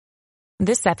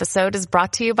This episode is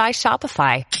brought to you by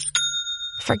Shopify.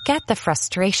 Forget the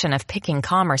frustration of picking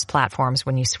commerce platforms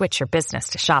when you switch your business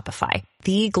to Shopify,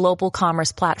 the global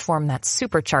commerce platform that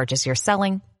supercharges your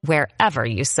selling wherever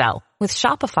you sell. With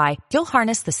Shopify, you'll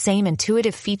harness the same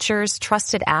intuitive features,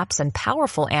 trusted apps, and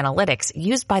powerful analytics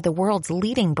used by the world's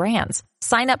leading brands.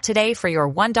 Sign up today for your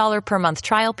 $1 per month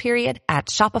trial period at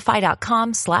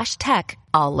shopify.com/tech,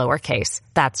 all lowercase.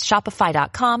 That's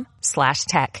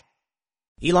shopify.com/tech.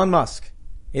 Elon Musk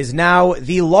is now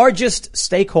the largest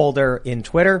stakeholder in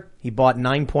Twitter. He bought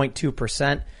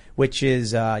 9.2%, which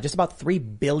is just about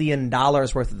 $3 billion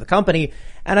worth of the company.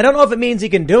 And I don't know if it means he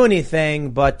can do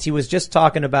anything, but he was just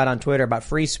talking about on Twitter about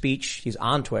free speech. He's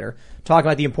on Twitter talking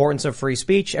about the importance of free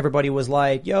speech. Everybody was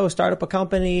like, yo, start up a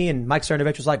company. And Mike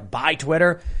Cernovich was like, buy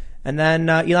Twitter. And then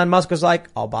Elon Musk was like,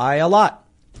 I'll buy a lot.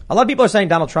 A lot of people are saying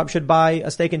Donald Trump should buy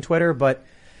a stake in Twitter, but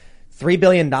 $3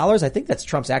 billion, I think that's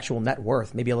Trump's actual net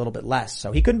worth, maybe a little bit less.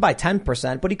 So he couldn't buy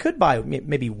 10%, but he could buy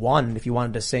maybe one if you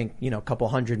wanted to sink, a couple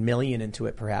 $100 million into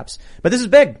it perhaps. But this is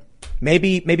big.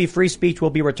 Maybe free speech will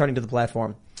be returning to the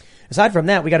platform. Aside from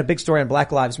that, we got a big story on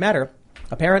Black Lives Matter.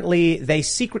 Apparently they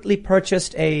secretly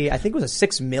purchased I think it was a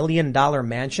 $6 million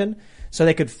mansion so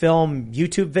they could film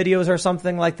YouTube videos or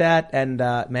something like that. And,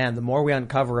 man, the more we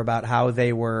uncover about how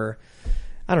they were,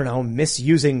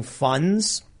 misusing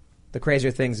funds, the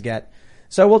crazier things get.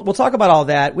 So we'll talk about all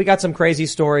that. We got some crazy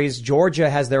stories. Georgia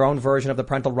has their own version of the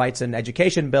parental rights and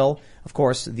education bill. Of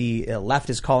course, the left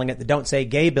is calling it the Don't Say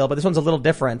Gay bill, but this one's a little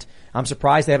different. I'm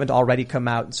surprised they haven't already come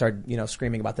out and started,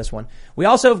 screaming about this one. We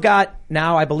also have got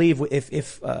now, I believe,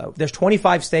 if there's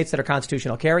 25 states that are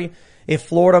constitutional carry. If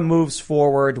Florida moves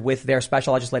forward with their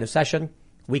special legislative session,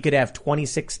 we could have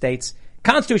 26 states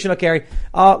constitutional carry.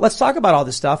 Let's talk about all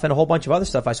this stuff and a whole bunch of other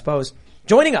stuff, I suppose.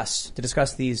 Joining us to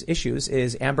discuss these issues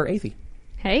is Amber Athey.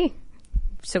 Hey,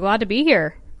 so glad to be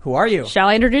here. Who are you? Shall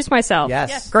I introduce myself?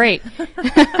 Yes. Great. Take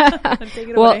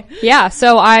it away. Yeah,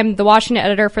 so I'm the Washington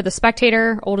editor for The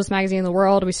Spectator, oldest magazine in the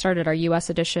world. We started our U.S.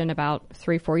 edition about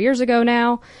 3-4 years ago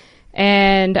now.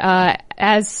 And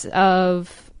as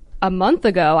of a month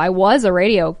ago, I was a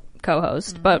radio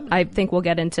co-host, but I think we'll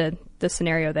get into the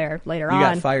scenario there later on. You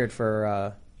got fired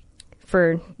for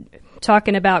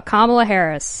talking about Kamala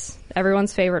Harris,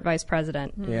 everyone's favorite vice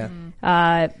president. Yeah.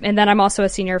 And then I'm also a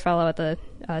senior fellow at the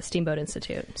Steamboat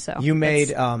Institute. So you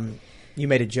made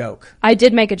a joke. I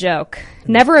did make a joke.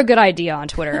 Never a good idea on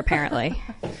Twitter, apparently.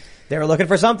 They were looking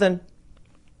for something.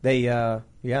 You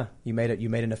made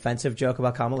an offensive joke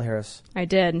about Kamala Harris. I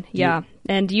did, yeah.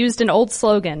 And used an old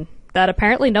slogan that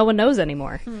apparently no one knows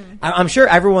anymore. I'm sure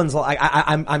everyone's like,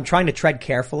 I'm trying to tread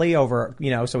carefully over,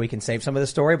 so we can save some of the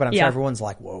story, but I'm sure everyone's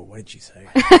like, whoa, what did she say?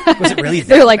 Was it really that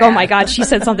They're like, bad? oh my God, she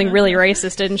said something really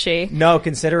racist, didn't she? No,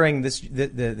 considering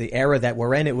the era that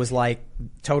we're in, it was like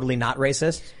totally not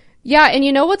racist. Yeah, and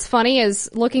you know what's funny is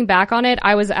looking back on it,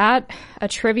 I was at a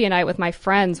trivia night with my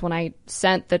friends when I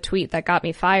sent the tweet that got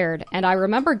me fired, and I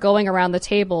remember going around the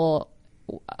table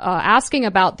asking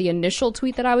about the initial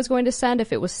tweet that I was going to send,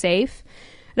 if it was safe.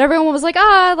 And everyone was like,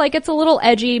 it's a little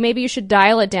edgy. Maybe you should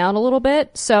dial it down a little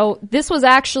bit. So this was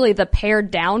actually the pared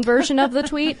down version of the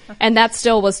tweet, and that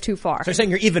still was too far. So you're saying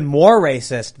you're even more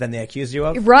racist than they accused you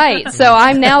of? Right. So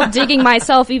I'm now digging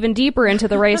myself even deeper into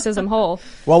the racism hole.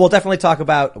 Well, we'll definitely talk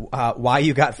about why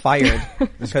you got fired.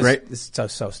 Because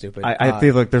it's so stupid. I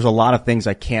feel like there's a lot of things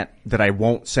that I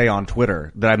won't say on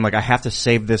Twitter that I'm like, I have to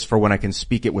save this for when I can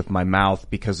speak it with my mouth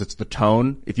because it's the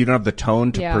tone. If you don't have the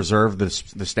tone to preserve the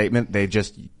statement, they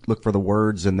just look for the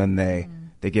words and then they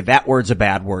give that word's a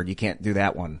bad word. You can't do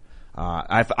that one.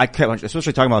 I can't,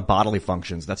 especially talking about bodily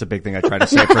functions. That's a big thing I try to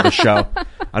say for the show.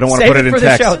 I don't want to put it in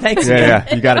text. Show. Thanks.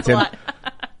 Yeah, you got it, Tim.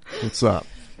 What's up?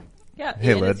 Yeah,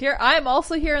 hey, Ian is here. I'm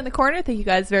also here in the corner. Thank you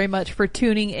guys very much for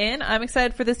tuning in. I'm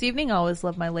excited for this evening. I always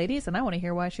love my ladies, and I want to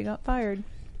hear why she got fired.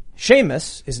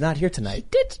 Seamus is not here tonight.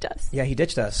 He ditched us. Yeah, he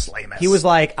ditched us. Slamus. He was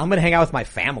like, I'm going to hang out with my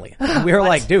family. And we were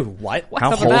like, dude, what?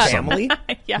 How Your wholesome. family?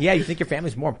 Yeah. You think your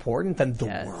family's more important than the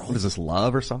world? What is this,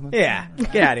 love or something? Yeah,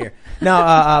 get out of here.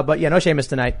 No, but yeah, no Seamus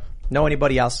tonight. No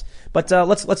anybody else. But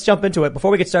let's jump into it. Before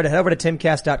we get started, head over to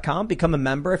timcast.com. Become a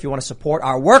member if you want to support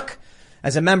our work.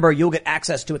 As a member, you'll get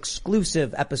access to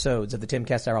exclusive episodes of the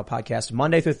Timcast IRL podcast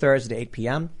Monday through Thursday at 8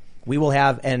 p.m. We will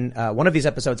have one of these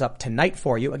episodes up tonight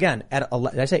for you. Again, did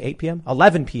I say 8 p.m.?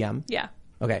 11 p.m. Yeah.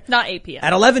 Okay. Not 8 p.m.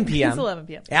 At 11 p.m. It's 11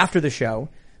 p.m. After the show.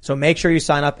 So make sure you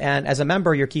sign up. And as a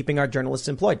member, you're keeping our journalists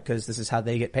employed because this is how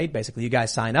they get paid, basically. You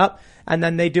guys sign up and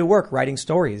then they do work writing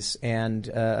stories. And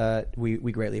we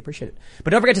greatly appreciate it. But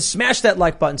don't forget to smash that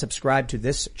like button, subscribe to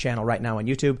this channel right now on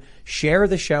YouTube. Share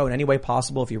the show in any way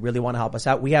possible if you really want to help us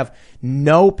out. We have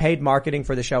no paid marketing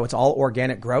for the show. It's all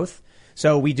organic growth.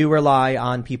 So we do rely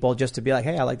on people just to be like,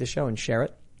 hey, I like the show, and share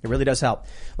it. It really does help.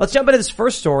 Let's jump into this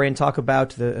first story and talk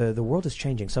about the world is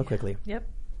changing so quickly. Yep.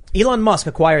 Elon Musk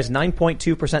acquires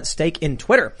 9.2% stake in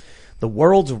Twitter. The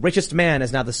world's richest man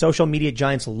is now the social media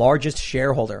giant's largest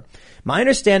shareholder. My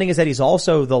understanding is that he's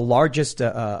also the largest, he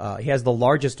has the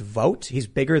largest vote. He's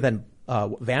bigger than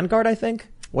Vanguard, I think.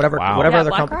 Whatever other company.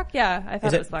 BlackRock? Yeah, I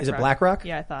thought it was BlackRock. Is it BlackRock?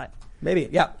 Yeah, I thought. Maybe,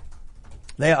 yeah.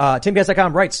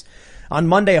 TimGuest.com writes, on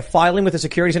Monday, a filing with the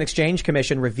Securities and Exchange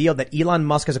Commission revealed that Elon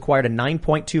Musk has acquired a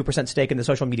 9.2% stake in the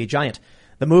social media giant.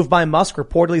 The move by Musk,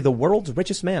 reportedly the world's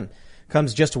richest man,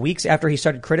 comes just weeks after he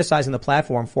started criticizing the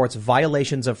platform for its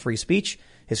violations of free speech.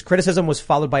 His criticism was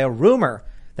followed by a rumor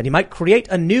that he might create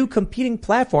a new competing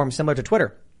platform similar to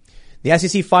Twitter. The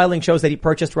SEC filing shows that he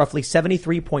purchased roughly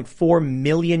 73.4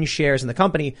 million shares in the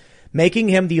company, making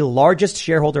him the largest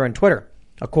shareholder in Twitter.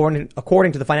 According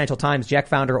to the Financial Times, Jack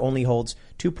founder only holds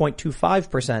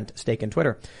 2.25% stake in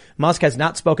Twitter. Musk has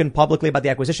not spoken publicly about the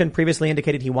acquisition, previously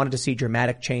indicated he wanted to see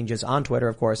dramatic changes on Twitter,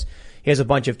 of course. He has a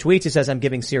bunch of tweets. He says, I'm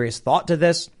giving serious thought to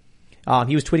this.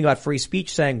 He was tweeting about free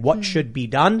speech, saying what should be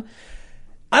done.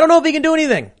 I don't know if he can do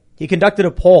anything. He conducted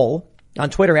a poll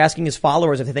on Twitter asking his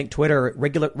followers if they think Twitter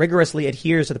rigorously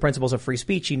adheres to the principles of free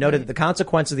speech. He noted that the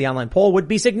consequences of the online poll would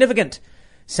be significant.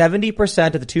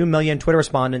 70% of the 2 million Twitter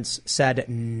respondents said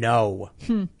no.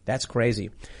 That's crazy.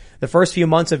 The first few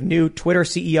months of new Twitter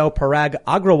CEO Parag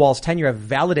Agrawal's tenure have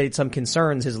validated some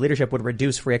concerns his leadership would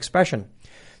reduce free expression.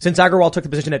 Since Agrawal took the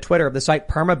position at Twitter, the site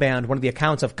permabanned one of the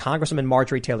accounts of Congresswoman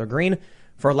Marjorie Taylor Greene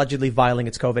for allegedly violating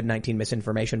its COVID-19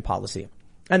 misinformation policy.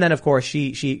 And then, of course,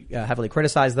 she heavily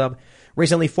criticized them.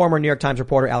 Recently, former New York Times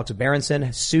reporter Alex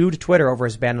Berenson sued Twitter over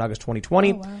his ban in August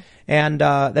 2020. Oh, wow. And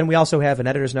then we also have an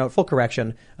editor's note, full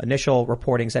correction. Initial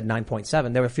reporting said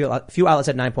 9.7. There were a few outlets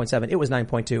said 9.7. It was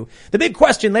 9.2. The big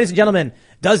question, ladies and gentlemen,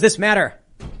 does this matter?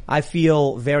 I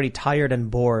feel very tired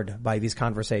and bored by these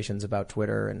conversations about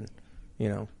Twitter and,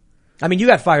 I mean, you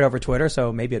got fired over Twitter,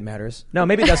 so maybe it matters. No,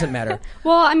 maybe it doesn't matter.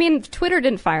 Well, I mean, Twitter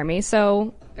didn't fire me,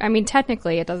 so, I mean,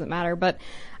 technically it doesn't matter, but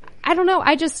I don't know.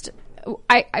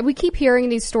 We keep hearing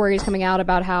these stories coming out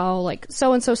about how, like,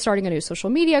 so-and-so starting a new social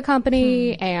media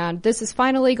company, and this is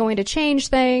finally going to change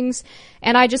things,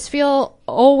 and I just feel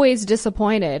always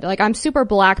disappointed. Like, I'm super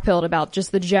black-pilled about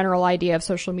just the general idea of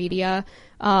social media,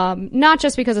 not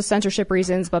just because of censorship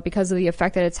reasons, but because of the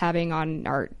effect that it's having on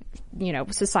our,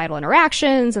 societal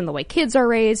interactions and the way kids are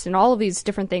raised and all of these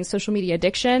different things, social media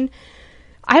addiction.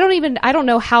 I don't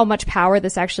know how much power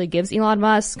this actually gives Elon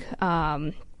Musk.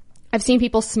 I've seen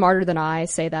people smarter than I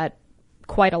say that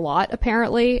quite a lot,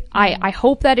 apparently. I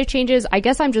hope that it changes. I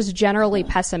guess I'm just generally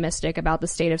pessimistic about the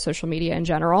state of social media in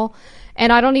general.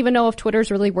 And I don't even know if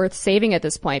Twitter's really worth saving at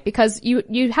this point, because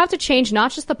you have to change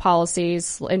not just the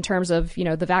policies in terms of,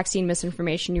 the vaccine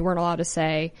misinformation you weren't allowed to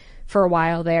say for a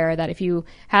while there, that if you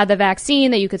had the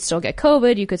vaccine that you could still get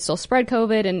COVID, you could still spread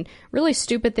COVID, and really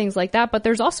stupid things like that. But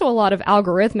there's also a lot of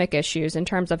algorithmic issues in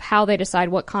terms of how they decide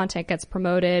what content gets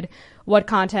promoted, what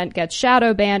content gets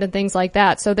shadow banned, and things like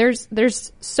that. So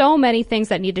there's so many things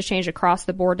that need to change across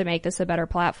the board to make this a better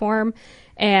platform.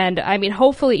 And I mean,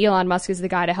 hopefully Elon Musk is the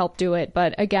guy to help do it.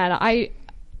 But again,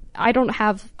 I don't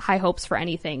have high hopes for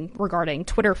anything regarding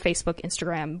Twitter, Facebook,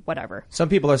 Instagram, whatever. Some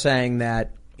people are saying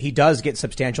that he does get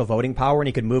substantial voting power and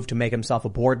he could move to make himself a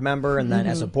board member. And then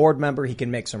as a board member, he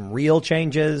can make some real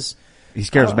changes.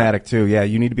 He's charismatic too. Yeah.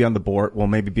 You need to be on the board. Well,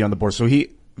 maybe be on the board. So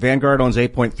Vanguard owns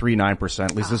 8.39%.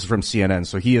 At least this is from CNN.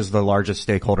 So he is the largest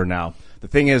stakeholder now. The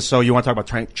thing is, so you want to talk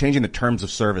about changing the terms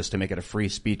of service to make it a free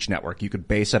speech network. You could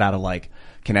base it out of like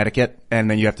Connecticut, and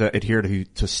then you have to adhere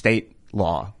to state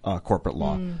law, corporate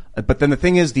law. But then the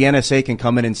thing is, the NSA can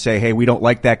come in and say, hey, we don't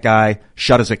like that guy,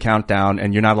 shut his account down,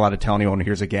 and you're not allowed to tell anyone,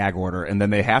 here's a gag order. And then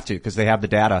they have to, because they have the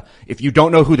data. If you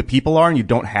don't know who the people are and you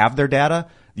don't have their data,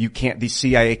 the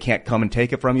CIA can't come and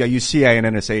take it from you. I use CIA and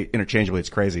NSA interchangeably. It's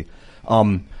crazy.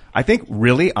 I think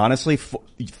really, honestly,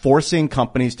 forcing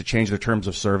companies to change their terms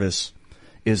of service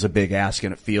is a big ask,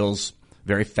 and it feels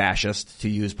very fascist to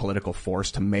use political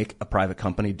force to make a private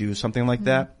company do something like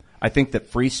that. I think that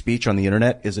free speech on the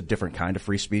internet is a different kind of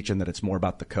free speech, and that it's more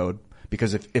about the code.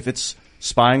 Because if it's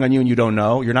spying on you and you don't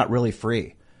know, you're not really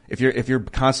free. If you're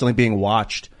constantly being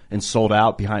watched and sold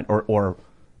out behind, or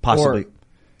possibly.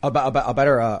 Or a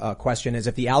better question is,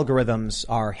 if the algorithms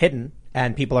are hidden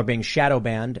and people are being shadow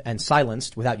banned and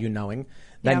silenced without you knowing,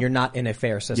 then you're not in a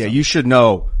fair system. Yeah, you should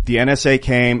know the NSA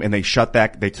came and they took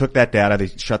that data, they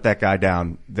shut that guy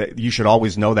down. You should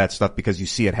always know that stuff because you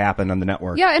see it happen on the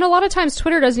network. Yeah, and a lot of times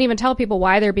Twitter doesn't even tell people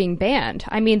why they're being banned.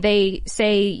 I mean, they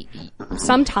say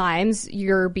sometimes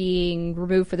you're being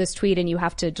removed for this tweet and you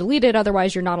have to delete it,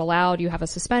 otherwise you're not allowed, you have a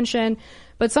suspension.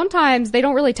 But sometimes they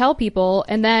don't really tell people,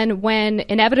 and then when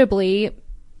inevitably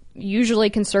usually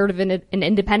conservative and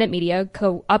independent media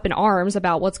go up in arms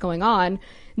about what's going on,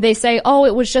 they say, oh,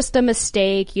 it was just a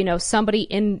mistake. You know, somebody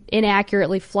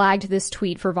inaccurately flagged this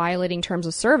tweet for violating terms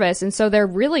of service. And so they're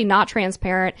really not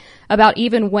transparent about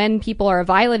even when people are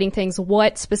violating things,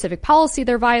 what specific policy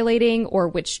they're violating or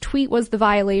which tweet was the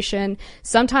violation.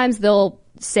 Sometimes they'll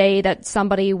say that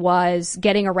somebody was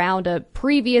getting around a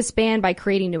previous ban by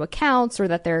creating new accounts, or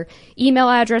that their email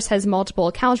address has multiple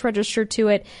accounts registered to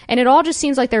it. And it all just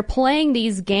seems like they're playing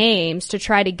these games to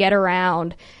try to get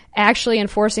around actually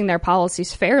enforcing their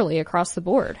policies fairly across the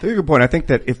board. That's a good point. I think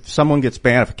that if someone gets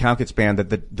banned, if an account gets banned,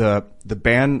 that the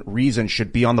ban reason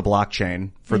should be on the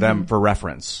blockchain for them for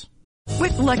reference.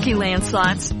 With Lucky Land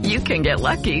Slots, you can get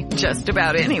lucky just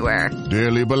about anywhere.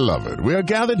 Dearly beloved, we are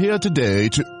gathered here today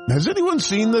to... Has anyone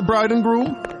seen the bride and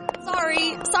groom?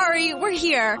 Sorry, we're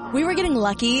here. We were getting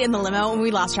lucky in the limo and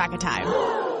we lost track of time.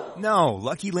 No,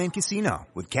 Lucky Land Casino,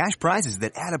 with cash prizes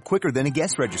that add up quicker than a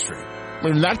guest registry.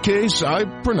 In that case, I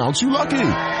pronounce you lucky.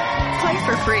 Play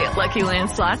for free at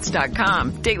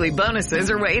LuckyLandSlots.com. Daily bonuses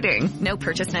are waiting. No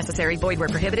purchase necessary. Void where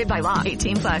prohibited by law.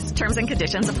 18+. Terms and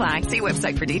conditions apply. See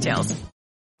website for details.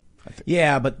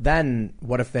 Yeah, but then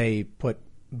what if they put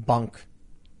bunk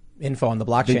info on the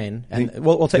blockchain?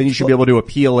 Then you should be able to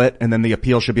appeal it, and then the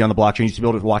appeal should be on the blockchain. You should be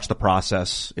able to watch the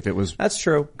process if it was. That's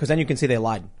true, because then you can see they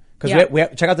lied. Because we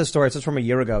check out this story. This is from a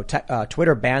year ago.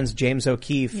 Twitter bans James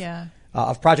O'Keefe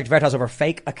of Project Veritas over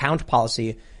fake account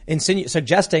policy,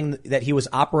 suggesting that he was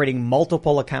operating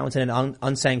multiple accounts in an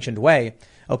unsanctioned way.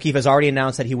 O'Keefe has already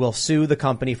announced that he will sue the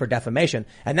company for defamation.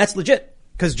 And that's legit.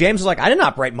 Because James was like, I didn't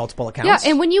operate multiple accounts.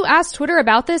 Yeah, and when you ask Twitter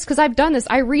about this, because I've done this,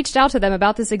 I reached out to them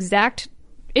about this exact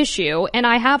issue, and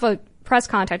I have a press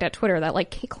contact at Twitter that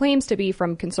claims to be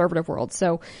from conservative world.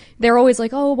 So they're always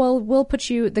like, oh, well, we'll put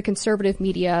you, the conservative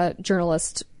media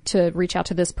journalist, to reach out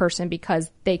to this person because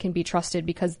they can be trusted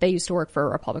because they used to work for a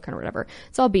Republican or whatever.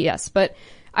 It's all BS. But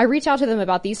I reach out to them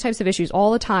about these types of issues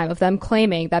all the time, of them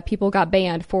claiming that people got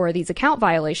banned for these account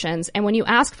violations. And when you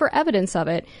ask for evidence of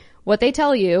it, what they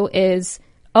tell you is,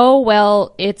 oh,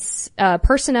 well, it's a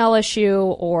personnel issue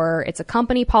or it's a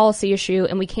company policy issue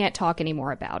and we can't talk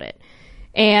anymore about it.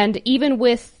 And even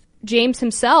with James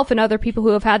himself and other people who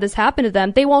have had this happen to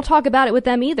them, they won't talk about it with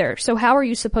them either. So how are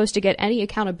you supposed to get any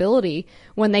accountability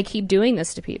when they keep doing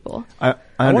this to people? I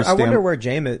understand. I wonder where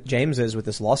James is with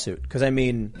this lawsuit. Because, I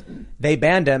mean, they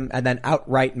banned him and then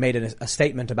outright made a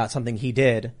statement about something he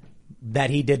did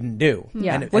that he didn't do.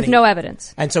 Yeah, with no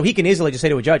evidence. And so he can easily just say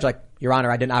to a judge, like, Your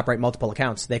Honor, I didn't operate multiple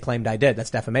accounts. They claimed I did.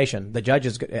 That's defamation. The judge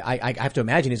is, I have to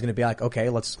imagine he's going to be like, okay,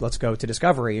 let's go to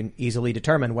discovery and easily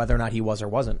determine whether or not he was or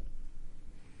wasn't.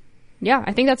 Yeah,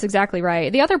 I think that's exactly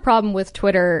right. The other problem with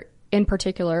Twitter in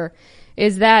particular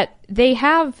is that they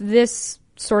have this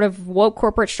sort of woke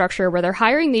corporate structure where they're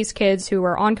hiring these kids who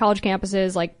are on college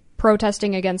campuses, like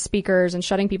protesting against speakers and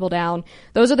shutting people down.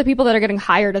 Those are the people that are getting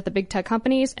hired at the big tech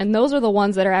companies, and those are the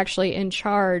ones that are actually in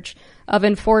charge of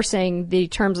enforcing the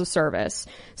terms of service.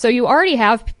 So you already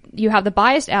have the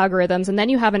biased algorithms, and then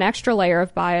you have an extra layer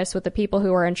of bias with the people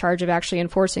who are in charge of actually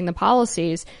enforcing the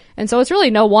policies. And so it's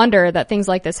really no wonder that things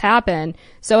like this happen.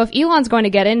 So if Elon's going to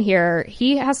get in here,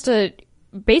 he has to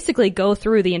basically go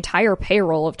through the entire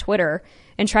payroll of Twitter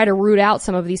and try to root out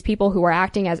some of these people who are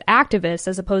acting as activists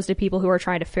as opposed to people who are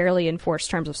trying to fairly enforce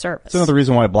terms of service. That's another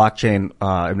reason why blockchain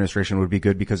administration would be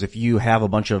good, because if you have a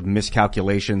bunch of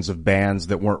miscalculations of bans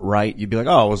that weren't right, you'd be like,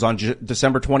 oh, it was on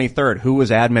December 23rd. Who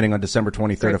was adminning on December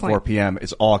 23rd at 4 p.m.?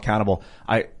 It's all accountable.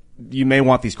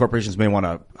 These corporations may want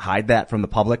to hide that from the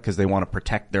public because they want to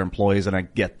protect their employees, and I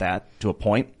get that to a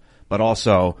point. But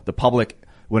also the public,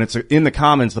 when it's in the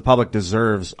commons, the public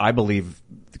deserves, I believe,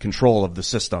 the control of the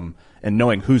system and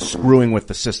knowing who's screwing with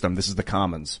the system. This is the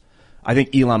commons. I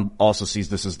think Elon also sees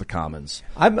this as the commons.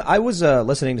 I was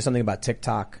listening to something about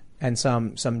TikTok, and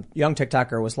some young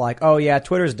TikToker was like, oh yeah,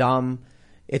 Twitter's dumb.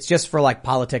 It's just for like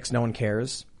politics. No one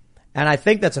cares. And I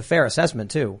think that's a fair assessment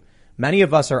too. Many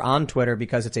of us are on Twitter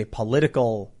because it's a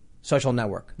political social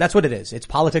network. That's what it is. It's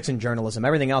politics and journalism.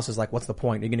 Everything else is like, what's the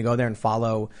point? You're going to go there and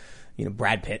follow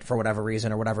Brad Pitt for whatever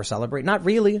reason or whatever celebrate. Not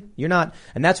really. You're not.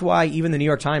 And that's why even the New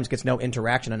York Times gets no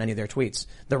interaction on any of their tweets.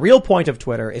 The real point of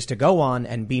Twitter is to go on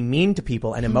and be mean to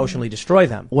people and emotionally destroy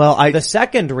them. Well, the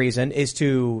second reason is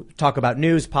to talk about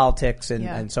news, politics,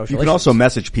 and social issues. You can also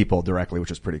message people directly,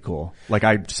 which is pretty cool. Like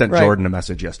I sent Jordan a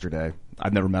message yesterday.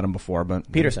 I've never met him before,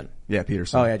 but Peterson. Yeah,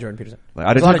 Peterson. Oh yeah, Jordan Peterson. Like,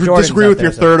 I disagree with your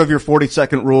third of your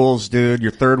 40-second rules, dude.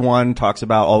 Your third one talks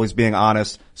about always being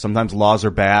honest. Sometimes laws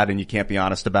are bad and you can't be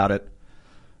honest about it.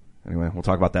 Anyway, we'll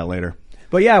talk about that later.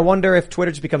 But yeah, I wonder if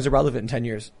Twitter just becomes irrelevant in 10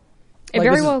 years. It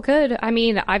very well could. I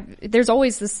mean, there's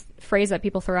always this phrase that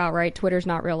people throw out, right? Twitter's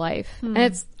not real life. And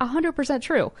it's 100%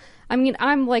 true. I mean,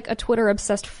 I'm like a Twitter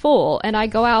obsessed fool, and I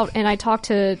go out and I talk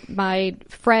to my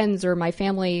friends or my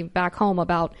family back home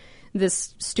about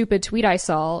this stupid tweet I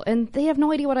saw, and they have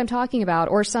no idea what I'm talking about,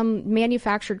 or some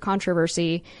manufactured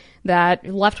controversy that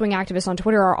left-wing activists on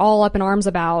Twitter are all up in arms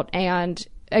about. And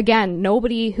again,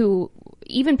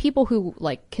 even people who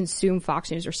like consume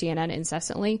Fox News or CNN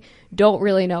incessantly don't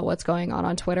really know what's going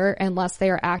on Twitter unless they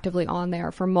are actively on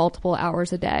there for multiple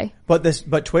hours a day.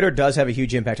 But Twitter does have a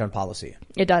huge impact on policy.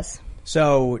 It does.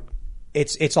 So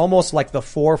it's almost like the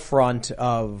forefront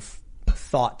of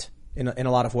thought in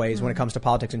a lot of ways when it comes to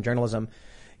politics and journalism.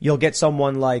 You'll get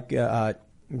someone like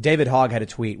David Hogg had a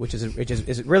tweet, which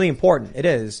is really important. It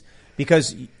is.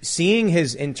 Because seeing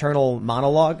his internal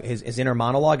monologue, his inner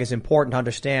monologue, is important to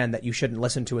understand that you shouldn't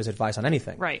listen to his advice on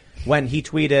anything. Right. When he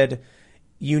tweeted,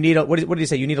 what did he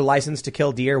say? You need a license to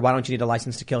kill deer. Why don't you need a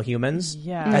license to kill humans?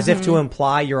 Yeah. As if to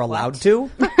imply you're allowed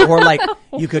to. Or like,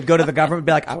 you could go to the government and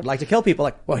be like, I would like to kill people.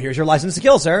 Like, well, here's your license to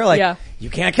kill, sir. Like, you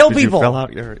can't kill people. You fill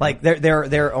out your... Like,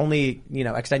 they're only,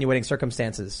 extenuating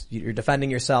circumstances. You're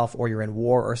defending yourself or you're in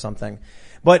war or something.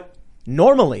 But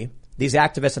normally, these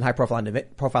activists and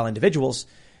high-profile individuals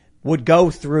would go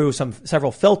through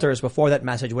several filters before that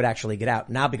message would actually get out.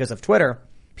 Now, because of Twitter,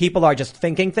 people are just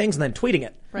thinking things and then tweeting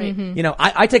it. Right. Mm-hmm.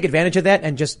 I take advantage of that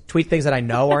and just tweet things that I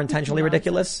know are intentionally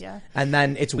ridiculous. Yeah. And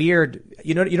then it's weird.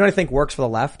 You know what I think works for the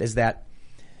left is that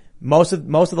most of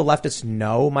the leftists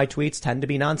know my tweets tend to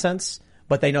be nonsense,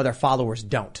 but they know their followers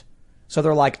don't. So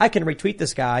they're like, I can retweet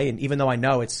this guy, and even though I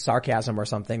know it's sarcasm or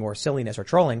something or silliness or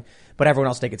trolling, but everyone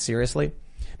else take it seriously.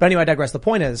 But anyway, I digress. The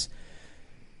point is,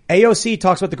 AOC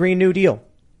talks about the Green New Deal.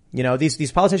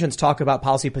 These politicians talk about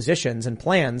policy positions and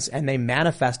plans, and they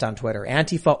manifest on Twitter.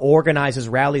 Antifa organizes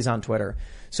rallies on Twitter.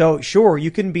 So sure,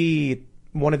 you can be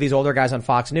one of these older guys on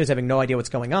Fox News having no idea what's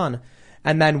going on,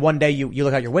 and then one day you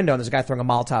look out your window and there's a guy throwing a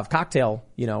Molotov cocktail,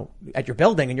 at your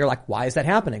building, and you're like, why is that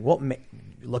happening? Well,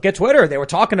 look at Twitter. They were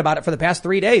talking about it for the past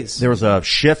 3 days. There was a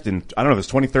shift in, I don't know if it was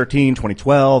 2013,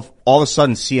 2012. All of a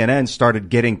sudden, CNN started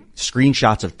getting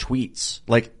screenshots of tweets.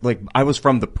 Like I was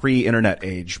from the pre-internet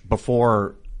age,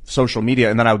 before social media,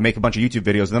 and then I would make a bunch of YouTube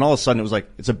videos, and then all of a sudden it was like,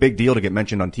 it's a big deal to get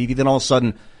mentioned on TV. Then all of a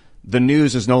sudden, the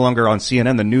news is no longer on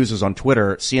CNN. The news is on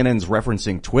Twitter. CNN's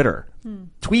referencing Twitter.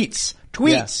 Tweets.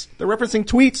 Yeah. They're referencing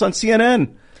tweets on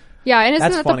CNN. Yeah, and isn't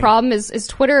That's that funny. the problem is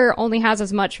Twitter only has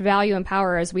as much value and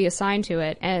power as we assign to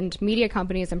it, and media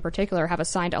companies in particular have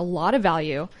assigned a lot of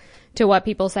value to what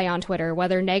people say on Twitter,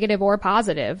 whether negative or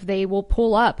positive. They will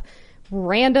pull up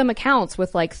random accounts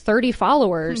with like 30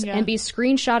 followers and be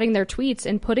screenshotting their tweets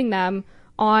and putting them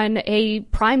on a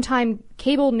primetime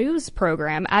cable news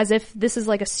program as if this is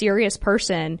like a serious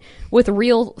person with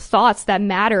real thoughts that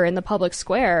matter in the public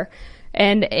square.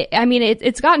 And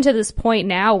it's gotten to this point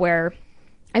now where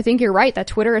I think you're right that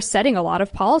Twitter is setting a lot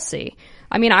of policy.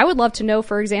 I mean, I would love to know,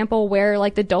 for example, where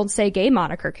like the Don't Say Gay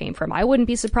moniker came from. I wouldn't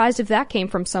be surprised if that came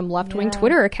from some left-wing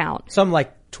Twitter account. Some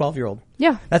like 12-year-old.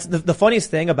 Yeah. That's the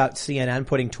funniest thing about CNN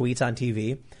putting tweets on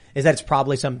TV is that it's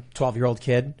probably some 12-year-old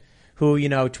kid who,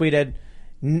 tweeted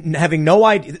having no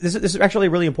idea. This is actually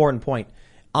a really important point.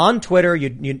 On Twitter, you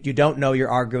don't know you're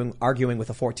arguing with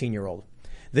a 14-year-old.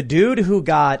 The dude who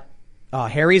got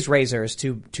Harry's Razors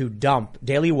to dump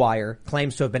Daily Wire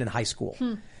claims to have been in high school.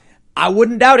 I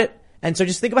wouldn't doubt it. And so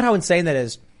just think about how insane that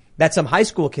is. That some high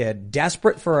school kid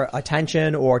desperate for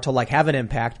attention or to like have an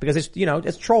impact because it's,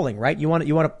 it's trolling, right? You want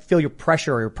to feel your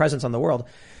pressure or your presence on the world.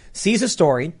 Sees a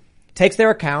story, takes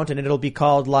their account, and it'll be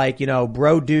called like,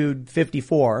 Bro Dude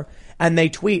 54. And they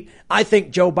tweet, I think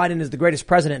Joe Biden is the greatest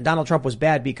president and Donald Trump was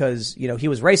bad because, he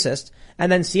was racist.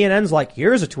 And then CNN's like,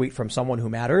 here's a tweet from someone who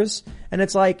matters. And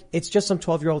it's like, it's just some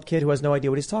 12-year-old kid who has no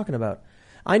idea what he's talking about.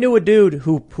 I knew a dude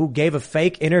who gave a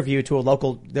fake interview to a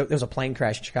local, there was a plane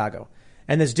crash in Chicago.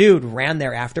 And this dude ran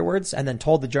there afterwards and then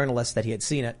told the journalist that he had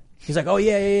seen it. He's like, oh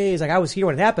yeah. He's like, I was here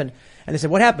when it happened. And they said,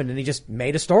 what happened? And he just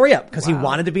made a story up because he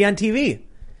wanted to be on TV.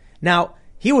 Now,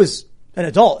 he was an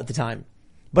adult at the time,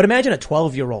 but imagine a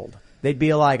 12-year-old. They'd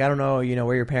be like, I don't know,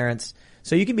 where your parents.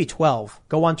 So you can be 12,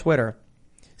 go on Twitter,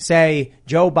 say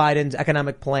Joe Biden's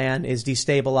economic plan is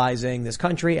destabilizing this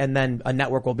country, and then a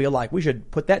network will be like, we should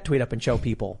put that tweet up and show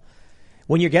people.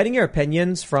 When you're getting your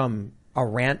opinions from a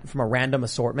random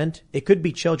assortment, it could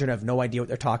be children who have no idea what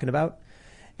they're talking about.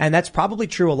 And that's probably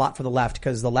true a lot for the left,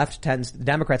 because the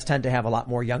Democrats tend to have a lot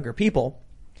more younger people.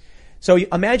 So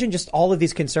imagine just all of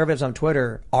these conservatives on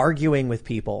Twitter arguing with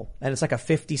people, and it's like a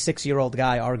 56-year-old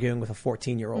guy arguing with a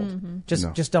 14-year-old. Mm-hmm.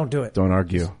 Just don't do it. Don't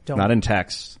argue. Not in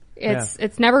text.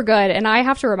 It's never good. And I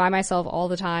have to remind myself all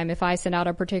the time if I send out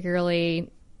a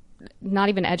particularly, not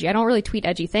even edgy, I don't really tweet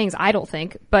edgy things, I don't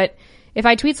think, but if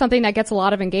I tweet something that gets a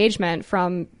lot of engagement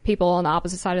from people on the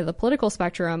opposite side of the political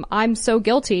spectrum, I'm so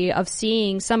guilty of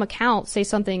seeing some account say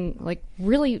something like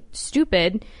really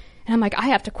stupid, and I'm like, I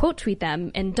have to quote tweet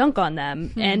them and dunk on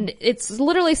them. And it's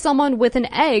literally someone with an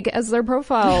egg as their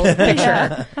profile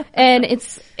picture.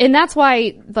 And that's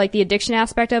why, like, the addiction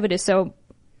aspect of it is so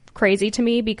crazy to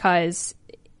me, because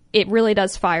it really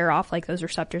does fire off like those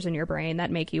receptors in your brain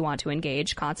that make you want to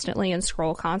engage constantly and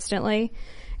scroll constantly.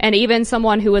 And even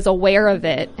someone who is aware of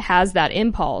it has that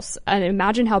impulse. And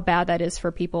imagine how bad that is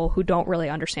for people who don't really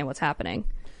understand what's happening.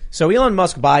 So Elon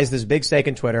Musk buys this big stake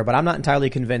in Twitter, but I'm not entirely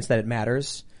convinced that it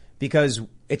matters, because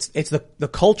it's the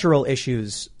cultural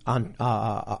issues in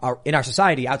our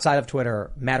society outside of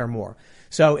Twitter matter more.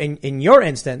 So in your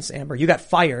instance, Amber, you got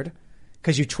fired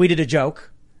because you tweeted a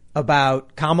joke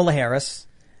about Kamala Harris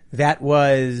that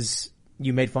was,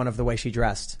 you made fun of the way she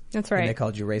dressed. That's right. And they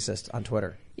called you racist on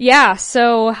Twitter. Yeah.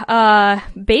 So,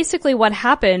 basically what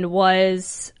happened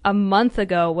was a month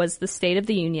ago was the State of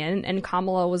the Union, and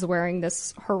Kamala was wearing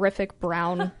this horrific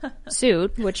brown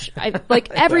suit, which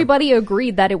everybody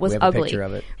agreed that it was ugly. A picture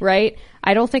of it. Right?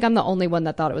 I don't think I'm the only one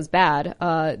that thought it was bad.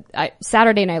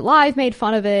 Saturday Night Live made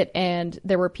fun of it, and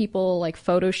there were people like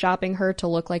photoshopping her to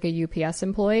look like a UPS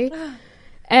employee.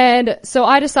 And so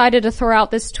I decided to throw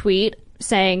out this tweet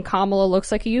saying Kamala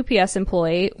looks like a UPS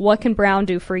employee. What can Brown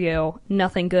do for you?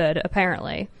 Nothing good,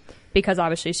 apparently, because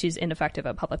obviously she's ineffective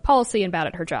at public policy and bad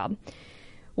at her job.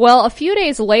 Well, a few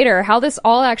days later, how this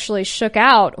all actually shook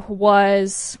out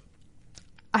was,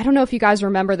 I don't know if you guys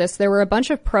remember this, there were a bunch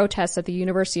of protests at the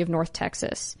University of North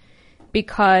Texas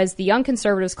because the Young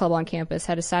Conservatives Club on campus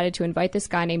had decided to invite this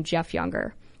guy named Jeff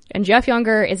Younger. And Jeff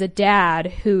Younger is a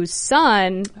dad whose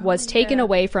son was taken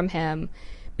away from him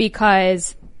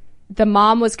because the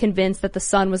mom was convinced that the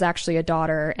son was actually a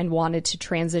daughter and wanted to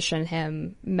transition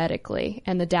him medically,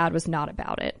 and the dad was not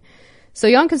about it. So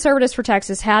Young Conservatives for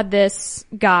Texas had this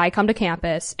guy come to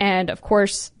campus, and of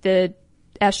course the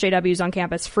SJWs on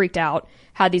campus freaked out,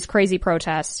 had these crazy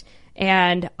protests,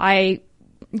 and I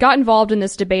got involved in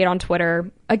this debate on Twitter.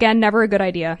 Again, never a good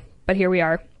idea, but here we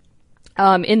are.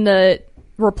 In the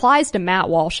replies to Matt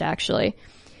Walsh, actually.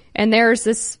 And there's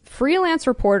this freelance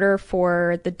reporter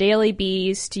for the Daily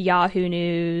Beast, Yahoo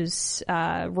News,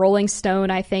 Rolling Stone,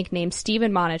 I think, named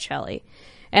Stephen Monticelli.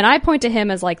 And I point to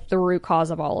him as like the root cause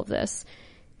of all of this.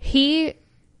 He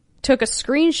took a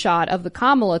screenshot of the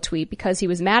Kamala tweet because he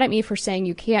was mad at me for saying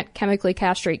you can't chemically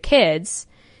castrate kids,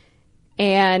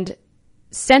 and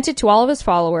sent it to all of his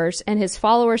followers, and his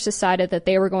followers decided that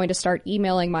they were going to start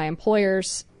emailing my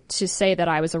employers to say that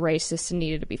I was a racist and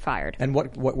needed to be fired. And where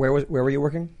were you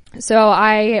working? So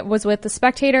I was with The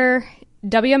Spectator,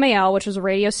 WMAL, which was a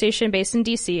radio station based in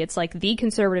D.C. It's like the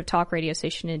conservative talk radio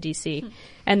station in D.C.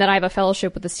 And then I have a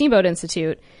fellowship with the Steamboat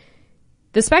Institute.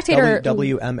 The Spectator...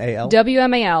 WMAL?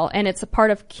 WMAL, and it's a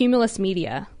part of Cumulus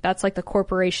Media. That's like the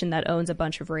corporation that owns a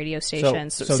bunch of radio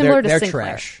stations. So similar they're to Sinclair.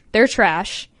 Trash. They're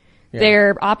trash. Yeah.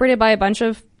 They're operated by a bunch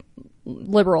of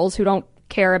liberals who don't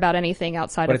care about anything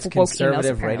outside but of it's woke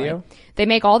conservative emails, radio? They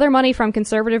make all their money from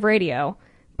conservative radio,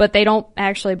 but they don't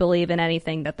actually believe in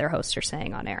anything that their hosts are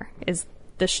saying on air, is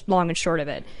the long and short of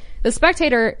it. The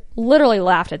Spectator literally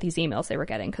laughed at these emails they were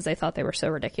getting because they thought they were so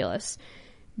ridiculous.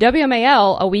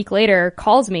 WMAL, a week later,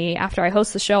 calls me after I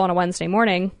host the show on a Wednesday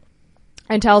morning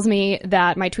and tells me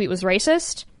that my tweet was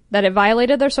racist, that it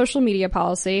violated their social media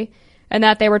policy, and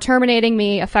that they were terminating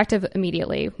me effective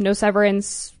immediately. No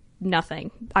severance, nothing.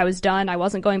 I was done. I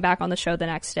wasn't going back on the show the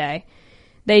next day.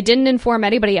 They didn't inform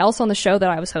anybody else on the show that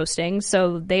I was hosting,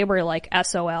 so they were like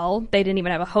SOL. They didn't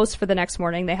even have a host for the next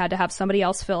morning. They had to have somebody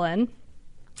else fill in.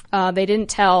 They didn't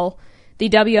tell the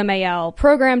WMAL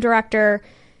program director.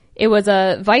 It was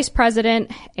a vice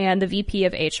president and the VP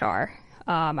of HR.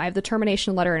 I have the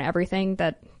termination letter and everything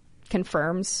that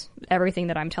confirms everything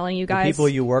that I'm telling you guys. The people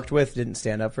you worked with didn't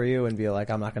stand up for you and be like,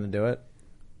 I'm not going to do it?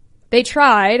 They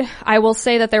tried. I will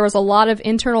say that there was a lot of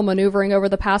internal maneuvering over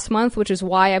the past month, which is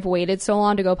why I've waited so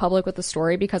long to go public with the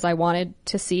story, because I wanted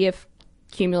to see if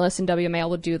Cumulus and WMAL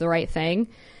would do the right thing.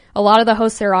 a lot of the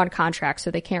hosts are on contract,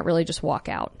 so they can't really just walk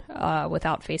out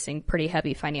without facing pretty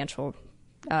heavy financial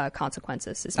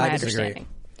consequences, is my understanding.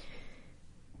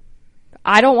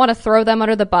 I don't want to throw them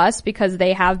under the bus because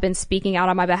they have been speaking out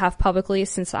on my behalf publicly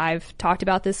since I've talked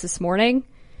about this morning.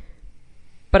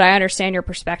 But I understand your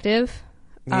perspective.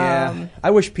 Yeah. I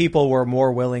wish people were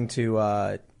more willing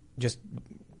to just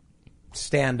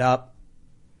stand up.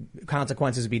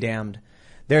 Consequences be damned.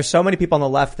 There's so many people on the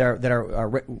left that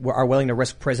are willing to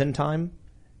risk prison time,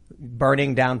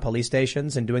 burning down police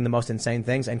stations and doing the most insane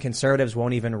things, and conservatives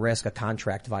won't even risk a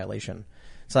contract violation.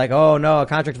 It's like, oh no, a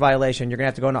contract violation, you're going to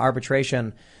have to go into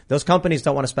arbitration. Those companies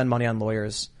don't want to spend money on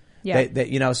lawyers.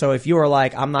 Yeah. So if you were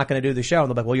like, I'm not going to do the show, and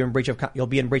they're like, well, you'll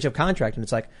be in breach of contract. And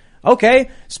it's like,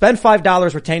 okay, spend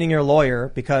 $5 retaining your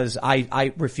lawyer because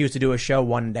I refuse to do a show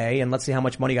one day, and let's see how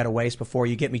much money you got to waste before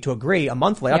you get me to agree a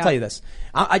month later. I'll tell you this.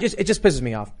 It just pisses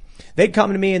me off. They'd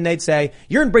come to me and they'd say,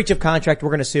 you're in breach of contract, we're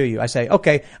going to sue you. I say,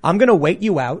 okay, I'm going to wait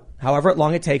you out, however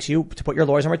long it takes you to put your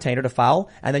lawyers on retainer to file,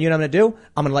 and then you know what I'm going to do?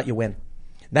 I'm going to let you win.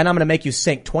 Then I'm going to make you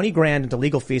sink $20,000 into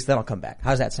legal fees, then I'll come back. How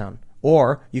does that sound?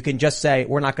 Or you can just say,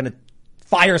 we're not going to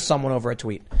fire someone over a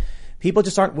tweet. People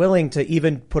just aren't willing to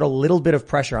even put a little bit of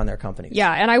pressure on their companies.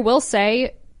 Yeah, and I will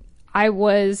say, I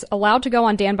was allowed to go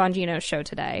on Dan Bongino's show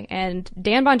today, and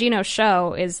Dan Bongino's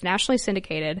show is nationally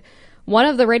syndicated. One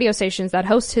of the radio stations that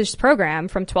hosts his program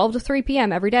from 12 to 3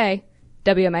 p.m. every day,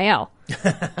 WMAL.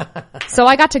 So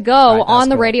I got to go on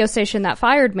the radio station that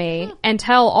fired me and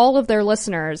tell all of their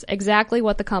listeners exactly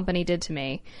what the company did to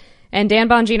me. And Dan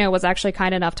Bongino was actually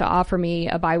kind enough to offer me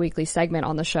a biweekly segment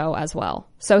on the show as well.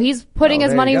 So he's putting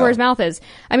his money where his mouth is.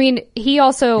 I mean, he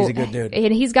also, he's a good dude.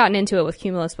 And he's gotten into it with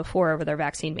Cumulus before over their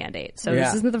vaccine mandate. So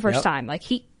this isn't the first time. Like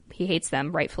he hates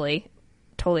them, rightfully.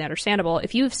 Totally understandable.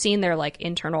 If you've seen their like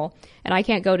internal, and I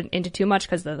can't go into too much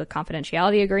because of the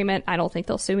confidentiality agreement, I don't think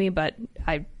they'll sue me, but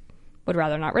I would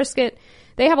rather not risk it.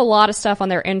 They have a lot of stuff on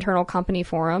their internal company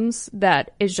forums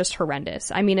that is just horrendous.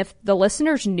 I mean, if the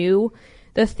listeners knew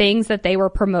the things that they were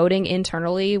promoting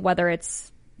internally, whether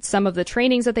it's some of the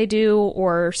trainings that they do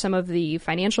or some of the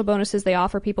financial bonuses they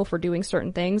offer people for doing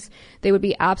certain things, they would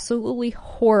be absolutely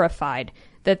horrified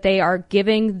that they are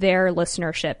giving their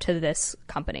listenership to this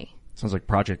company. Sounds like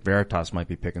Project Veritas might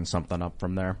be picking something up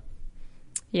from there.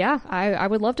 Yeah, I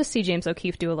would love to see James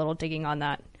O'Keefe do a little digging on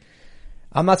that.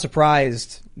 I'm not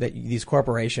surprised that these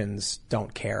corporations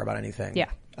don't care about anything. Yeah.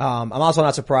 I'm also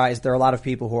not surprised there are a lot of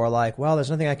people who are like, well,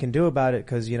 there's nothing I can do about it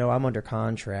because, I'm under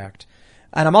contract.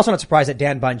 And I'm also not surprised that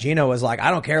Dan Bongino is like, I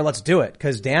don't care, let's do it.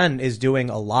 Because Dan is doing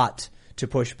a lot to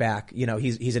push back.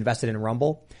 He's invested in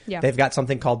Rumble. Yeah. They've got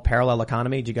something called Parallel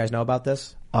Economy. Do you guys know about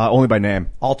this? Only by name.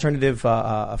 Alternative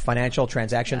financial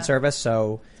transaction service.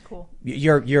 So cool.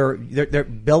 They're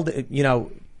building,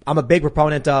 I'm a big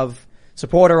proponent of,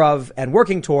 supporter of, and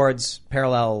working towards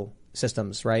parallel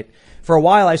systems, right? For a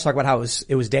while I used to talk about how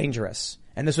it was dangerous.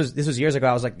 And this was years ago.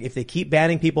 I was like, if they keep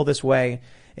banning people this way,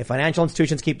 if financial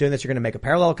institutions keep doing this, you're going to make a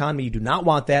parallel economy. You do not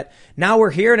want that. Now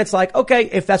we're here and it's like, okay,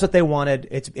 if that's what they wanted,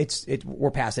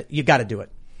 we're past it. You've got to do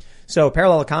it. So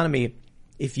parallel economy,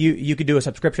 if you could do a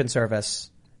subscription service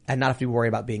and not have to worry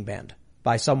about being banned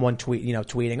by someone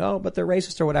tweeting, oh, but they're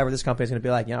racist or whatever. This company's going to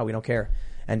be like, we don't care.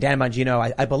 And Dan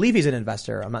Bongino, I believe he's an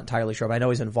investor. I'm not entirely sure, but I know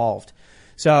he's involved.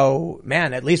 So,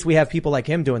 man, at least we have people like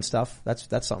him doing stuff.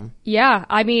 That's something. Yeah.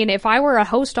 I mean, if I were a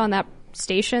host on that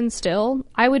station still,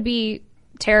 I would be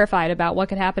terrified about what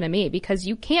could happen to me because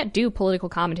you can't do political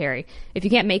commentary if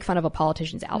you can't make fun of a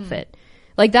politician's outfit.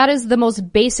 Like, that is the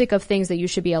most basic of things that you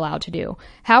should be allowed to do.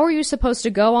 How are you supposed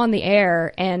to go on the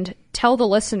air and tell the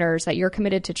listeners that you're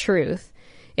committed to truth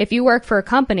if you work for a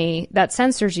company that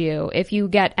censors you, if you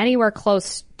get anywhere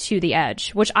close to the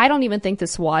edge, which I don't even think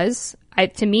this was.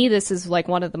 To me, this is like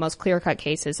one of the most clear-cut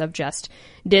cases of just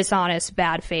dishonest,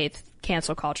 bad faith,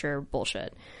 cancel culture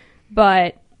bullshit.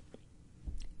 But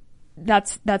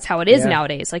that's how it is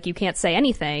nowadays. Like, you can't say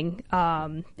anything,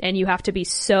 and you have to be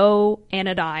so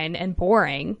anodyne and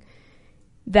boring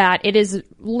that it is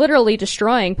literally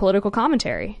destroying political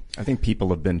commentary. I think people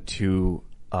have been too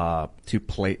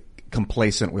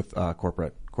complacent with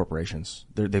corporations.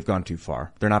 They've gone too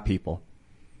far. They're not people.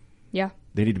 Yeah.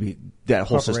 They need to be, that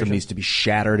whole system needs to be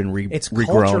shattered and it's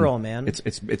regrown. Cultural, man.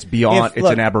 It's beyond, it's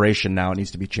an aberration now. It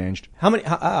needs to be changed. How many,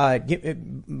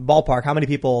 ballpark, how many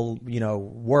people,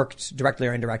 worked directly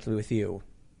or indirectly with you?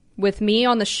 With me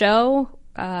on the show,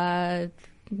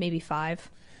 maybe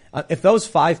 5. If those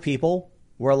 5 people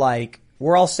were like,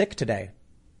 we're all sick today,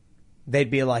 they'd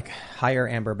be like, hire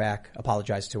Amber back,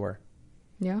 apologize to her.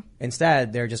 Yeah.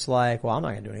 Instead, they're just like, well, I'm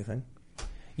not going to do anything.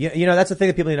 That's the thing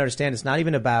that people need to understand. It's not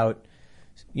even about,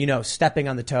 stepping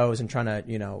on the toes and trying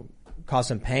to, cause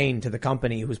some pain to the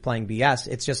company who's playing BS.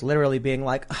 It's just literally being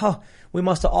like, oh, we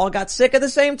must have all got sick at the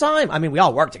same time. I mean, we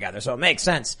all work together, so it makes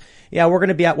sense. Yeah, we're going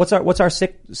to be at, what's our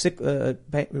sick,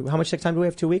 how much sick time do we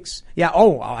have? 2 weeks? Yeah.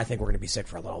 Oh, I think we're going to be sick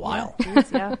for a little while.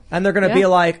 Yeah. And they're going to be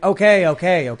like,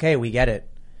 okay, we get it.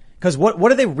 Cause what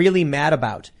are they really mad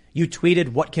about? You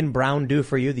tweeted, what can Brown do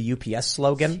for you? The UPS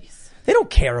slogan. Jeez. They don't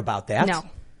care about that. No.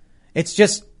 It's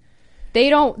just,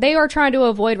 they are trying to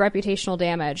avoid reputational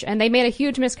damage, and they made a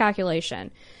huge miscalculation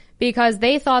because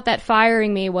they thought that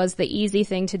firing me was the easy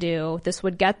thing to do. This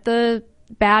would get the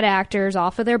bad actors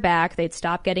off of their back. They'd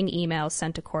stop getting emails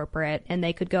sent to corporate, and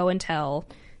they could go and tell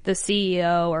the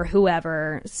CEO or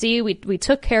whoever, see, we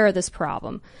took care of this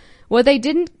problem. What they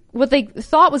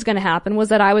thought was going to happen was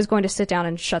that I was going to sit down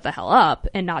and shut the hell up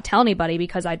and not tell anybody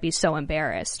because I'd be so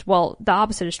embarrassed. Well, the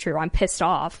opposite is true. I'm pissed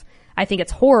off. I think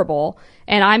it's horrible,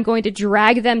 and I'm going to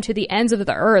drag them to the ends of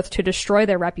the earth to destroy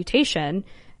their reputation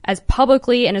as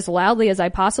publicly and as loudly as I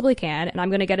possibly can, and I'm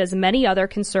going to get as many other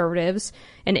conservatives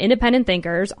and independent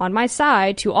thinkers on my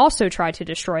side to also try to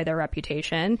destroy their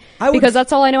reputation, because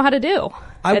that's all I know how to do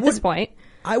at this point.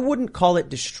 I wouldn't call it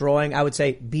destroying. I would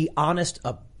say be honest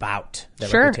about their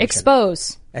reputation.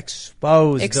 Expose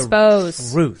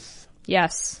the truth.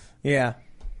 Yes. Yeah.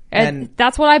 And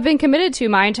that's what I've been committed to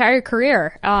my entire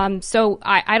career. So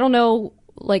I don't know,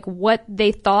 like, what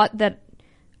they thought that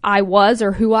I was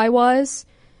or who I was,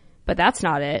 but that's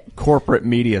not it. Corporate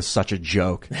media is such a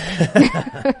joke.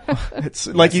 It's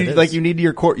like you need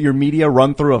your media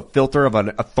run through a filter of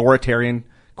an authoritarian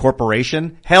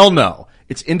corporation. Hell no.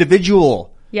 It's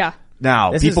individual. Yeah.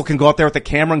 Now, people can go up there with the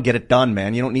camera and get it done,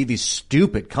 man. You don't need these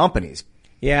stupid companies.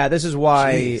 Yeah, this is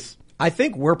why I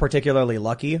think we're particularly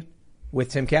lucky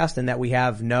with Timcast in that we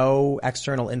have no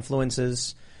external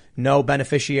influences, no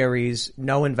beneficiaries,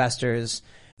 no investors.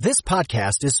 This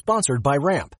podcast is sponsored by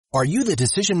Ramp. Are you the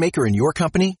decision maker in your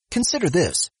company? Consider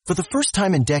this. For the first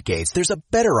time in decades, there's a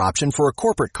better option for a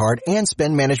corporate card and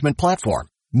spend management platform.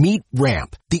 Meet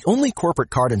Ramp, the only corporate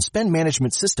card and spend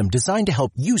management system designed to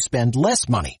help you spend less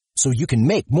money so you can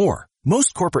make more.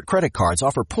 Most corporate credit cards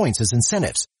offer points as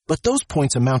incentives, but those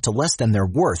points amount to less than their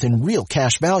worth in real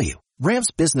cash value.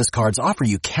 Ramp's business cards offer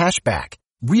you cash back,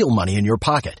 real money in your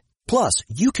pocket. Plus,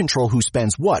 you control who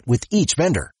spends what with each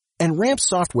vendor. And Ramp's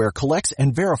software collects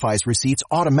and verifies receipts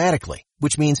automatically,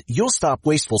 which means you'll stop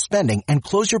wasteful spending and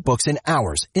close your books in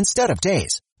hours instead of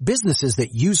days. Businesses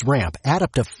that use Ramp add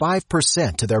up to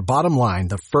 5% to their bottom line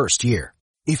the first year.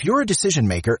 If you're a decision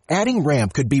maker, adding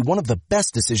Ramp could be one of the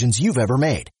best decisions you've ever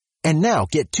made. And now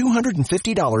get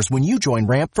 $250 when you join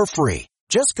Ramp for free.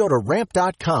 Just go to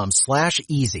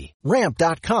ramp.com/easy.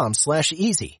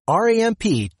 Ramp.com/easy.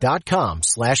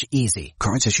 RAMP.com/easy.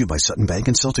 Cards issued by Sutton Bank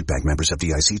and Celtic Bank, members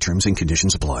FDIC. Terms and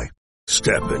conditions apply.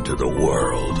 Step into the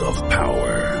world of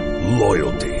power,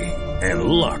 loyalty, and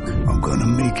luck. I'm gonna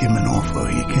make him an offer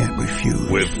he can't refuse.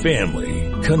 With family,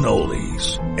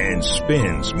 cannolis, and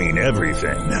spins mean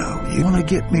everything. Now, you wanna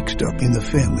get mixed up in the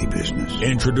family business.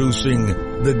 Introducing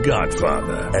The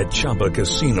Godfather at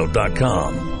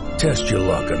ChumbaCasino.com. Test your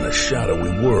luck in the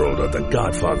shadowy world of The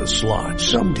Godfather slot.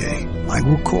 Someday, I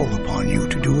will call upon you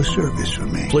to do a service for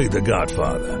me. Play The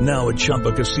Godfather, now at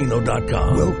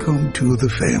ChumbaCasino.com. Welcome to the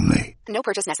family. No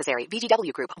purchase necessary.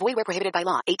 VGW Group. Void where prohibited by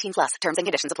law. 18+. Terms and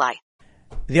conditions apply.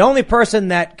 The only person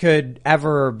that could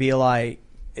ever be like,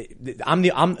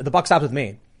 the buck stops with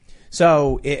me.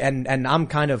 So, and I'm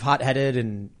kind of hot-headed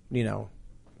and, you know,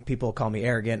 people call me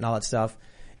arrogant and all that stuff.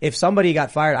 If somebody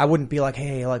got fired, I wouldn't be like,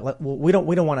 hey, we don't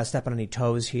want to step on any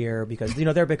toes here because, you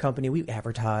know, they're a big company. We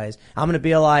advertise. I'm going to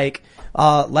be like,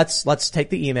 let's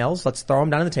take the emails. Let's throw them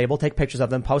down on the table, take pictures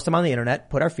of them, post them on the internet,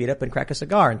 put our feet up and crack a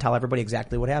cigar and tell everybody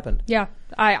exactly what happened. Yeah.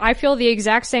 I feel the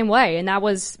exact same way. And that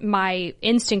was my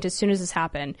instinct as soon as this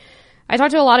happened. I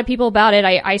talked to a lot of people about it.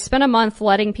 I spent a month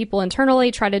letting people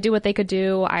internally try to do what they could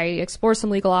do. I explored some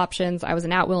legal options. I was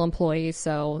an at-will employee,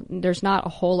 so there's not a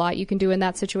whole lot you can do in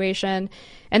that situation.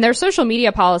 And their social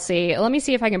media policy, let me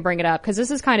see if I can bring it up, because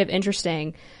this is kind of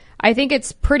interesting. I think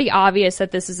it's pretty obvious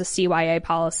that this is a CYA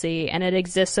policy, and it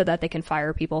exists so that they can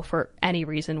fire people for any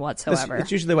reason whatsoever.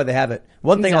 It's usually why they have it.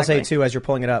 One thing I'll say, too, as you're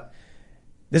pulling it up,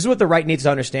 this is what the right needs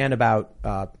to understand about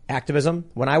activism.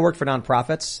 When I worked for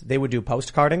nonprofits, they would do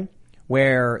postcarding,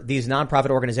 where these nonprofit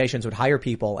organizations would hire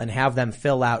people and have them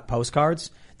fill out postcards.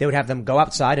 They would have them go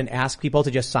outside and ask people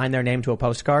to just sign their name to a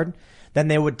postcard. Then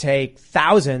they would take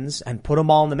thousands and put them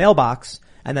all in the mailbox.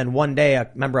 And then one day a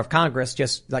member of Congress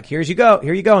just like, here you go.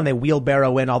 And they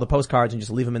wheelbarrow in all the postcards and just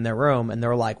leave them in their room. And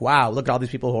they're like, wow, look at all these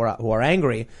people who are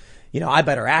angry. You know, I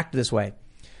better act this way.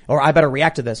 or I better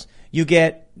react to this. You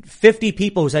get 50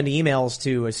 people who send emails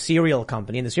to a cereal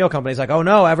company, and the cereal company is like, oh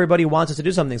no, everybody wants us to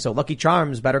do something, so Lucky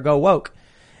Charms better go woke.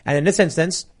 And in this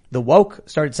instance, the woke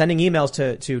started sending emails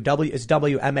to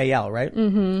WMAL, right?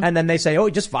 Mm-hmm. And then they say, oh,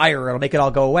 just fire her, it'll make it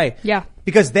all go away. Yeah.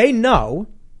 Because they know,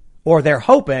 or they're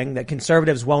hoping, that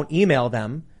conservatives won't email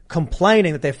them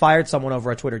complaining that they fired someone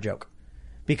over a Twitter joke.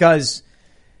 Because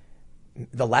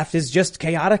the left is just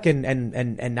chaotic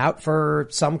and out for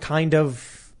some kind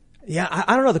of, I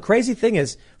don't know. The crazy thing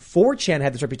is 4chan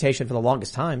had this reputation for the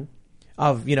longest time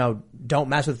of, don't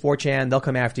mess with 4chan, they'll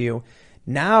come after you.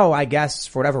 Now, I guess,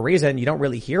 for whatever reason, you don't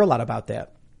really hear a lot about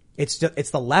that. It's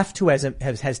the left who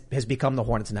has become the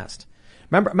hornet's nest.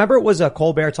 Remember it was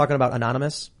Colbert talking about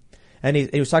Anonymous? And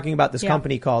he was talking about this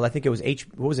company called, I think it was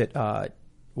what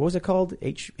was it called?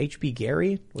 HB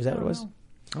Gary? Was that what it was?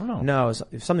 I don't know. No, it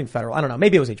was something federal. I don't know.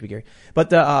 Maybe it was HB Gary.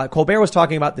 But Colbert was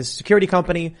talking about this security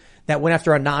company that went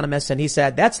after Anonymous, and he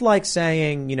said that's like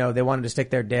saying, they wanted to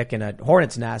stick their dick in a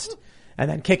hornet's nest and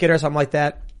then kick it or something like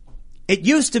that. It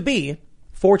used to be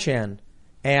 4chan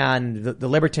and the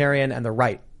libertarian and the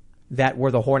right that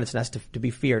were the hornet's nest to be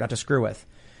feared, not to screw with.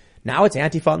 Now it's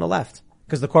Antifa on the left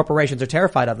because the corporations are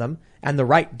terrified of them and the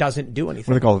right doesn't do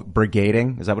anything. What do they call it?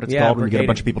 Brigading? Is that what it's called? When you get a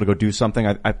bunch of people to go do something?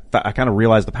 I kind of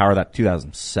realized the power of that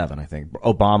 2007, I think.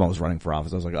 Obama was running for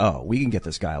office. I was like, oh, we can get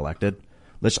this guy elected.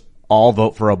 Let's all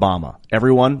vote for Obama.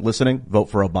 Everyone listening, vote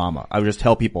for Obama. I would just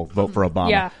tell people, vote for Obama.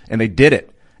 Yeah. And they did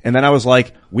it. And then I was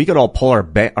like, we could all pull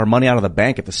our money out of the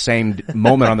bank at the same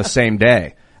moment on the same day.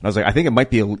 And I was like, I think it might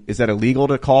be, is that illegal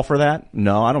to call for that?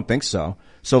 No, I don't think so.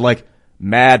 So like,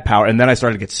 mad power. And then I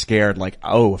started to get scared, like,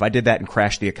 oh, if I did that and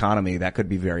crashed the economy, that could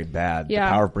be very bad. Yeah.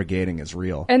 The power of brigading is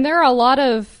real. And there are a lot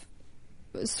of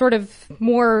sort of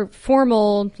more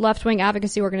formal left-wing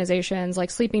advocacy organizations like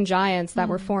Sleeping Giants that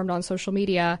were formed on social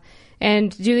media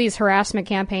and do these harassment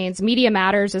campaigns. Media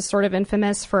Matters is sort of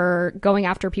infamous for going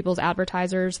after people's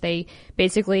advertisers. They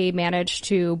basically managed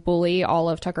to bully all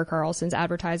of Tucker Carlson's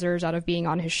advertisers out of being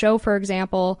on his show, for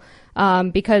example,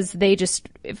 because they just,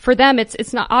 for them,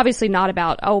 it's not obviously not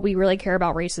about, oh, we really care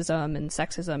about racism and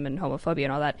sexism and homophobia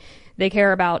and all that. They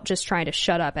care about just trying to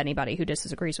shut up anybody who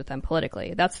disagrees with them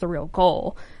politically. That's the real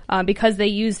goal, because they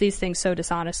use these things so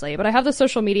dishonestly. But I have the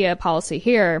social media policy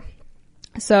here.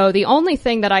 So the only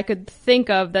thing that I could think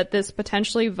of that this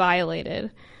potentially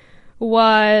violated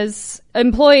was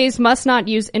employees must not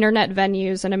use internet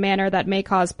venues in a manner that may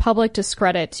cause public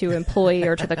discredit to employee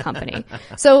or to the company.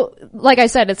 So, like I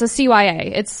said, it's a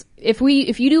CYA. It's, if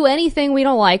you do anything we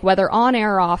don't like, whether on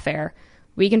air or off air,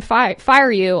 we can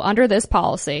fire you under this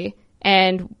policy,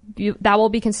 and that will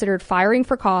be considered firing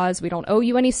for cause. We don't owe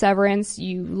you any severance.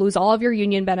 You lose all of your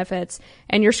union benefits,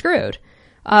 and you're screwed.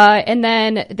 And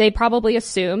then they probably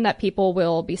assume that people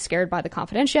will be scared by the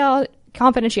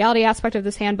confidentiality aspect of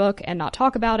this handbook and not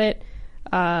talk about it.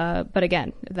 But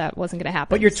again, that wasn't going to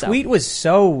happen. But your tweet was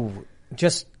so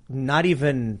just not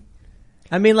even,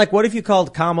 I mean, like, what if you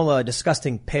called Kamala a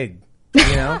disgusting pig?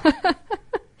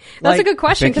 That's a good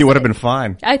question. I think you would have been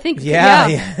fine. I think,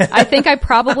 yeah. I think I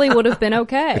probably would have been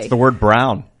okay. It's the word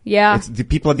brown. Yeah. The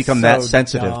people have become that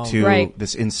sensitive to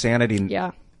this insanity.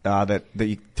 Yeah. That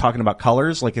you talking about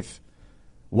colors, like if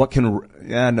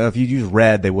you use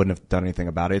red, they wouldn't have done anything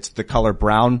about it. It's the color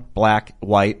brown, black,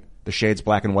 white. The shades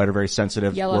black and white are very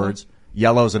sensitive words.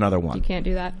 Yellow's another one. You can't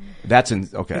do that. That's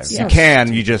okay. You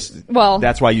can. You just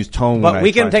that's why I use tone. But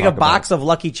we can take a box of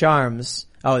Lucky Charms.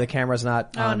 Oh, the camera's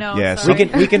not. Oh no. Yes.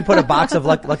 We can put a box of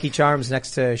Lucky Charms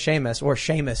next to Seamus, or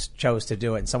Seamus chose to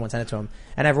do it and someone sent it to him.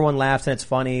 And everyone laughs, and it's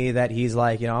funny that he's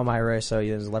like, I'm Irish, so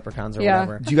there's leprechauns or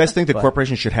whatever. Do you guys think that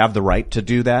corporations should have the right to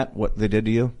do that, what they did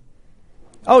to you?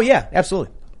 Oh yeah,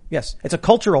 absolutely. Yes. It's a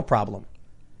cultural problem.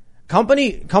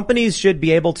 Companies should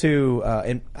be able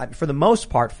to, for the most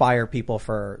part, fire people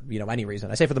for, any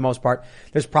reason. I say for the most part.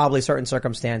 There's probably certain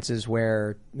circumstances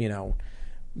where,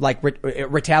 like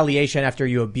retaliation after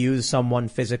you abuse someone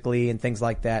physically and things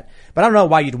like that. But I don't know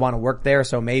why you'd want to work there.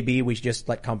 So maybe we should just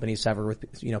let companies sever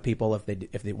with, people if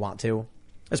they want to.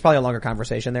 There's probably a longer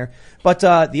conversation there. But,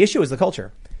 the issue is the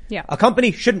culture. Yeah. A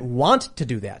company shouldn't want to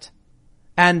do that.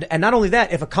 And not only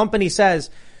that, if a company says,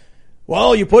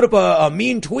 well, you put up a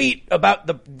mean tweet about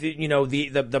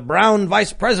the brown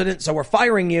vice president, so we're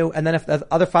firing you. And then if the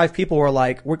other 5 people were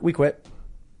like, we quit.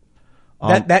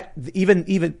 Even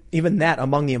that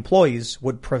among the employees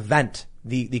would prevent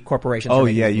the corporation. Oh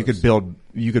yeah, you could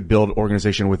build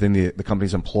organization within the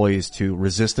company's employees to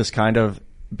resist this kind of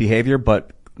behavior,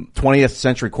 but 20th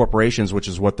century corporations, which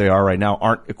is what they are right now,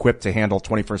 aren't equipped to handle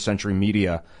 21st century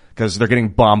media because they're getting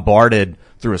bombarded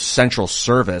through a central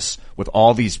service with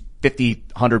all these 50,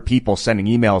 100 people sending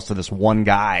emails to this one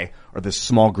guy or this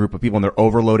small group of people, and they're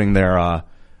overloading their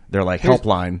like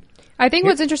helpline. I think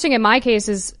what's interesting in my case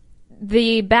is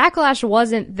the backlash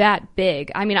wasn't that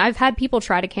big. I mean, I've had people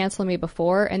try to cancel me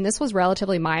before, and this was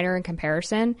relatively minor in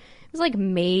comparison. It was like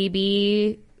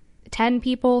maybe 10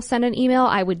 people sent an email,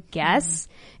 I would guess.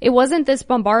 It wasn't this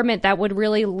bombardment that would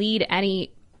really lead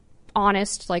any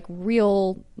honest, like,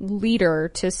 real leader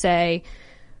to say,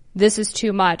 this is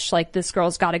too much, like, this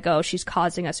girl's gotta go, she's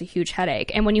causing us a huge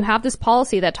headache. And when you have this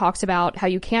policy that talks about how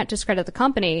you can't discredit the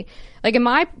company, like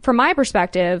from my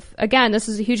perspective, again, this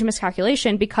is a huge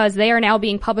miscalculation because they are now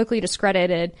being publicly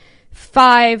discredited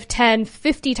 5, 10,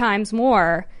 50 times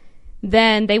more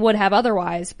than they would have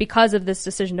otherwise because of this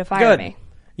decision to fire me.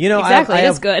 You know, exactly, it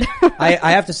is good.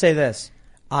 I have to say this.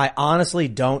 I honestly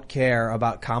don't care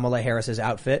about Kamala Harris's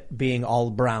outfit being all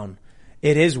brown.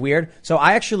 It is weird. So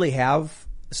I actually have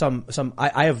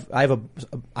I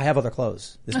have other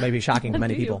clothes. This may be shocking to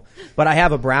many people, but I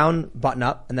have a brown button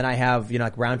up and then I have,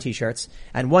 like brown t-shirts.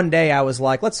 And one day I was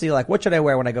like, let's see, like, what should I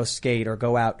wear when I go skate or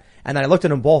go out? And then I looked at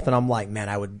them both and I'm like, man,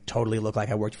 I would totally look like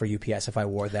I worked for UPS if I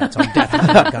wore that. So I'm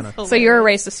definitely not gonna. So you're a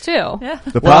racist too. Yeah.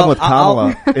 The problem with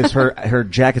Kamala is her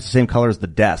jacket's the same color as the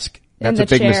desk. That's a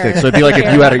big chair. mistake. So it'd be like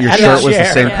if you had your shirt was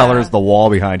the same color as the wall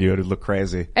behind you, it'd look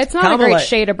crazy. It's not Kamala, a great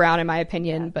shade of brown in my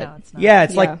opinion, but no, it's not. Yeah,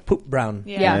 it's like poop brown.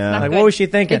 Yeah. Like, what was she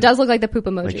thinking? It does look like the poop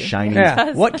emoji. Like shiny.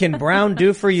 Yeah. What can brown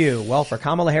do for you? Well, for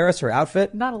Kamala Harris, her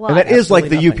outfit. Not a lot. And that is like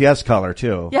the nothing. UPS color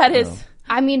too. Yeah, it is.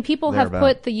 I mean, people have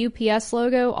Thereabout. put the UPS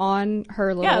logo on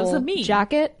her it was a little meme.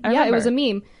 jacket. I Yeah, it was a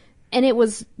remember. meme. And it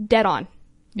was dead on.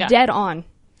 Yeah. Dead on.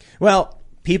 Well,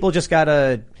 people just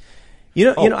gotta,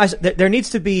 there needs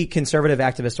to be conservative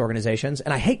activist organizations,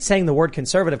 and I hate saying the word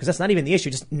conservative because that's not even the issue,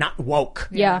 just not woke.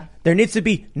 Yeah. There needs to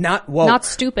be not woke. Not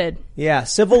stupid. Yeah,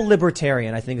 civil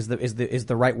libertarian, I think is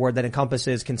the right word that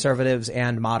encompasses conservatives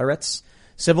and moderates.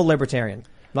 Civil libertarian.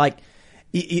 Like,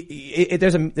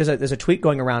 there's a tweet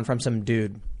going around from some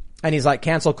dude, and he's like,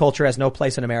 cancel culture has no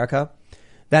place in America.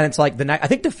 Then it's like I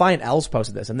think Defiant L's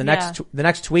posted this, and the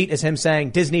next tweet is him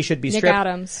saying Disney should be Nick stripped.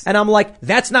 Adams. And I'm like,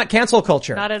 that's not cancel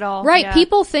culture. Not at all. Right. Yeah.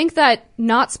 People think that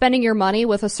not spending your money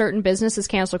with a certain business is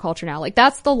cancel culture now. Like,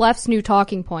 that's the left's new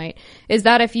talking point, is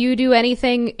that if you do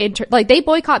anything, like, they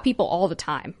boycott people all the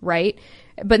time, right?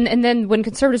 And then when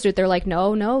conservatives do it, they're like,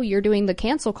 no, you're doing the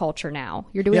cancel culture now.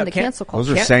 You're doing cancel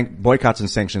culture. Those are boycotts and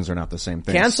sanctions are not the same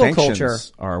thing. Cancel sanctions culture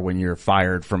are when you're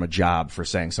fired from a job for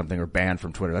saying something or banned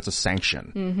from Twitter. That's a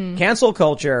sanction. Mm-hmm. Cancel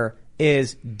culture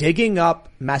is digging up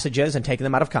messages and taking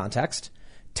them out of context.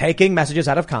 Taking messages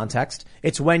out of context.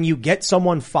 It's when you get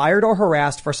someone fired or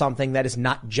harassed for something that is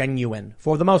not genuine,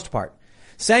 for the most part.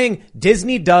 Saying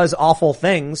Disney does awful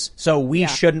things, so we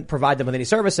shouldn't provide them with any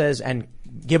services and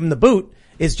give them the boot,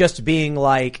 is just being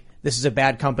like, this is a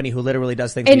bad company who literally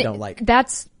does things we don't like.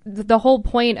 That's the whole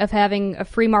point of having a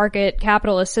free market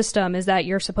capitalist system, is that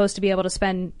you're supposed to be able to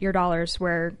spend your dollars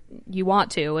where you want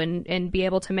to and be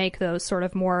able to make those sort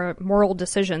of more moral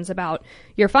decisions about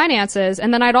your finances.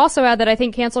 And then I'd also add that I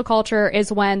think cancel culture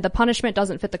is when the punishment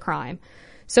doesn't fit the crime.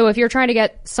 So if you're trying to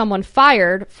get someone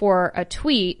fired for a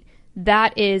tweet,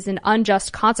 that is an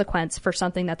unjust consequence for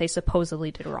something that they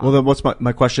supposedly did wrong. Well, then what's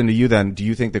my question to you then? Do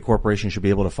you think the corporation should be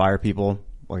able to fire people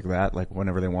like that, like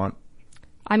whenever they want?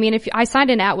 I mean, if I signed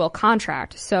an at-will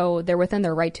contract, so they're within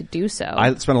their right to do so.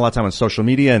 I spend a lot of time on social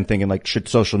media and thinking, like, should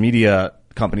social media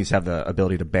companies have the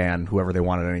ability to ban whoever they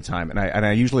want at any time? And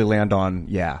I usually land on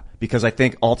because I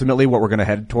think ultimately what we're going to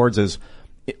head towards is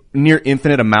near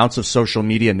infinite amounts of social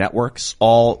media networks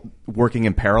all working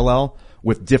in parallel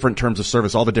with different terms of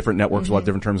service. All the different networks will have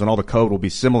different terms, and all the code will be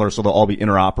similar, so they'll all be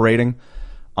interoperating.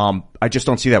 I just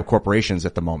don't see that with corporations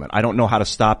at the moment. I don't know how to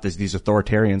stop these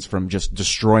authoritarians from just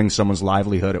destroying someone's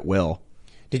livelihood at will.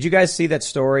 Did you guys see that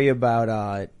story about,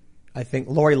 I think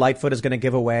Lori Lightfoot is going to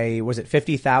give away, was it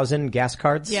 50,000 gas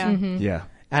cards? Yeah. Mm-hmm. Yeah.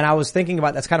 And I was thinking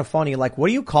about, that's kind of funny. Like, what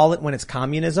do you call it when it's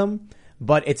communism,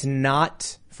 but it's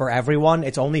not for everyone?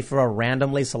 It's only for a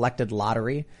randomly selected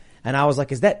lottery. And I was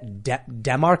like, is that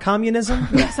Demar communism?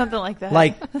 Yeah, something like that.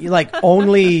 Like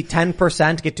only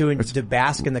 10% get to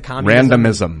bask in the communism.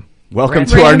 Randomism. Welcome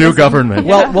to our new government.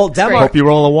 Well, hope you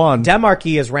roll a 1.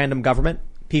 Demarchy is random government.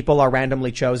 People are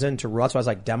randomly chosen to rule. So I was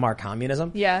like, Demar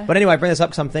communism. Yeah. But anyway, I bring this up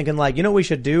because I'm thinking, like, you know what we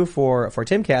should do for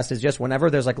Timcast is just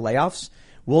whenever there's like layoffs,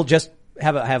 we'll just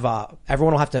have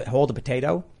everyone will have to hold a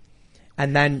potato.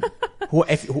 And then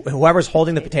whoever's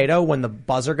holding the potato when the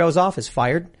buzzer goes off is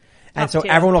fired. And so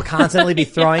everyone will constantly be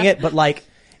throwing it, but like,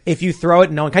 if you throw it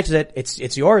and no one catches it,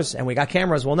 it's yours, and we got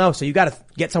cameras, we'll know. So you got to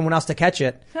get someone else to catch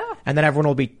it, and then everyone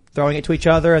will be throwing it to each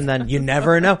other, and then you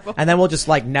never know. And then we'll just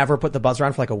like never put the buzzer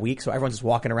on for like a week, so everyone's just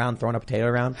walking around throwing a potato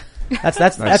around. That's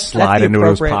slide into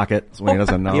his pocket when he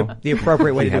doesn't know. The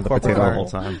appropriate way to do the corporate potato the whole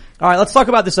time. All right, let's talk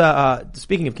about this.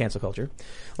 Speaking of cancel culture,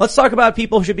 let's talk about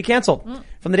people who should be canceled.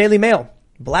 From the Daily Mail.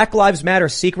 Black Lives Matter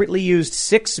secretly used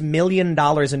 $6 million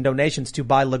in donations to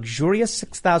buy luxurious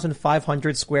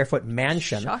 6,500 square foot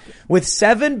mansion with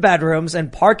 7 bedrooms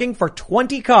and parking for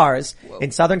 20 cars in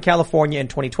Southern California in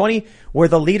 2020, where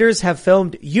the leaders have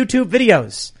filmed YouTube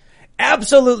videos.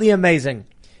 Absolutely amazing.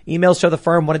 Emails show the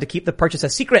firm wanted to keep the purchase a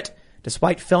secret,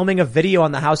 despite filming a video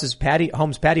on the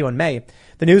home's patio in May.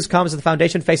 The news comes as the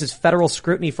foundation faces federal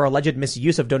scrutiny for alleged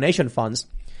misuse of donation funds,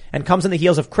 and comes in the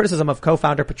heels of criticism of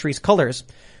co-founder Patrisse Cullors.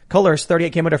 Cullors,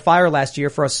 38, came under fire last year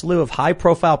for a slew of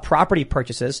high-profile property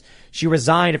purchases. She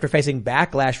resigned after facing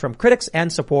backlash from critics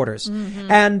and supporters.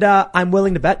 And I'm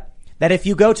willing to bet that if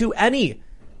you go to any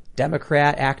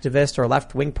Democrat, activist, or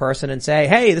left-wing person and say,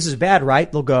 hey, this is bad,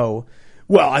 right? They'll go,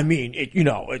 well, I mean,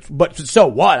 but so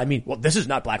what? I mean, well, this is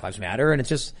not Black Lives Matter. And it's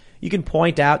just, you can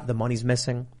point out the money's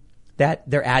missing, that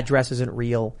their address isn't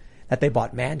real, that they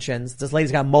bought mansions. This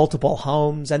lady's got multiple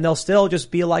homes, and they'll still just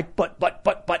be like, but.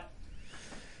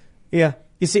 Yeah.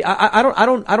 You see, I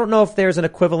don't know if there's an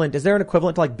equivalent. Is there an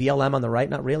equivalent to like BLM on the right?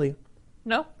 Not really.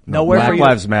 No. Nowhere Black for you.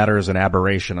 Lives Matter is an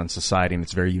aberration on society, and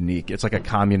it's very unique. It's like a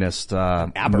communist,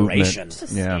 aberration. Movement. It's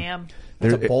a scam.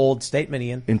 It's a bold statement,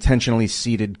 Ian. Intentionally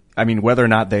seeded. I mean, whether or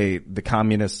not the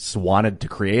communists wanted to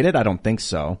create it, I don't think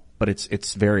so. But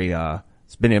it's very,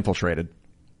 it's been infiltrated.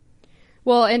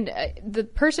 Well, and the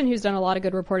person who's done a lot of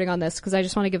good reporting on this, because I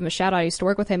just want to give him a shout out. I used to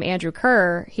work with him, Andrew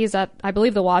Kerr. He's at, I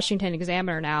believe, the Washington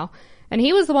Examiner now. And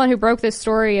he was the one who broke this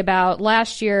story about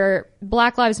last year,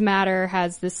 Black Lives Matter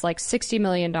has this like $60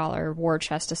 million war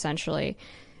chest, essentially.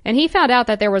 And he found out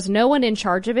that there was no one in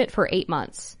charge of it for 8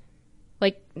 months.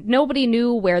 Like, nobody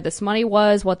knew where this money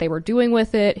was, what they were doing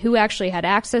with it, who actually had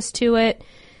access to it.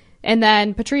 And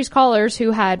then Patrisse Cullors,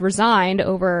 who had resigned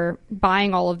over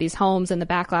buying all of these homes and the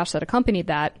backlash that accompanied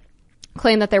that,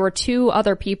 claimed that there were 2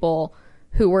 other people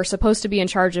who were supposed to be in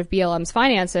charge of BLM's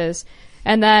finances.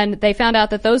 And then they found out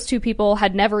that those 2 people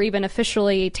had never even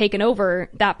officially taken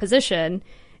over that position.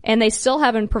 And they still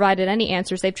haven't provided any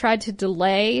answers. They've tried to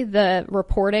delay the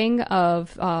reporting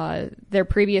of their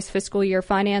previous fiscal year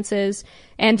finances.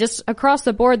 And just across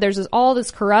the board, there's all this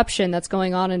corruption that's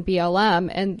going on in BLM.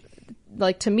 And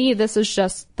like, to me, this is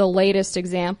just the latest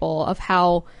example of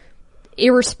how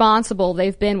irresponsible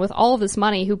they've been with all of this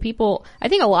money. I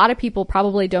think a lot of people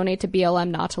probably donate to BLM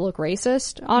not to look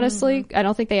racist, honestly. I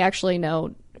don't think they actually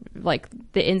know, like,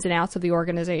 the ins and outs of the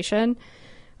organization.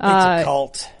 It's a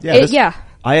cult. Yeah.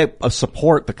 I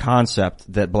support the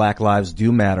concept that Black lives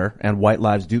do matter and white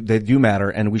lives do matter,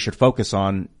 and we should focus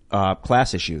on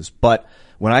class issues. But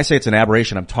when I say it's an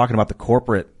aberration, I'm talking about the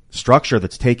corporate structure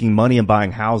that's taking money and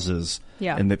buying houses,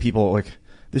 and that people like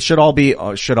this should all be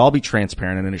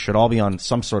transparent, and it should all be on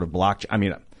some sort of blockchain. I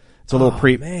mean, it's a little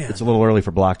it's a little early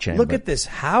for blockchain. Look at this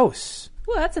house.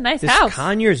 Well, that's a nice this house.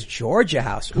 Conyers, Georgia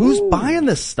house. Who's buying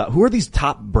this stuff? Who are these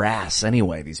top brass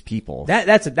anyway? These people.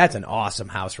 That's an awesome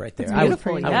house right there. It's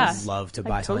beautiful. I would love to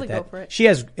buy totally something like go for that. it. She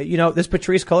has, this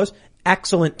Patrisse Cullors,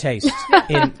 excellent taste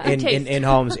in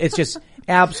homes. It's just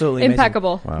absolutely amazing.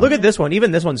 Impeccable. Wow. Look at this one.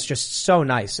 Even this one's just so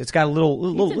nice. It's got a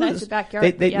little It's a nice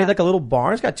backyard. They made like a little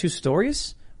barn. It's got 2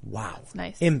 stories. Wow. It's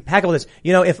nice. Impeccable.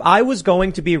 If I was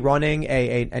going to be running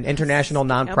an international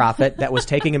nonprofit that was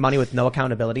taking in money with no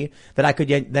accountability that I could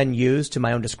then use to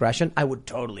my own discretion, I would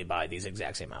totally buy these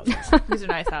exact same houses. These are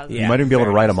nice houses. You might even be able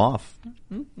to write them off.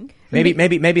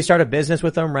 Maybe start a business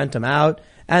with them, rent them out,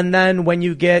 and then when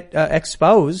you get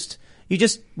exposed, you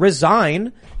just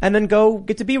resign and then go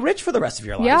get to be rich for the rest of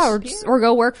your life. Yeah, or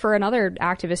go work for another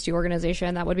activist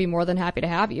organization that would be more than happy to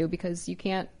have you, because you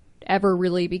can't ever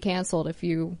really be canceled if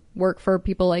you work for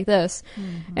people like this.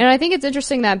 And I think it's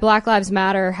interesting that Black Lives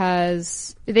Matter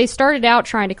they started out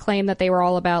trying to claim that they were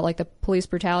all about like the police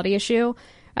brutality issue,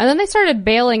 and then they started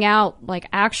bailing out like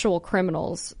actual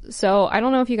criminals. So I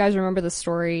don't know if you guys remember the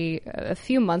story a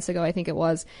few months ago, I think it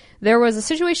was. There was a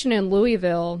situation in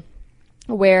Louisville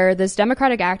where this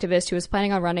Democratic activist who was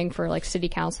planning on running for like city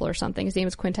council or something, his name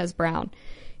is Quintez Brown,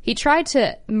 he tried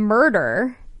to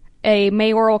murder a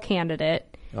mayoral candidate.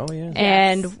 Oh yeah.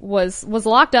 And was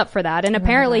locked up for that. And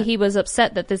apparently he was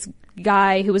upset that this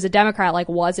guy who was a Democrat like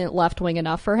wasn't left wing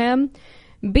enough for him.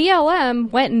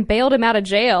 BLM went and bailed him out of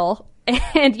jail,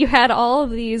 and you had all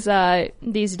of these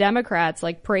Democrats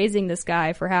like praising this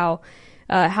guy for how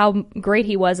how great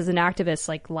he was as an activist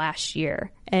like last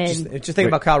year. And just think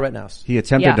about Kyle Rittenhouse. He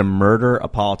attempted to murder a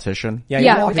politician.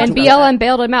 And BLM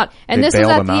bailed him out. And this was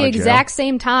at the exact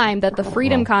same time that the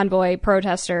Freedom Convoy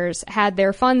protesters had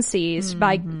their funds seized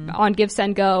on Give,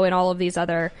 Send, Go and all of these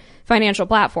other financial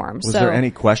platforms. Was there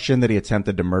any question that he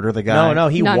attempted to murder the guy? No.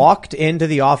 He walked into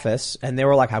the office and they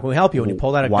were like, "How can we help you?" And he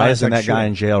pulled out a gun. Why isn't that guy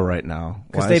in jail right now?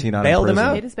 Because they bailed him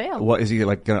out. They just bailed. What is he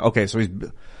like? Okay, so he's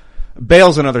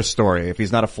bail's another story. If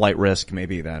he's not a flight risk,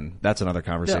 maybe then that's another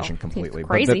conversation completely.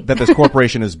 Crazy. But that this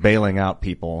corporation is bailing out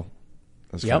people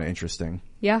is kind of interesting.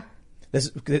 Yeah.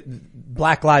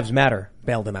 Black Lives Matter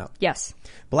bailed him out. Yes.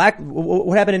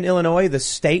 What happened in Illinois? The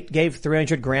state gave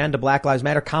 $300,000 to Black Lives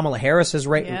Matter. Kamala Harris has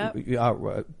tweeted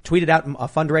out a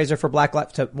fundraiser for Black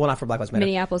Lives, not for Black Lives Matter.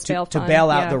 Minneapolis Bail Fund. To bail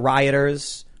out the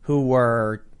rioters who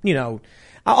were,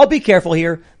 I'll be careful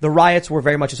here. The riots were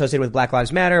very much associated with Black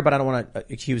Lives Matter, but I don't want to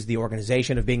accuse the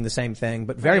organization of being the same thing,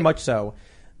 but very much so.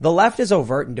 The left is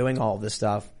overt in doing all of this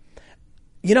stuff.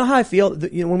 You know how I feel?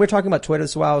 When we're talking about Twitter,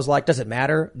 so I was like, does it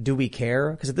matter? Do we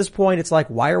care? Because at this point, it's like,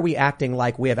 why are we acting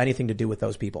like we have anything to do with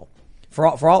those people? For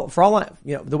all,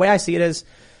 the way I see it is,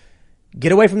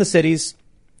 get away from the cities,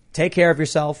 take care of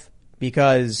yourself,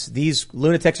 because these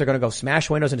lunatics are going to go smash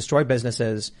windows and destroy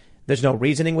businesses. There's no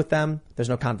reasoning with them. There's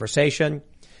no conversation.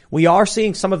 We are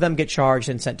seeing some of them get charged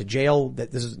and sent to jail.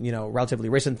 This is, a relatively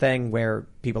recent thing where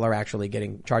people are actually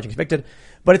getting charged and convicted.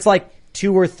 But it's like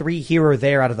 2 or 3 here or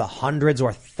there out of the hundreds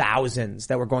or thousands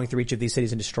that were going through each of these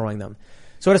cities and destroying them.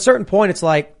 So at a certain point, it's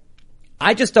like,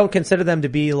 I just don't consider them to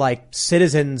be like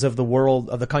citizens of the world,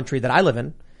 of the country that I live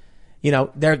in.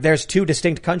 There's 2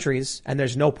 distinct countries and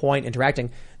there's no point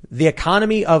interacting. The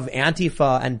economy of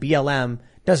Antifa and BLM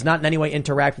does not in any way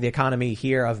interact with the economy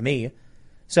here of me.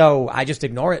 So I just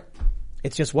ignore it.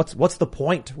 It's just, what's the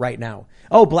point right now?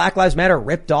 Oh, Black Lives Matter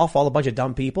ripped off all a bunch of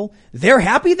dumb people. They're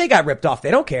happy they got ripped off. They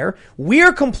don't care.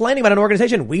 We're complaining about an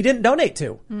organization we didn't donate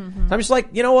to. Mm-hmm. So I'm just like,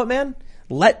 you know what, man?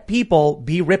 Let people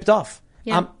be ripped off.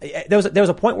 Yeah. There was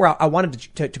a point where I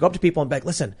wanted to go up to people and be like,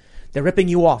 listen, they're ripping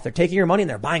you off. They're taking your money and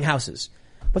they're buying houses.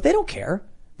 But they don't care.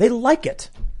 They like it.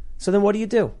 So then what do you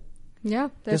do? Yeah.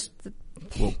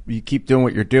 Well, you keep doing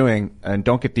what you're doing and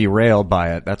don't get derailed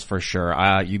by it. That's for sure.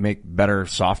 You make better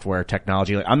software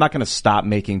technology. I'm not going to stop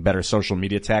making better social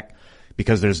media tech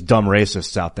because there's dumb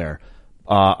racists out there.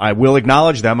 I will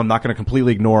acknowledge them. I'm not going to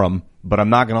completely ignore them, but I'm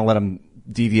not going to let them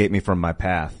deviate me from my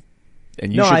path.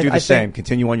 And you should do the same.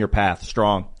 Continue on your path.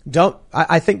 Strong.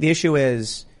 I think the issue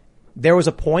is there was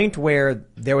a point where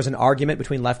there was an argument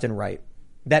between left and right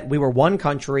that we were one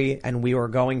country and we were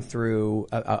going through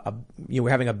we're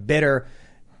having a bitter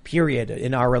period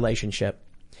in our relationship.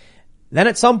 Then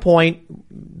at some point,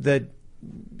 the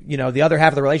other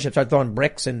half of the relationship started throwing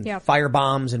bricks and fire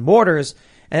bombs and mortars.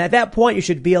 And at that point, you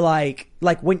should be like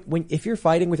when if you're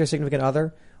fighting with your significant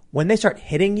other, when they start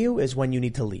hitting you is when you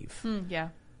need to leave. So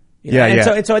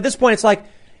at this point, it's like,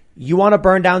 you want to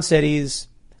burn down cities.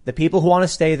 The people who want to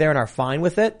stay there and are fine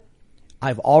with it,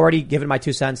 I've already given my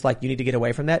 2 cents. Like, you need to get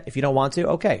away from that. If you don't want to,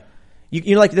 okay.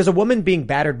 Like, there's a woman being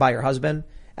battered by her husband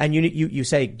and you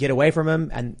say, get away from him.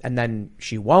 And then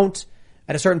she won't.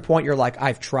 At a certain point, you're like,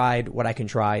 I've tried what I can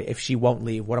try. If she won't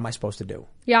leave, what am I supposed to do?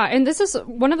 Yeah. And this is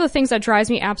one of the things that drives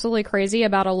me absolutely crazy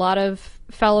about a lot of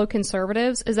fellow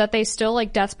conservatives is that they still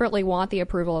like desperately want the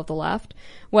approval of the left,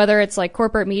 whether it's like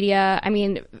corporate media. I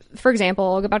mean, for example,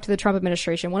 I'll go back to the Trump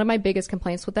administration. One of my biggest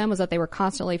complaints with them was that they were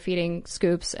constantly feeding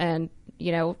scoops and,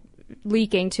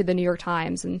 leaking to the New York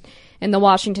Times and the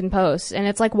Washington Post. And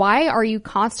it's like, why are you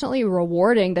constantly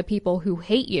rewarding the people who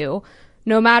hate you?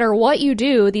 No matter what you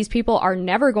do, these people are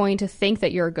never going to think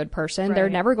that you're a good person. Right. They're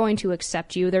never going to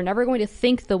accept you. They're never going to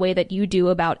think the way that you do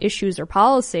about issues or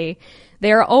policy.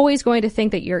 They're always going to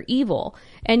think that you're evil.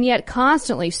 And yet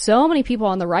constantly, so many people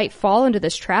on the right fall into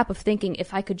this trap of thinking,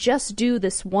 if I could just do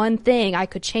this one thing, I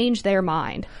could change their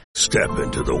mind. Step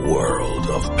into the world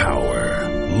of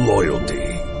power, loyalty,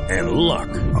 and luck.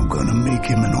 I'm gonna make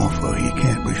him an offer he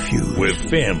can't refuse. With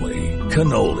family,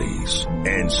 cannolis,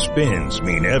 and spins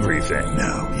mean everything.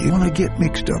 Now, you wanna get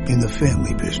mixed up in the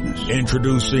family business.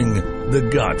 Introducing The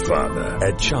Godfather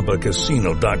at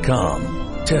ChumbaCasino.com.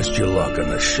 Test your luck in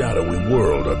the shadowy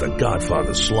world of The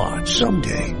Godfather slot.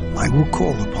 Someday, I will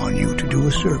call upon you to do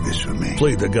a service for me.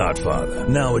 Play The Godfather,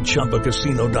 now at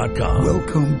ChumbaCasino.com.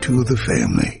 Welcome to the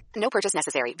family. No purchase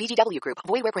necessary. VGW Group.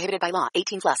 Void where prohibited by law.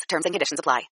 18+. Terms and conditions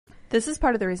apply. This is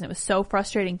part of the reason it was so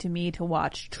frustrating to me to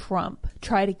watch Trump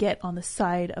try to get on the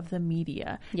side of the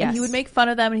media. Yes. And he would make fun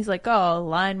of them and he's like, oh,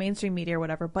 line mainstream media or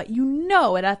whatever. But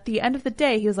and at the end of the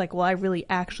day, he was like, well, I really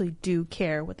actually do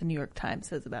care what the New York Times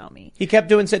says about me. He kept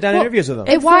doing sit-down interviews with them.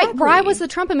 Exactly. Why was the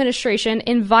Trump administration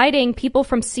inviting people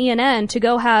from CNN to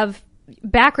go have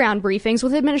background briefings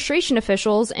with administration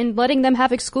officials and letting them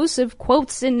have exclusive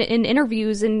quotes in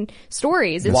interviews and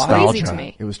stories? It's crazy to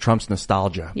me. It was Trump's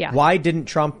nostalgia. Yeah. Why didn't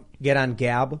Trump get on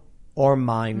Gab or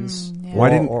Minds? Why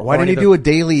didn't he do a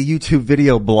daily YouTube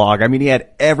video blog? I mean, he had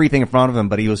everything in front of him,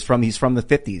 but he's from the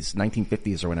 50s,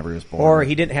 1950s or whenever he was born. Or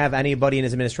he didn't have anybody in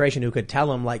his administration who could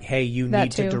tell him, like, hey, you That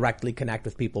need too. to directly connect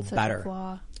with people better.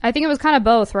 I think it was kind of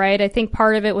both, right? I think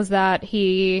part of it was that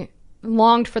he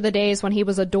longed for the days when he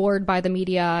was adored by the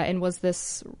media and was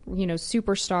this,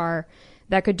 superstar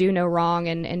that could do no wrong,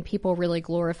 and people really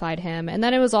glorified him. And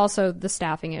then it was also the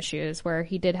staffing issues, where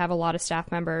he did have a lot of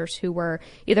staff members who were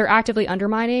either actively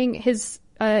undermining his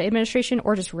administration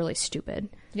or just really stupid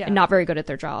and not very good at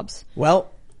their jobs. Well,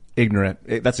 ignorant.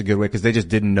 That's a good way, because they just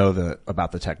didn't know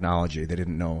about the technology. They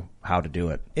didn't know how to do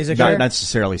it. Is it not sure?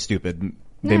 necessarily stupid?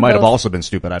 They might have also been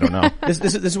stupid. I don't know.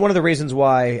 This is one of the reasons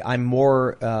why I'm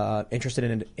more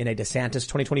interested in a DeSantis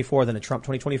 2024 than a Trump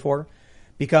 2024.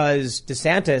 Because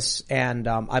DeSantis and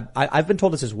I've been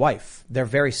told it's his wife. They're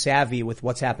very savvy with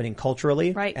what's happening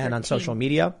culturally and on social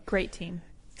media. Great team.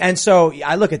 And so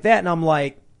I look at that and I'm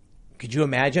like, could you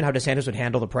imagine how DeSantis would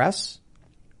handle the press?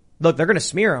 Look, they're going to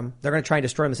smear him. They're going to try and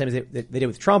destroy him the same as they did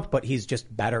with Trump, but he's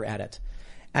just better at it.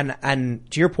 And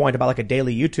to your point about like a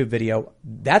daily YouTube video,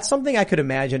 that's something I could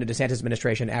imagine a DeSantis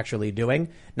administration actually doing.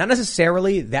 Not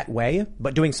necessarily that way,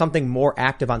 but doing something more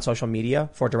active on social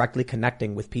media for directly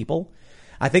connecting with people.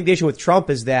 I think the issue with Trump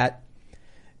is that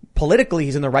politically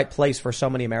he's in the right place for so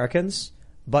many Americans,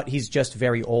 but he's just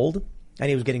very old and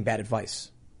he was getting bad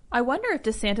advice. I wonder if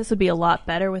DeSantis would be a lot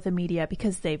better with the media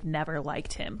because they've never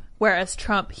liked him. Whereas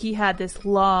Trump, he had this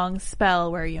long spell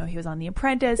where, he was on The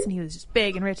Apprentice and he was just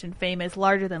big and rich and famous,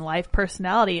 larger than life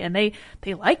personality. And they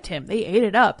liked him. They ate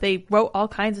it up. They wrote all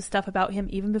kinds of stuff about him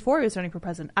even before he was running for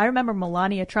president. I remember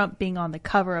Melania Trump being on the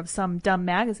cover of some dumb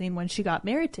magazine when she got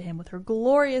married to him with her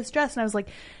glorious dress. And I was like,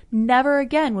 never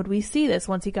again would we see this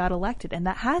once he got elected. And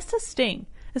that has to sting.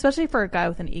 Especially for a guy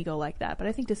with an ego like that. But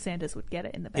I think DeSantis would get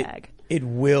it in the bag. It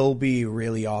will be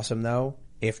really awesome, though,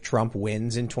 if Trump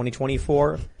wins in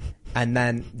 2024. And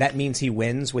then that means he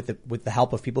wins with the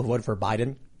help of people who voted for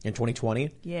Biden in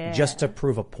 2020. Yeah. Just to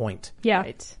prove a point. Yeah.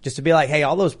 Right. Just to be like, hey,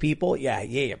 all those people, yeah,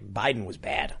 Biden was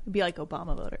bad. It'd be like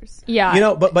Obama voters.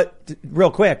 Yeah. But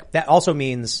real quick, that also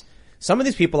means some of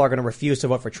these people are going to refuse to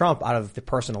vote for Trump out of the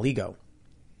personal ego.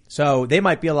 So they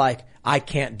might be like, I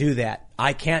can't do that.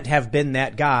 I can't have been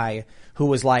that guy who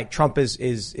was like, Trump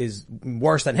is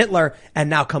worse than Hitler and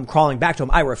now come crawling back to him.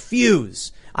 I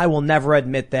refuse. I will never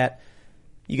admit that.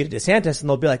 You get to DeSantis and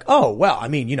they'll be like, oh, well, I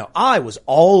mean, I was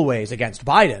always against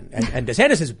Biden and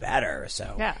DeSantis is better.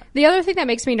 So yeah. The other thing that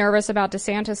makes me nervous about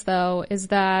DeSantis, though, is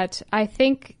that I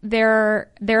think there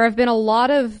have been a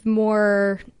lot of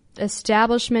more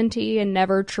establishment-y and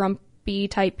never Trump-y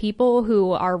type people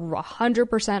who are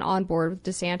 100% on board with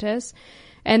DeSantis.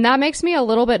 And that makes me a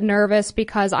little bit nervous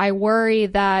because I worry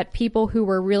that people who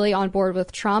were really on board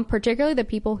with Trump, particularly the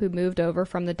people who moved over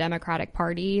from the Democratic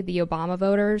Party, the Obama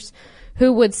voters,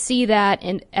 who would see that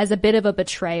as a bit of a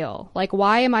betrayal. Like,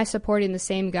 why am I supporting the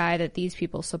same guy that these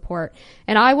people support?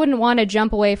 And I wouldn't want to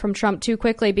jump away from Trump too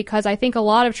quickly because I think a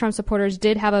lot of Trump supporters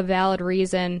did have a valid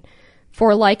reason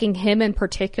for liking him in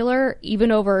particular,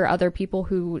 even over other people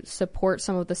who support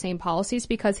some of the same policies,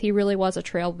 because he really was a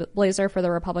trailblazer for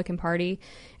the Republican Party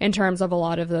in terms of a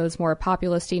lot of those more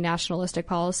populist-y, nationalistic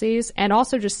policies, and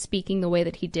also just speaking the way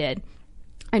that he did.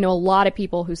 I know a lot of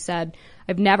people who said,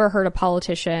 I've never heard a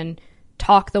politician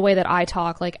talk the way that I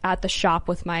talk, like at the shop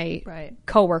with my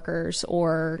coworkers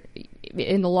or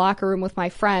in the locker room with my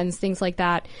friends, things like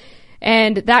that.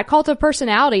 And that cult of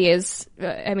personality is,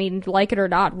 like it or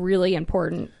not, really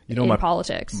important in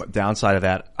politics. Downside of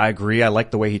that, I agree. I like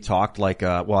the way he talked.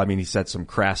 He said some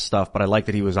crass stuff, but I like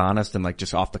that he was honest and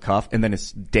just off the cuff. And then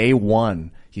it's day one,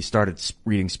 he started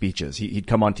reading speeches. He'd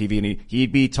come on TV and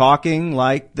he'd be talking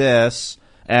like this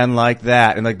and like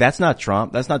that. And that's not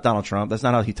Trump. That's not Donald Trump. That's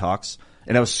not how he talks.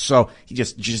 And it was he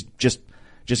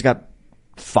just got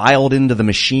filed into the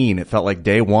machine. It felt like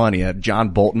day one. He had John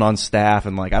Bolton on staff,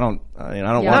 and I don't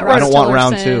want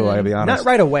round two. I'll be honest. Not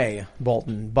right away,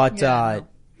 Bolton, but I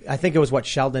think it was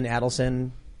Sheldon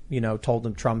Adelson told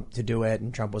him Trump to do it,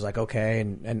 and Trump was like, okay.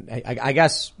 And I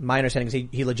guess my understanding is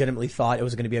he legitimately thought it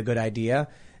was going to be a good idea.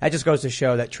 That just goes to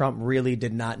show that Trump really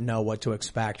did not know what to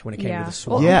expect when it came to the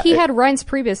swamp. Well, he had Reince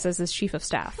Priebus as his chief of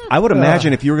staff. I would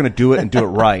imagine if you were going to do it and do it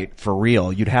right for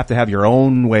real, you'd have to have your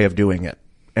own way of doing it.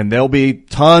 And there'll be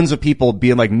tons of people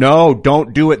being like, no,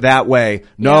 don't do it that way.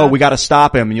 No, we got to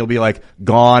stop him. And you'll be like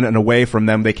gone and away from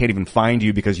them. They can't even find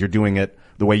you because you're doing it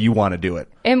the way you want to do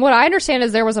it. And what I understand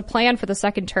is there was a plan for the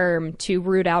second term to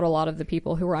root out a lot of the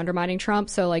people who were undermining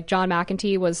Trump. So like John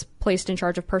McEntee was placed in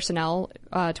charge of personnel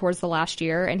towards the last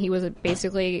year, and he was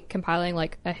basically compiling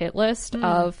like a hit list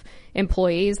of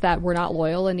employees that were not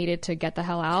loyal and needed to get the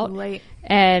hell out. Too late.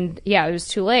 And yeah, it was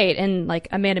too late. And like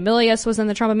Amanda Milius was in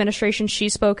the Trump administration.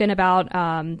 She's spoken about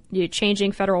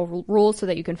changing federal rules so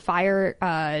that you can fire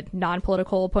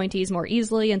non-political appointees more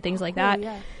easily and things like that.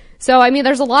 Yeah. So, I mean,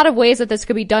 there's a lot of ways that this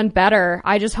could be done better.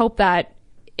 I just hope that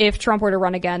if Trump were to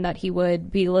run again, that he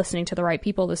would be listening to the right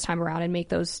people this time around and make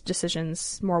those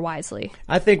decisions more wisely.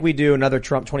 I think we do another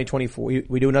Trump 2024.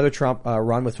 We do another Trump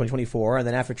run with 2024, and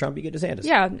then after Trump, you get DeSantis.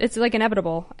 Yeah, it's like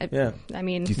inevitable. Yeah. I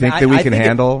mean, do you think that we can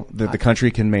handle that the country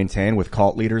can maintain with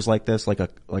cult leaders like this, like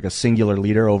a singular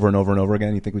leader over and over and over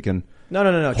again? You think we can No.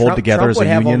 hold Trump, together Trump as would a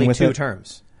have union only with 2 it?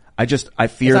 terms. I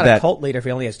fear He's not that a cult leader if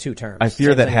he only has 2 terms. I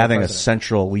fear Same that thing having a with the president.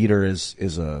 central leader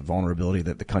is a vulnerability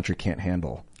that the country can't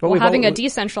handle. Well, having a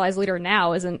decentralized leader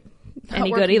now isn't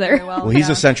any good either. Well, he's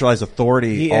a centralized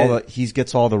authority. He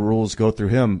gets all the rules go through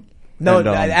him. No, and,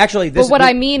 actually, but what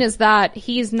I mean is that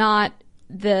he's not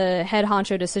the head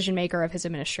honcho decision maker of his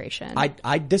administration.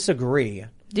 I disagree.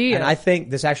 Do you? And I think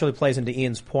this actually plays into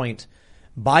Ian's point.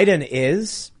 Biden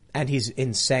is, and he's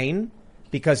insane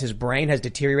because his brain has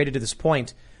deteriorated to this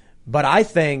point. But I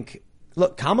think,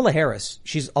 look, Kamala Harris,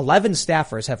 11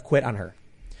 staffers have quit on her.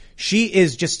 She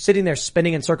is just sitting there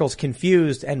spinning in circles,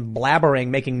 confused and blabbering,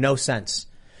 making no sense.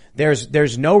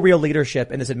 There's no real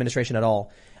leadership in this administration at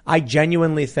all. I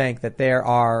genuinely think that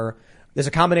there's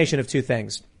a combination of 2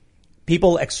 things.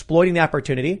 People exploiting the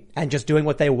opportunity and just doing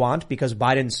what they want because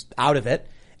Biden's out of it.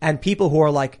 And people who are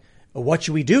like, what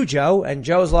should we do, Joe? And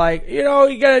Joe's like, you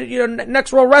gotta,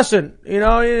 next row wrestling,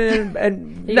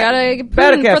 and you gotta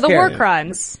pay for the war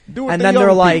crimes. Do what and the then young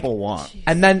they're like, people want.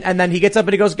 and then he gets up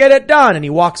and he goes, get it done. And he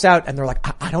walks out and they're like,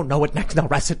 I don't know what next row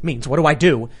wrestling means. What do I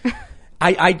do?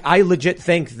 I legit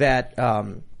think that,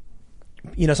 some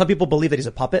people believe that he's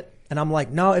a puppet. And I'm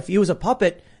like, no, if he was a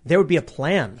puppet, there would be a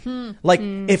plan.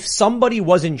 If somebody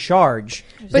was in charge,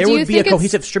 there would be a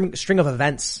cohesive string of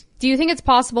events. Do you think it's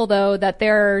possible, though, that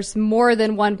there's more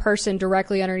than one person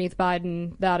directly underneath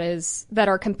Biden that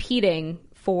are competing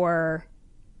for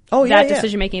that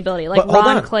decision-making ability, like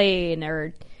Ron Klain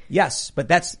or? Yes, but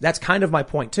that's kind of my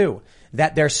point too.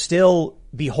 That they're still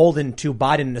beholden to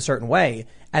Biden in a certain way,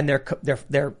 and they're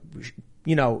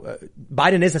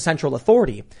Biden is the central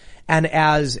authority, and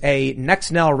as a next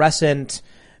Nell Resent,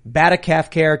 Batacaf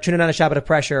care, tuning on a Shabbat of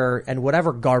pressure, and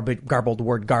whatever garbled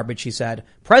word garbage she said,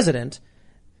 president.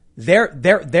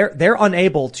 They're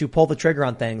unable to pull the trigger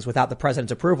on things without the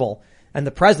president's approval. And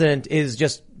the president is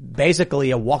just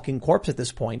basically a walking corpse at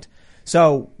this point.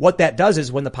 So what that does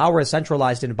is when the power is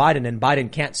centralized in Biden and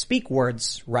Biden can't speak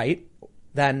words right,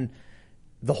 then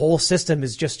the whole system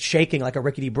is just shaking like a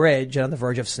rickety bridge and on the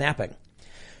verge of snapping.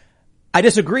 I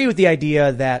disagree with the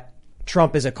idea that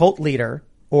Trump is a cult leader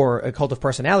or a cult of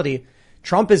personality.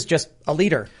 Trump is just a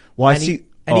leader. Well, he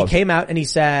came out and he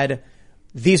said,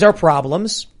 these are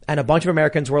problems. And a bunch of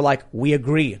Americans were like, we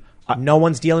agree. No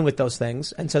one's dealing with those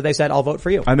things. And so they said, I'll vote for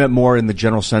you. I meant more in the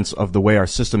general sense of the way our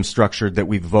system's structured, that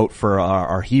we vote for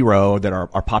our hero, that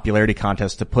our popularity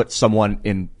contest to put someone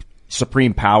in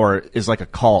supreme power is like a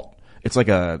cult. It's like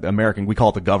we call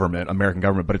it the government, American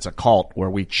government, but it's a cult where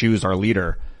we choose our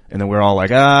leader. And then we're all like,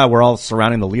 we're all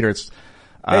surrounding the leader. It's,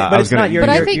 but it's not. You're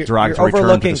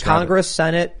overlooking Congress, it.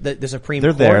 Senate, the Supreme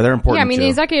They're Court. there. They're important. Yeah, I mean, too. the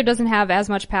executive doesn't have as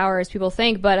much power as people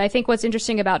think. But I think what's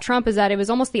interesting about Trump is that it was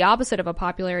almost the opposite of a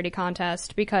popularity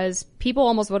contest because people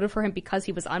almost voted for him because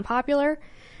he was unpopular.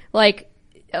 Like,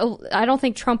 I don't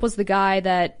think Trump was the guy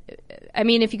that. I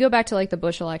mean, if you go back to like the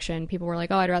Bush election, people were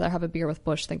like, "Oh, I'd rather have a beer with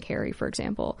Bush than Kerry," for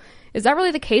example. Is that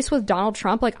really the case with Donald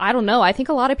Trump? Like, I don't know. I think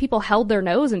a lot of people held their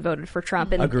nose and voted for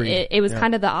Trump, and it was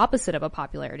kind of the opposite of a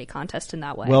popularity contest in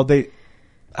that way. Well, it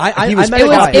was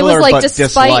like but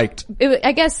despite.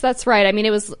 I guess that's right. I mean,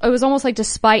 it was almost like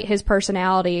despite his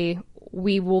personality,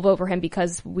 we will vote for him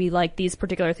because we like these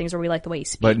particular things or we like the way he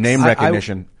speaks. But name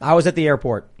recognition. I was at the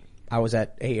airport. I was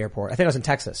at a airport. I think I was in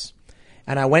Texas.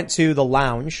 And I went to the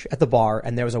lounge at the bar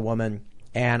and there was a woman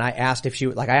and I asked if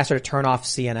I asked her to turn off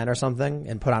CNN or something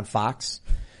and put on Fox.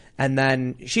 And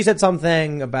then she said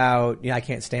something about, I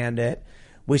can't stand it.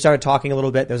 We started talking a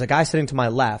little bit. There was a guy sitting to my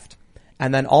left.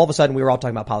 And then all of a sudden we were all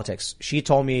talking about politics. She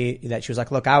told me that she was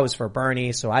like, look, I was for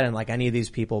Bernie, so I didn't like any of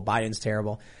these people. Biden's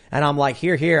terrible. And I'm like,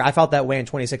 here. I felt that way in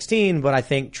 2016, but I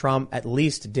think Trump at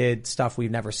least did stuff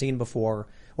we've never seen before,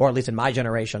 or at least in my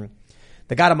generation.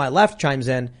 The guy to my left chimes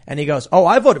in and he goes,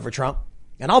 I voted for Trump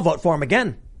and I'll vote for him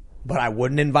again, but I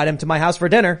wouldn't invite him to my house for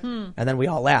dinner. And then we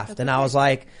all laughed. And I was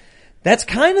like, that's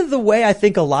kind of the way I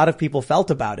think a lot of people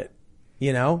felt about it.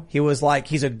 He was like,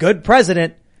 he's a good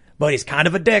president, but he's kind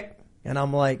of a dick. And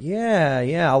I'm like,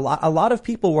 yeah. A lot of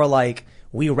people were like,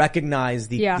 we recognize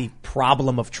the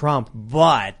problem of Trump,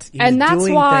 but he's and that's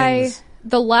doing why things.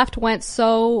 The left went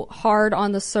so hard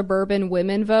on the suburban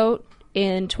women vote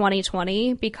in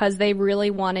 2020, because they really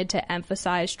wanted to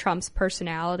emphasize Trump's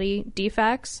personality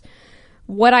defects.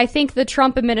 What I think the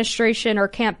Trump administration or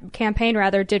campaign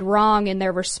rather did wrong in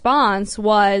their response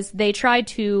was they tried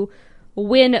to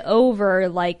win over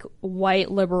like white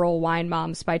liberal wine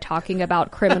moms by talking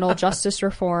about criminal justice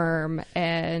reform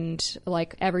and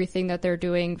like everything that they're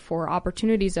doing for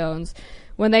opportunity zones,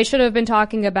 when they should have been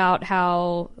talking about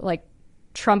how like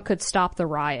Trump could stop the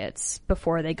riots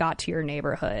before they got to your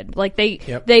neighborhood. Like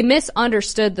they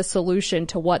misunderstood the solution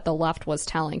to what the left was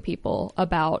telling people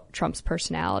about Trump's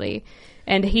personality.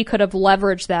 And he could have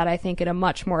leveraged that, I think, in a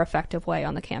much more effective way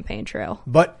on the campaign trail.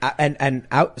 But,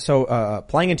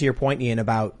 playing into your point, Ian,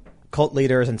 about cult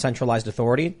leaders and centralized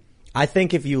authority, I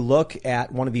think if you look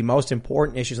at one of the most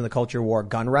important issues in the culture war,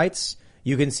 gun rights,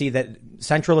 you can see that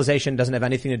centralization doesn't have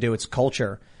anything to do with its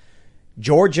culture.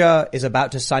 Georgia is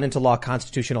about to sign into law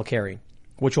constitutional carry,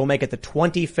 which will make it the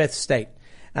 25th state.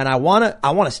 And I want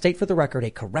to state for the record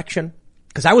a correction,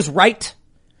 because I was right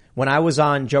when I was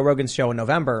on Joe Rogan's show in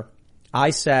November.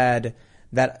 I said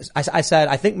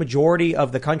I think majority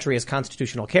of the country is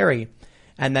constitutional carry.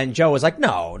 And then Joe was like,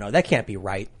 no, that can't be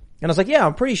right. And I was like, yeah,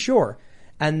 I'm pretty sure.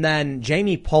 And then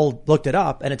Jamie looked it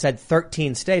up and it said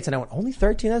 13 states. And I went, only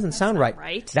 13? That doesn't sound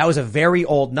right. That was a very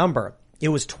old number. It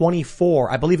was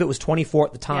 24. I believe it was 24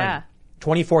 at the time. Yeah.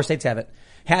 24 states had it.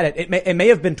 It may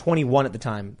have been 21 at the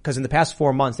time, because in the past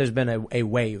 4 months there's been a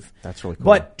wave. That's really cool.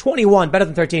 But 21, better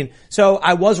than 13. So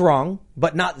I was wrong,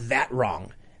 but not that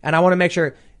wrong. And I want to make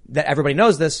sure that everybody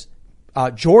knows this.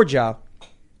 Georgia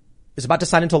is about to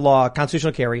sign into law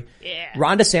constitutional carry. Yeah.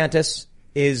 Ron DeSantis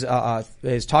is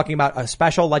talking about a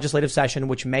special legislative session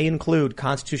which may include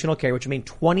constitutional carry, which would mean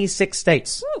 26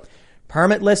 states. Woo.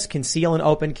 Permitless, conceal and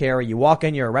open carry. You walk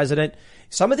in, you're a resident.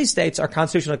 Some of these states are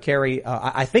constitutional carry.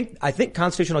 I think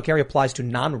constitutional carry applies to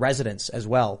non-residents as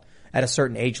well at a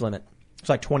certain age limit. It's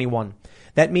like 21.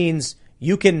 That means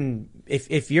you can,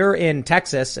 if you're in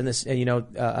Texas and this,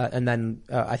 and then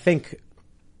I think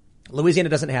Louisiana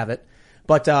doesn't have it,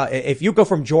 but if you go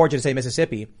from Georgia to say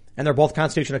Mississippi and they're both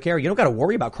constitutional carry, you don't got to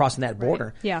worry about crossing that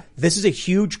border. Right. Yeah. This is a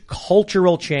huge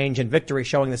cultural change and victory,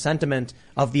 showing the sentiment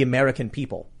of the American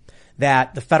people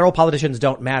that the federal politicians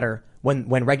don't matter. When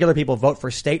regular people vote for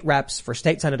state reps, for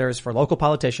state senators, for local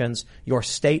politicians, your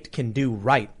state can do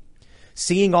right.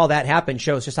 Seeing all that happen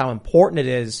shows just how important it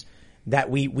is that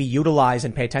we utilize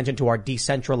and pay attention to our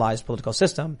decentralized political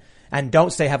system and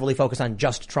don't stay heavily focused on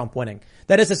just Trump winning.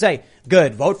 That is to say,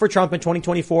 good, vote for Trump in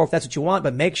 2024 if that's what you want,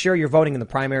 but make sure you're voting in the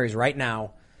primaries right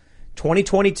now.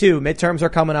 2022 midterms are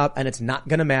coming up, and it's not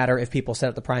going to matter if people set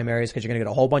up the primaries, because you're going to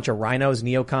get a whole bunch of rhinos,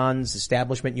 neocons,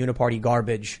 establishment, uniparty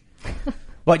garbage.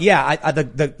 But yeah,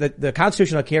 the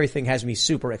constitutional carry thing has me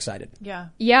super excited.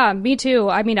 Yeah, me too.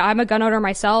 I mean, I'm a gun owner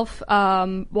myself.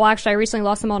 Well, actually, I recently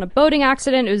lost them on a boating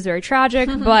accident. It was very tragic,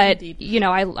 but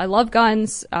I love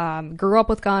guns. Grew up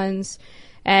with guns.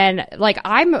 And like,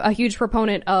 I'm a huge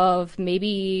proponent of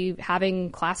maybe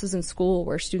having classes in school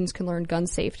where students can learn gun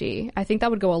safety. I think that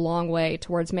would go a long way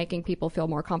towards making people feel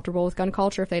more comfortable with gun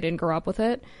culture if they didn't grow up with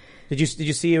it. Did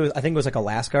you see? I think it was like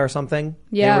Alaska or something.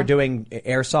 Yeah, they were doing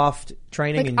airsoft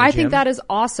training. In the I gym. think that is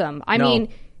awesome. I mean,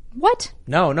 what?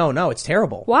 No, it's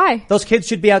terrible. Why? Those kids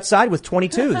should be outside with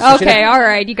 22s. Okay, all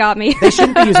right, you got me. They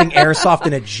shouldn't be using airsoft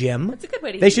in a gym. That's a good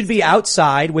way to. They should be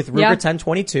outside with Ruger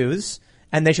 1022s.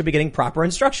 And they should be getting proper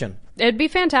instruction. It'd be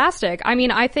fantastic. I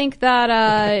mean, I think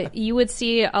that you would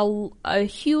see a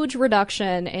huge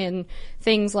reduction in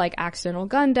things like accidental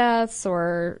gun deaths,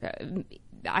 or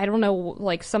I don't know,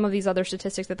 like some of these other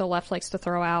statistics that the left likes to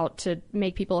throw out to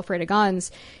make people afraid of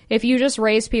guns. If you just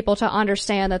raise people to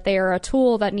understand that they are a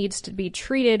tool that needs to be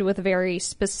treated with very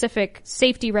specific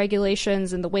safety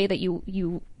regulations and the way that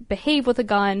you behave with a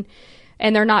gun,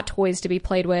 and they're not toys to be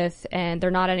played with, and they're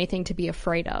not anything to be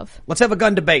afraid of. Let's have a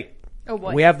gun debate. Oh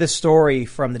boy. We have this story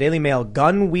from the Daily Mail.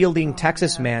 Gun-wielding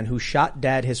Texas man who shot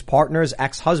dead his partner's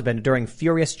ex-husband during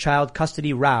furious child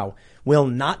custody row will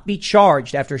not be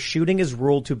charged after shooting is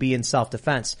ruled to be in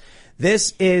self-defense.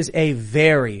 This is a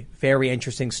very, very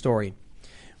interesting story.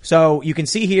 So you can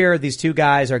see here, these two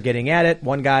guys are getting at it.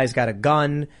 One guy's got a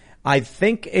gun. I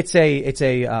think I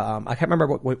can't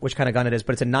remember which kind of gun it is,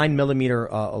 but it's a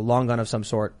 9mm long gun of some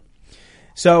sort.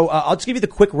 So I'll just give you the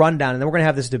quick rundown, and then we're going to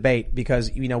have this debate because,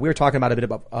 we were talking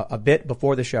about a bit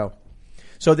before the show.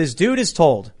 So this dude is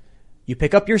told, you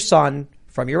pick up your son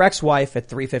from your ex-wife at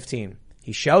 3:15.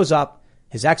 He shows up.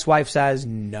 His ex-wife says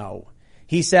no.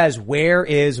 He says, where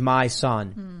is my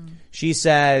son? She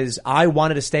says, I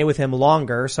wanted to stay with him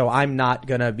longer, so I'm not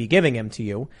going to be giving him to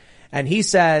you. And he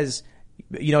says,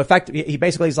 in fact, he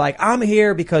basically is like, I'm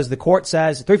here because the court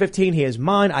says 3:15, he is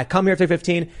mine. I come here at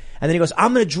 3:15. And then he goes,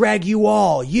 I'm going to drag you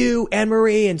all, you,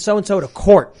 Anne-Marie, and so to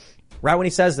court. Right when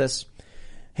he says this,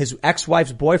 his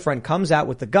ex-wife's boyfriend comes out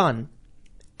with the gun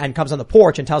and comes on the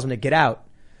porch and tells him to get out.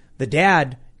 The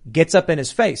dad gets up in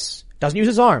his face, doesn't use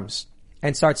his arms,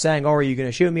 and starts saying, oh, are you going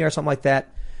to shoot me or something like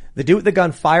that? The dude with the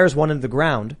gun fires one into the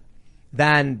ground.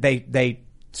 Then they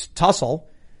tussle,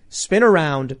 spin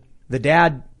around. The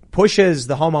dad pushes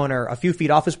the homeowner a few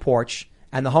feet off his porch.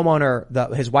 And the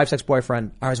homeowner, his wife's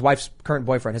ex-boyfriend, or his wife's current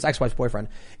boyfriend, his ex-wife's boyfriend,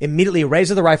 immediately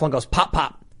raises the rifle and goes pop,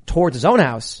 pop towards his own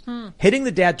house, hitting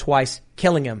the dad twice,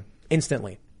 killing him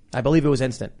instantly. I believe it was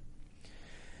instant.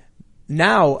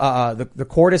 Now, the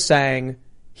court is saying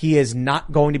he is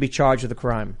not going to be charged with a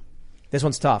crime. This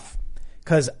one's tough.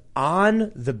 Cause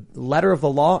on the letter of the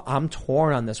law, I'm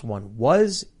torn on this one.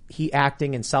 Was he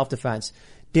acting in self-defense?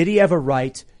 Did he have a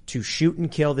right to shoot and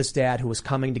kill this dad who was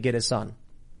coming to get his son?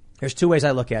 There's two ways I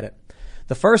look at it.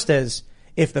 The first is,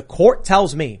 if the court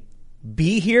tells me,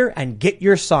 be here and get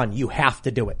your son, you have to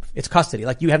do it. It's custody.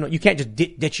 Like you can't just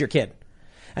ditch your kid.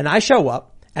 And I show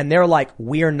up and they're like,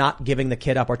 we're not giving the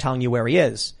kid up or telling you where he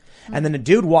is. And then the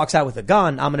dude walks out with a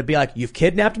gun. I'm going to be like, you've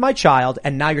kidnapped my child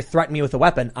and now you're threatening me with a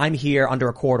weapon. I'm here under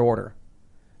a court order.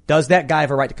 Does that guy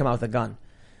have a right to come out with a gun?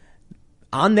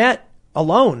 On that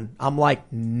alone, I'm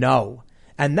like, no.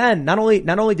 And then not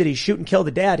only did he shoot and kill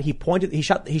the dad, he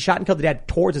shot and killed the dad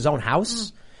towards his own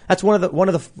house. That's one of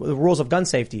the rules of gun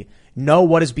safety. Know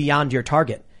what is beyond your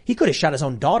target. He could have shot his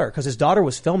own daughter because his daughter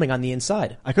was filming on the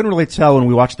inside. I couldn't really tell when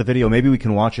we watched the video. Maybe we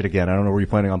can watch it again. I don't know. Were you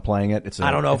planning on playing it?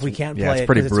 I don't know if we can play it. It's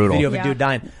pretty brutal. It's a video of a dude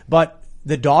dying. But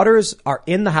the daughters are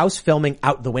in the house filming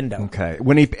out the window. Okay.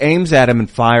 When he aims at him and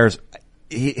fires,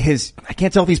 I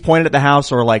can't tell if he's pointed at the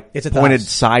house or like it's pointed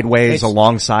sideways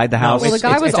alongside the house. Well, the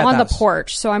guy was on the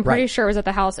porch, so I'm pretty sure it was at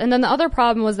the house. And then the other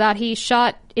problem was that he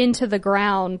shot into the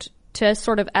ground to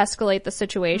sort of escalate the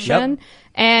situation. Yep.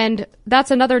 And that's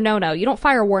another no-no. You don't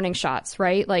fire warning shots,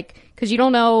 right? Like, cause you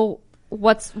don't know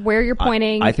where you're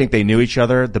pointing. I think they knew each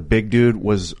other. The big dude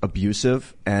was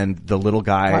abusive and the little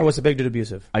guy. Why was the big dude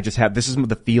abusive? This is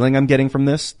the feeling I'm getting from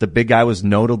this. The big guy was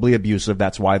notably abusive.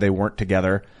 That's why they weren't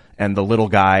together. And the little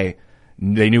guy,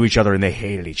 they knew each other and they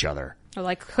hated each other. Or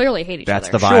like clearly hate each other. That's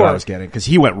the vibe I was getting. Cause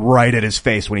he went right at his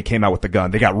face when he came out with the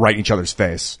gun. They got right in each other's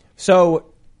face.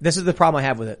 So this is the problem I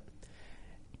have with it.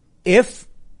 If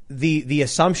the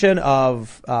assumption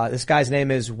of, this guy's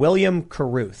name is William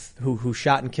Carruth, who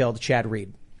shot and killed Chad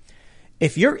Reed.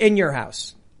 If you're in your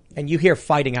house and you hear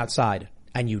fighting outside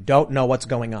and you don't know what's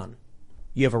going on,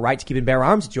 you have a right to keep and bear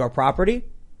arms. It's your property.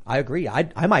 I agree.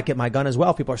 I might get my gun as well.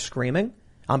 If people are screaming.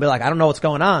 I'll be like, I don't know what's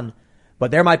going on,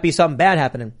 but there might be something bad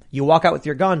happening. You walk out with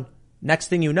your gun. Next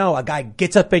thing you know, a guy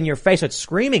gets up in your face, starts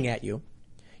screaming at you.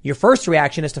 Your first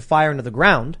reaction is to fire into the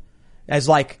ground as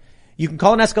like, you can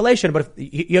call an escalation, but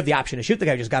if you have the option to shoot the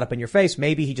guy who just got up in your face.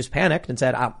 Maybe he just panicked and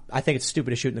said, I think it's stupid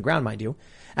to shoot in the ground, mind you.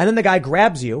 And then the guy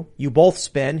grabs you. You both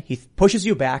spin. He pushes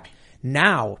you back.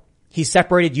 Now he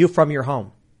separated you from your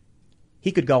home.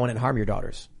 He could go in and harm your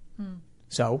daughters.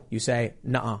 So you say,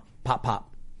 nuh-uh, pop, pop.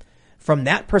 From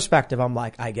that perspective, I'm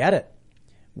like, I get it.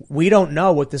 We don't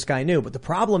know what this guy knew, but the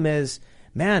problem is,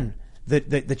 man,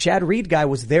 the Chad Reed guy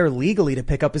was there legally to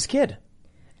pick up his kid.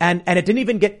 And it didn't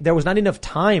even there was not enough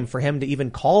time for him to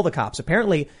even call the cops.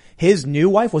 Apparently his new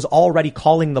wife was already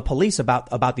calling the police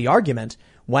about the argument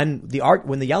when the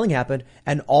yelling happened.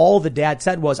 And all the dad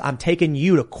said was, I'm taking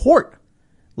you to court.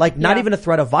 Like not even a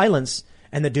threat of violence.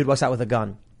 And the dude walks out with a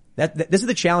gun. This is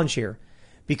the challenge here,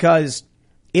 because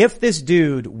if this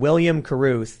dude, William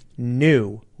Carruth,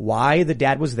 knew why the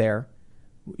dad was there,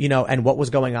 and what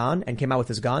was going on and came out with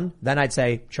his gun, then I'd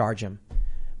say charge him.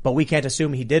 But we can't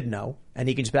assume he did know. And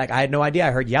he can just be like, I had no idea.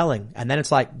 I heard yelling. And then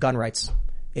it's like gun rights.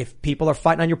 If people are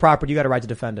fighting on your property, you got a right to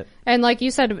defend it. And like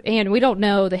you said, and we don't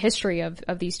know the history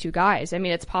of these two guys. I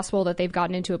mean, it's possible that they've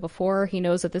gotten into it before. He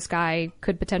knows that this guy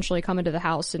could potentially come into the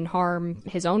house and harm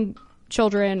his own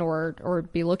children or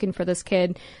be looking for this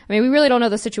kid. I mean, we really don't know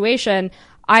the situation.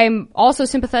 I'm also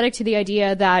sympathetic to the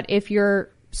idea that if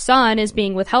your son is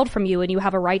being withheld from you and you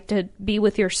have a right to be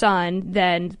with your son,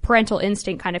 then parental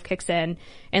instinct kind of kicks in,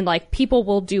 and like people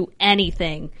will do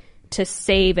anything to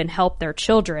save and help their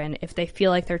children if they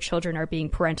feel like their children are being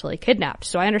parentally kidnapped.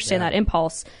 So I understand that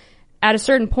impulse. At a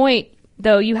certain point,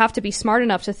 though, you have to be smart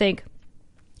enough to think,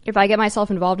 if I get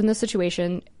myself involved in this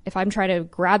situation, if I'm trying to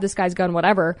grab this guy's gun,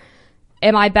 whatever,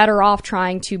 am I better off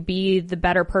trying to be the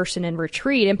better person and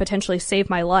retreat and potentially save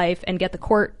my life and get the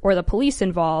court or the police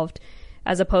involved,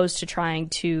 as opposed to trying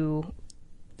to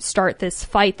start this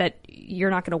fight that you're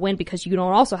not going to win because you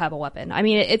don't also have a weapon? I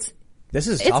mean, it's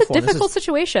a difficult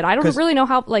situation. I don't really know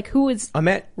how, like, who is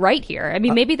right here. I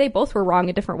mean, maybe they both were wrong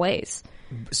in different ways.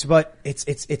 But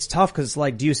it's tough because,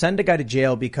 like, do you send a guy to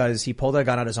jail because he pulled a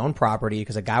gun on his own property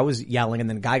because a guy was yelling and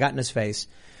then a guy got in his face?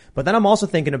 But then I'm also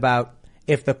thinking about,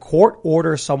 if the court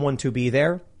orders someone to be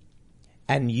there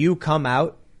and you come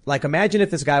out, like, imagine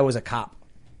if this guy was a cop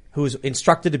who's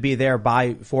instructed to be there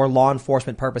for law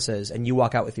enforcement purposes, and you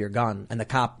walk out with your gun and the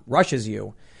cop rushes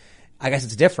you. I guess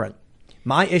it's different.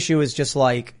 My issue is just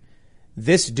like,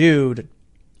 this dude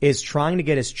is trying to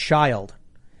get his child,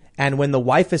 and when the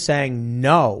wife is saying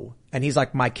no, and he's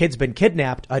like, my kid's been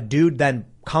kidnapped, a dude then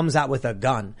comes out with a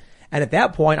gun. And at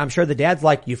that point, I'm sure the dad's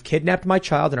like, you've kidnapped my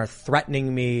child and are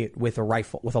threatening me with a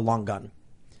rifle, with a long gun.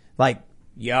 Like,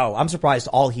 yo, I'm surprised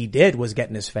all he did was get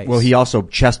in his face. Well, he also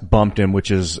chest bumped him,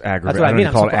 which is aggravated. That's what I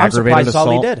mean. Call it aggravated assault.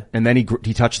 All he did. And then he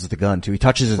touches the gun too. He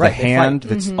touches the hand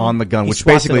that's on the gun, which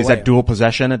basically is that dual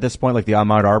possession at this point, like the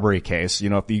Ahmaud Arbery case. You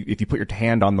know, if you put your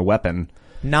hand on the weapon,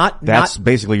 that's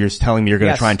basically you're telling me you're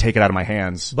going to try and take it out of my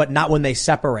hands. But not when they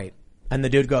separate and the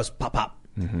dude goes pop pop.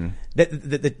 Mm-hmm.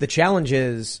 The challenge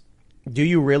is, do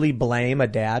you really blame a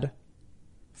dad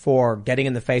for getting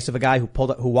in the face of a guy who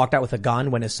walked out with a gun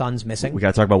when his son's missing? We got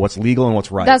to talk about what's legal and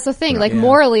what's right. That's the thing. Like,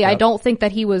 morally, I don't think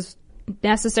that he was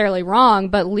necessarily wrong,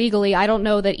 but legally, I don't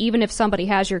know that even if somebody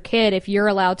has your kid, if you're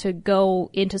allowed to go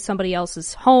into somebody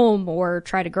else's home or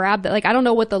try to grab that, like, I don't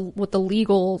know what the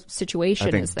legal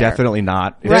situation is there. Definitely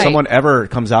not. If someone ever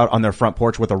comes out on their front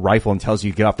porch with a rifle and tells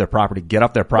you get off their property, get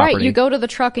off their property. Right. You go to the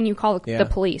truck and you call the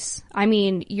police. I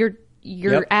mean,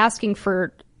 you're asking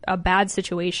for a bad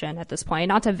situation at this point.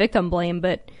 Not to victim blame,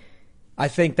 but I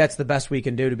think that's the best we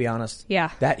can do, to be honest. Yeah.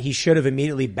 That he should have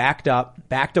immediately backed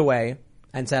away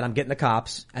and said, I'm getting the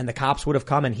cops, and the cops would have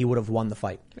come and he would have won the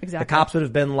fight. Exactly. The cops would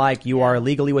have been like, you are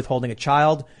illegally withholding a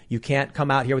child. You can't come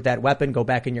out here with that weapon. Go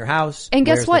back in your house. And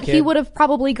guess what? He would have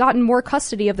probably gotten more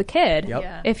custody of the kid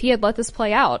if he had let this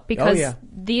play out, because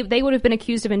they would have been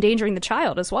accused of endangering the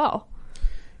child as well.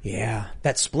 Yeah,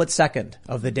 that split second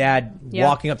of the dad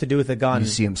walking up to do with the gun. You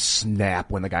see him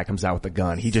snap when the guy comes out with the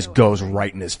gun. He just goes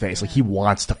right in his face. Like, he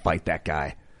wants to fight that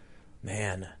guy.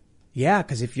 Man. Yeah,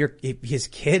 because if his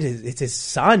kid it's his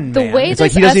son, man. It's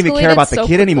like he doesn't even care about the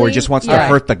kid anymore. He just wants to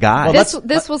hurt the guy. Well,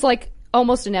 this was like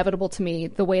almost inevitable to me,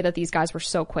 the way that these guys were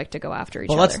so quick to go after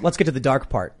each other. Let's get to the dark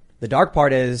part. The dark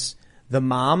part is the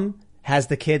mom has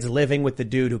the kids living with the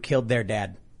dude who killed their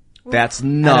dad. That's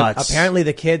nuts. And apparently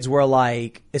the kids were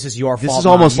like, this is your fault. This is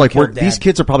almost like these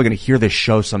kids are probably going to hear this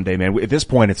show someday, man. At this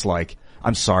point, it's like,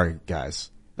 I'm sorry, guys.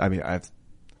 I mean, I'm here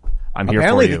for you.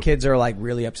 Apparently the kids are like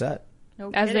really upset.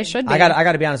 As they should be. I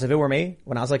got to be honest. If it were me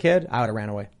when I was a kid, I would have ran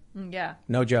away. Yeah.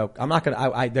 No joke. I'm not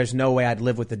gonna. There's no way I'd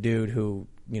live with the dude who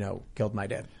killed my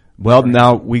dad. Well,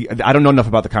 now I don't know enough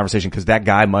about the conversation because that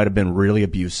guy might have been really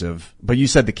abusive. But you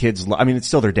said the kids. I mean, it's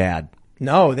still their dad.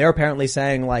 No, they're apparently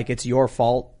saying like it's your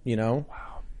fault. Wow.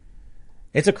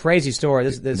 It's a crazy story.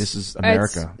 This is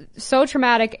America. It's so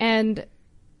traumatic, and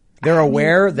they're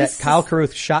aware that Kyle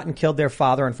Carruth shot and killed their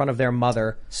father in front of their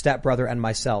mother, stepbrother, and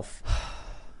myself.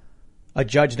 A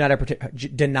judge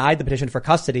denied the petition for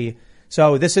custody.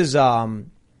 So this is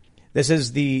the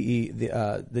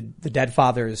dead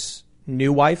father's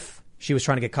new wife. She was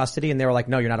trying to get custody, and they were like,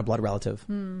 "No, you're not a blood relative."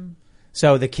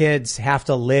 So the kids have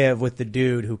to live with the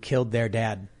dude who killed their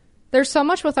dad. There's so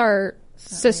much with our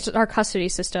custody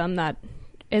system that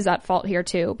is at fault here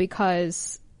too,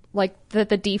 because like the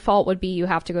default would be you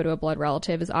have to go to a blood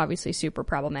relative is obviously super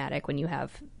problematic when you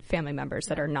have family members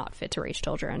that are not fit to raise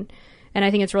children. And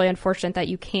I think it's really unfortunate that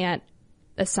you can't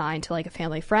assign to like a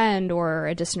family friend or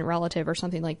a distant relative or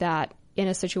something like that in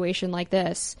a situation like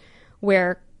this,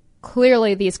 where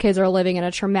clearly these kids are living in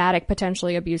a traumatic,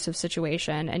 potentially abusive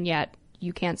situation, and yet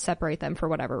you can't separate them for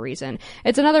whatever reason.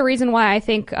 It's another reason why I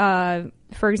think,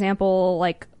 for example,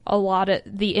 like a lot of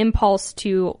the impulse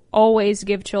to always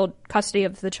give custody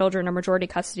of the children or majority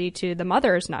custody to the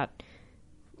mother is not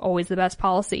always the best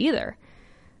policy either.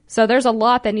 So there's a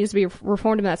lot that needs to be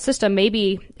reformed in that system.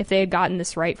 Maybe if they had gotten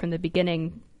this right from the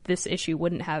beginning, this issue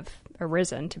wouldn't have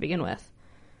arisen to begin with.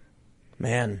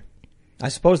 Man, I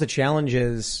suppose the challenge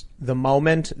is the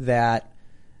moment that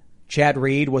Chad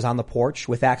Reed was on the porch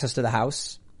with access to the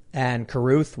house and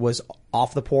Carruth was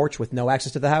off the porch with no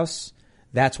access to the house,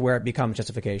 that's where it becomes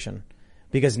justification.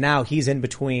 Because now he's in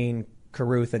between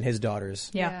Carruth and his daughters.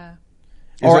 Yeah.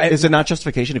 Is it not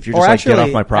justification if you're just like, get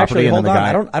off my property and then the guy...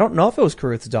 I don't know if it was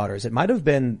Carruth's daughters. It might have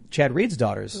been Chad Reed's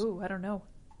daughters. Ooh, I don't know.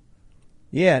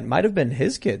 Yeah, it might have been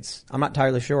his kids. I'm not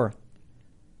entirely sure.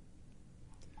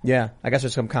 Yeah, I guess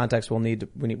there's some context we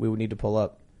would need to pull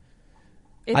up.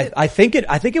 I think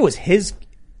it was his.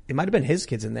 It might have been his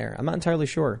kids in there. I'm not entirely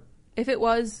sure. If it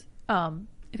was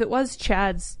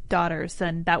Chad's daughters,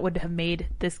 then that would have made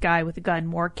this guy with the gun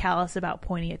more callous about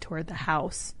pointing it toward the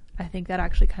house. I think that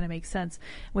actually kind of makes sense,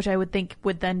 which I would think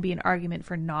would then be an argument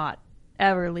for not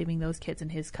ever leaving those kids in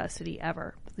his custody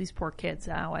ever. These poor kids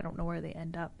now, I don't know where they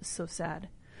end up. It's so sad.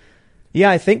 Yeah,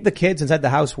 I think the kids inside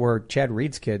the house were Chad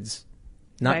Reed's kids,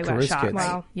 not Carruth's kids.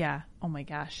 Wow. Yeah. Oh my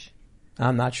gosh.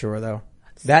 I'm not sure though.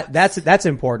 That's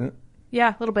important.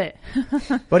 Yeah, a little bit.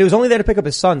 But he was only there to pick up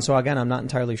his son, so again, I'm not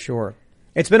entirely sure.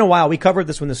 It's been a while. We covered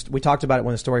this we talked about it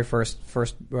when the story first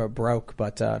broke,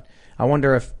 but I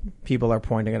wonder if people are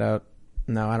pointing it out.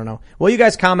 No, I don't know. Well, you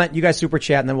guys comment, you guys super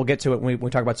chat, and then we'll get to it when we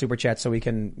talk about super chat, so we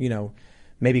can,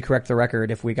 maybe correct the record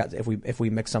if we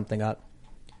mix something up.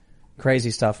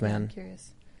 Crazy stuff, man. I'm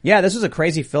curious. Yeah, this is a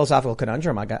crazy philosophical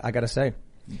conundrum. I gotta say.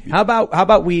 How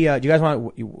about we? Do you guys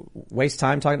want to waste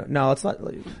time talking? No, let's not.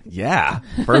 Yeah,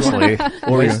 personally,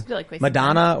 or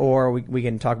Madonna, or we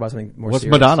can talk about something more. What's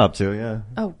serious. Madonna up to? Yeah.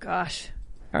 Oh gosh.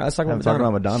 All right, let's talk about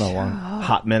Madonna. Madonna. Talking about Madonna one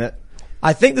hot minute.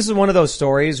 I think this is one of those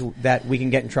stories that we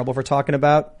can get in trouble for talking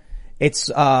about. It's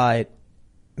man,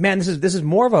 this is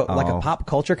more of a pop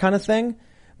culture kind of thing,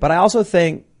 but I also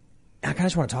think I kind of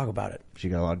just want to talk about it. She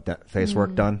got a lot of face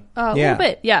work done. A little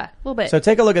bit, yeah, a little bit. So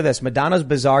take a look at this. Madonna's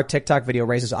bizarre TikTok video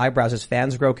raises eyebrows as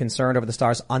fans grow concerned over the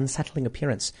star's unsettling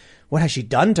appearance. What has she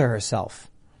done to herself?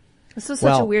 This is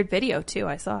such a weird video too.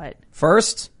 I saw it.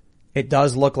 First, it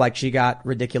does look like she got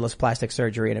ridiculous plastic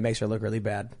surgery and it makes her look really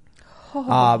bad.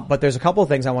 But there's a couple of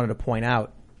things I wanted to point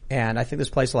out, and I think this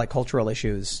plays to like cultural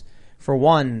issues. For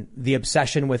one, the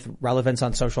obsession with relevance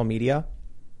on social media.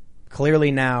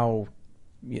 Clearly now,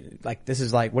 like this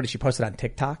is like, what did she post it on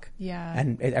TikTok? Yeah.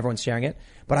 And everyone's sharing it.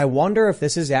 But I wonder if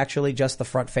this is actually just the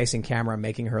front-facing camera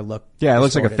making her look Yeah, it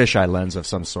looks distorted. like a fisheye lens of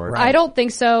some sort. Right. I don't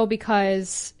think so,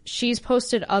 because she's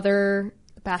posted other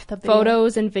bathtub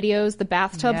photos and videos, the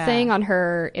bathtub thing on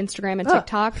her Instagram and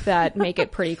TikTok that make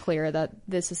it pretty clear that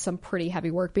this is some pretty heavy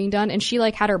work being done. And she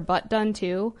like had her butt done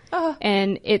too.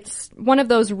 And it's one of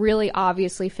those really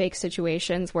obviously fake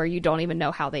situations where you don't even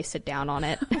know how they sit down on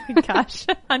it. Gosh,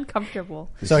 uncomfortable.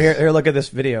 So here, look at this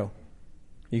video.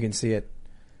 You can see it.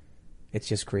 It's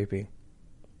just creepy.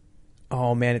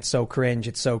 Oh man, it's so cringe.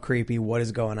 It's so creepy. What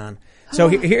is going on? So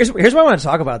here's why I want to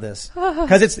talk about this.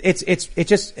 Cause it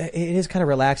is kind of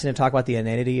relaxing to talk about the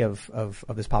inanity of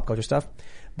this pop culture stuff.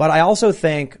 But I also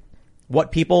think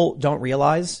what people don't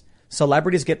realize,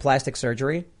 celebrities get plastic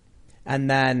surgery and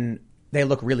then they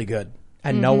look really good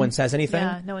and no one says anything.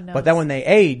 Yeah, no one knows. But then when they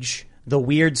age, the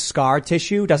weird scar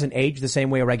tissue doesn't age the same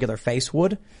way a regular face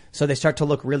would. So they start to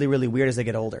look really, really weird as they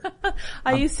get older.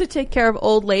 I used to take care of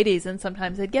old ladies and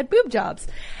sometimes they'd get boob jobs.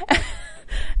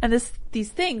 And these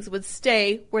things would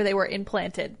stay where they were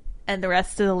implanted and the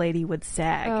rest of the lady would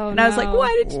sag. And I was like,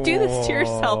 why did you do this to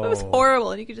yourself? It was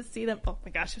horrible. And you could just see them. Oh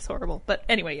my gosh, it's horrible. But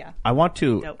anyway, yeah. I want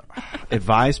to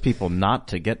advise people not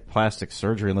to get plastic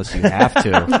surgery unless you have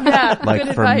to. Like for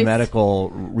advice. Medical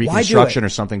reconstruction or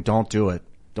something, don't do it.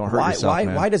 Don't hurt yourself,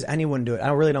 man. Why does anyone do it? I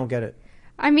really don't get it.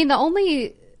 I mean, the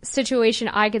only situation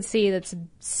I could see that's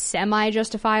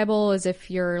semi-justifiable is if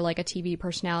you're like a TV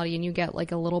personality and you get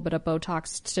like a little bit of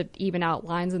Botox to even out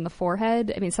lines in the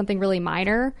forehead. I mean, something really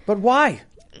minor. But why?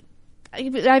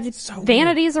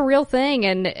 Vanity is a real thing,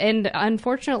 and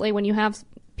unfortunately, when you have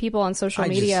people on social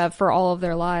media for all of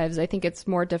their lives, I think it's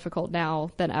more difficult now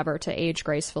than ever to age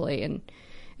gracefully. And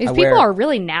people are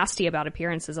really nasty about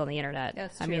appearances on the internet.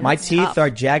 Yes, I mean, my teeth are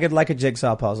jagged like a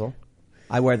jigsaw puzzle.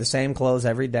 I wear the same clothes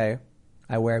every day.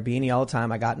 I wear a beanie all the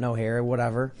time. I got no hair,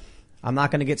 whatever. I'm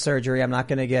not going to get surgery. I'm not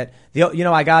going to get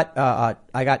I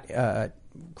got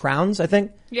crowns, I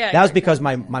think. Yeah. That was because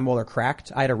my molar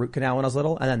cracked. I had a root canal when I was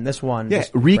little, and then this one. Yeah,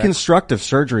 reconstructive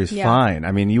surgery is fine.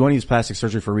 I mean, you want to use plastic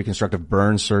surgery for reconstructive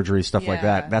burn surgery, stuff like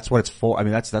that. That's what it's for. I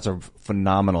mean, that's a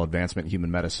phenomenal advancement in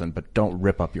human medicine, but don't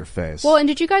rip up your face. Well, and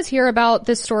did you guys hear about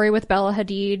this story with Bella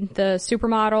Hadid, the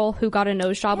supermodel who got a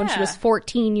nose job when she was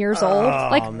 14 years old?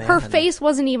 Like, man. her face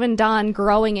wasn't even done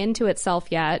growing into itself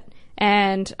yet.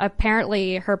 And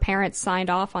apparently her parents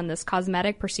signed off on this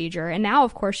cosmetic procedure. And now,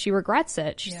 of course, she regrets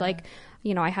it. She's like,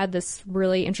 you know, I had this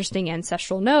really interesting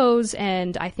ancestral nose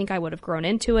and I think I would have grown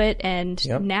into it. And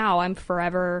now I'm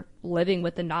forever living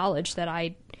with the knowledge that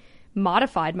I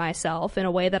modified myself in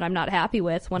a way that I'm not happy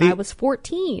with when I was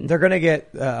 14. They're going to get,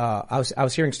 I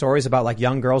was hearing stories about like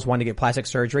young girls wanting to get plastic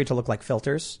surgery to look like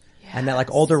filters. Yes. And that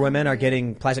like older women are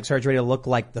getting plastic surgery to look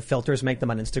like the filters make them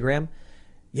on Instagram.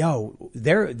 Yo,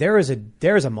 there is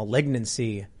a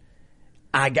malignancy.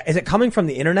 Is it coming from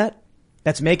the internet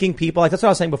that's making people, like that's what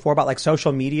I was saying before about like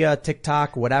social media,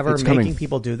 TikTok, whatever, making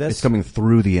people do this? It's coming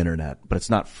through the internet, but it's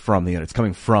not from the internet. It's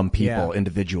coming from people,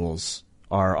 individuals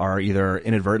are either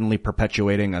inadvertently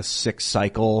perpetuating a sick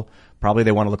cycle. Probably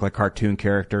they want to look like cartoon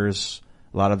characters.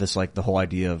 A lot of this, like the whole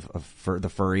idea of the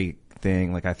furry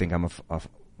thing. Like I think I'm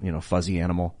a fuzzy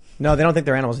animal. No, they don't think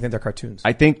they're animals. They think they're cartoons.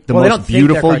 I think the most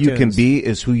beautiful you can be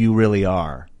is who you really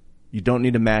are. You don't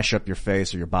need to mash up your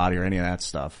face or your body or any of that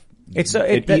stuff.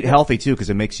 Eat healthy too,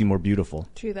 because it makes you more beautiful.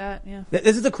 True that, yeah.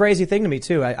 This is the crazy thing to me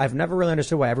too. I've never really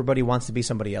understood why everybody wants to be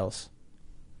somebody else.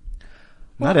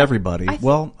 Not everybody.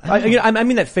 I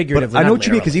mean that figuratively. I know what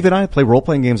you mean, because even I play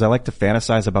role-playing games. I like to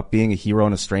fantasize about being a hero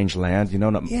in a strange land, you know.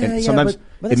 And sometimes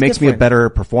it makes me a better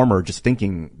performer just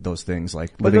thinking those things,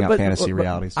 like living out fantasy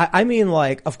realities. I mean,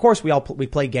 like, of course we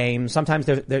play games. Sometimes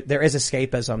there is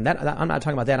escapism. I'm not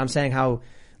talking about that. I'm saying how,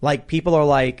 like, people are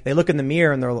like, they look in the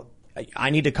mirror and they're, I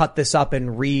need to cut this up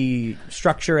and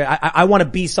restructure it. I want to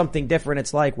be something different.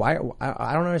 It's like, why?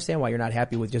 I don't understand why you're not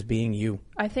happy with just being you.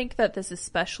 I think that this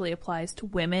especially applies to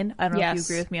women. I don't know if you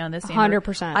agree with me on this.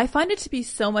 100%. I find it to be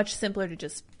so much simpler to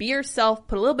just be yourself,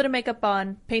 put a little bit of makeup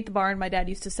on, paint the barn, my dad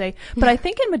used to say. But I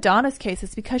think in Madonna's case,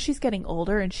 it's because she's getting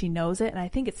older and she knows it, and I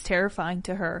think it's terrifying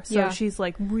to her. So she's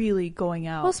like really going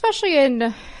out. Well, especially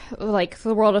in like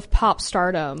the world of pop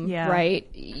stardom, right?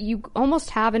 You almost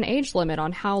have an age limit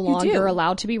on how long you're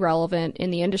allowed to be relevant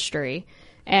in the industry.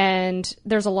 And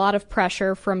there's a lot of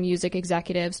pressure from music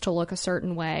executives to look a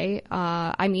certain way.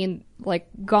 I mean, like,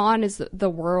 gone is the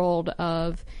world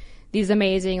of these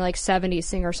amazing, like, 70s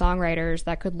singer-songwriters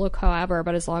that could look however,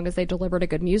 but as long as they delivered a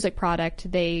good music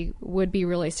product, they would be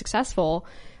really successful.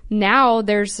 Now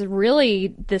there's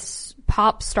really this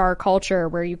pop star culture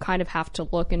where you kind of have to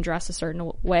look and dress a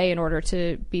certain way in order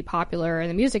to be popular in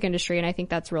the music industry, and I think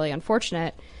that's really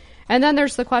unfortunate. And then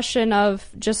there's the question of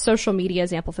just social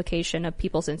media's amplification of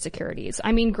people's insecurities.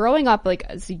 I mean, growing up, like,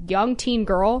 as a young teen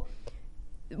girl,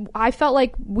 I felt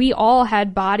like we all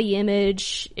had body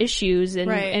image issues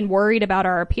and worried about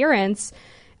our appearance.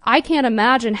 I can't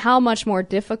imagine how much more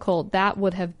difficult that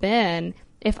would have been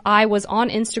if I was on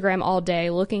Instagram all day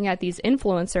looking at these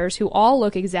influencers who all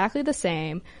look exactly the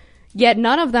same, yet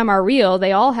none of them are real.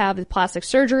 They all have plastic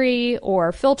surgery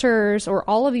or filters or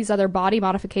all of these other body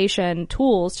modification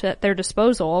tools at their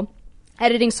disposal,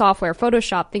 editing software,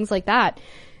 Photoshop, things like that.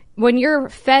 When you're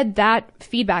fed that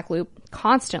feedback loop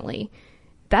constantly,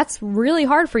 that's really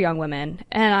hard for young women.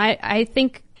 And I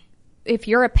think if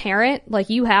you're a parent, like,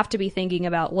 you have to be thinking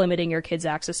about limiting your kids'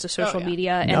 access to social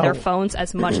media and their phones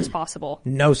as much as possible.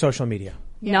 No social media.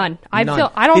 None. I don't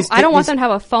want them to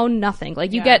have a phone, nothing.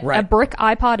 Like, you get a brick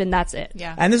iPod and that's it.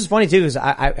 Yeah. And this is funny too,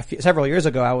 because several years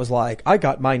ago I was like, I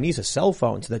got my niece a cell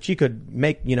phone so that she could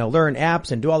learn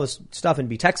apps and do all this stuff and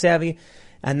be tech savvy.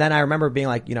 And then I remember being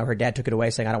like, her dad took it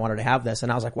away saying, I don't want her to have this.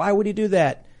 And I was like, why would he do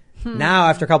that? Now,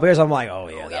 after a couple of years, I'm like,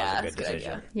 that was a good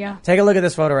decision. Yeah. Take a look at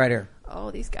this photo right here. Oh,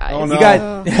 these guys. Oh, no. You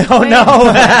guys, oh no.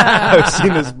 I've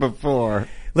seen this before.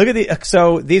 Look at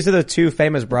so these are the two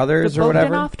famous brothers or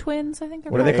whatever. Bogdanov twins, I think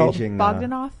they're What are they called?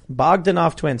 Bogdanov.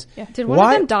 Bogdanov twins. Yeah. Did one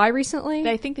of them die recently?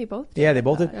 I think they both did. Yeah, they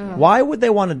both did. Why would they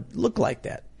want to look like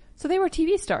that? So they were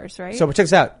TV stars, right? So check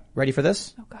this out. Ready for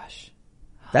this? Oh, gosh.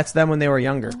 That's them when they were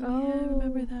younger. Oh, I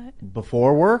remember that.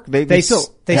 Before work? They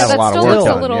still have a lot of work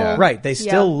done. Right. They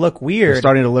still look weird. They're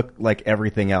starting to look like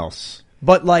everything else.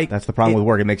 But like, that's the problem with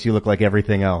work. It makes you look like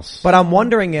everything else. But I'm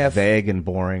wondering if vague and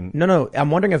boring. No.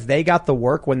 I'm wondering if they got the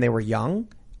work when they were young,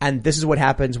 and this is what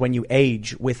happens when you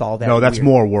age with all that. No, that's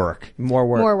more work. More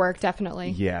work, definitely.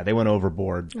 Yeah, they went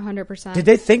overboard. 100%. Did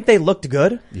they think they looked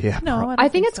good? Yeah. No, I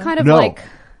think it's kind of like.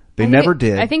 They never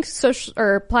did. I think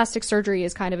plastic surgery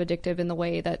is kind of addictive in the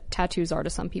way that tattoos are to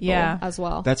some people as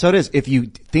well. That's how it is. If you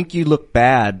think you look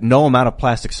bad, no amount of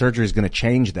plastic surgery is going to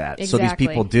change that. Exactly. So these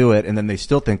people do it, and then they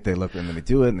still think they look, and then they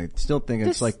do it, and they still think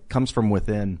it's like comes from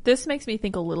within. This makes me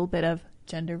think a little bit of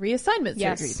gender reassignment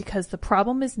surgery, because the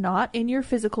problem is not in your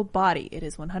physical body. It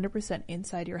is 100%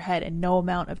 inside your head, and no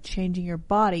amount of changing your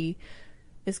body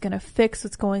is going to fix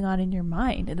what's going on in your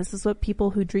mind. And this is what people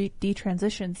who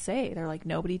detransition say. They're like,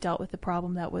 nobody dealt with the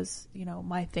problem that was,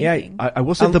 my thinking. Yeah, I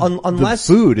will say the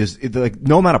food is, like,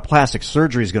 no amount of plastic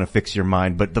surgery is going to fix your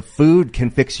mind, but the food can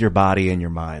fix your body and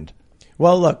your mind.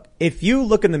 Well, look, if you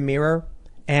look in the mirror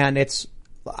and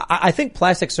I think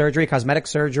plastic surgery, cosmetic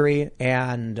surgery,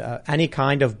 and any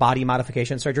kind of body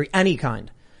modification surgery, any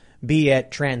kind, be it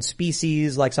trans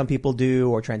species like some people do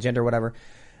or transgender or whatever,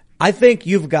 I think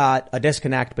you've got a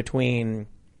disconnect between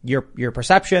your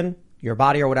perception, your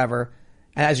body or whatever.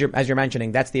 As you're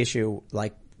mentioning, that's the issue.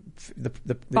 Like the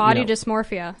body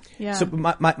dysmorphia. Yeah. So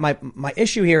my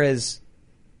issue here is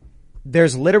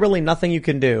there's literally nothing you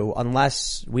can do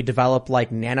unless we develop like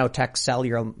nanotech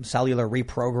cellular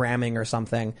reprogramming or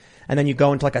something, and then you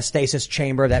go into like a stasis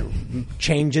chamber that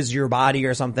changes your body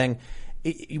or something.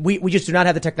 We just do not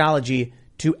have the technology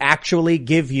to actually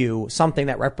give you something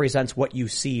that represents what you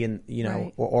see and,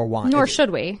 right. or want. Nor should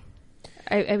we.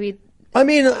 I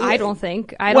mean, I don't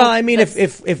think.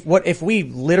 If we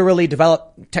literally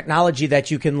develop technology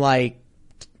that you can like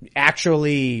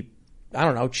actually, I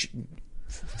don't know,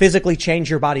 physically change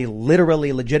your body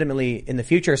literally, legitimately in the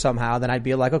future somehow, then I'd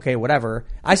be like, okay, whatever.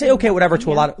 I say okay, whatever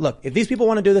to a lot of, look, if these people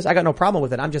want to do this, I got no problem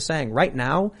with it. I'm just saying right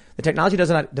now, the technology does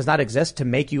not exist to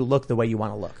make you look the way you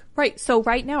want to look. Right. So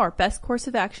right now, our best course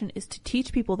of action is to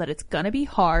teach people that it's going to be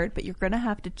hard, but you're going to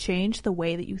have to change the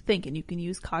way that you think. And you can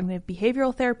use cognitive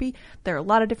behavioral therapy. There are a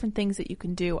lot of different things that you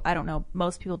can do. I don't know.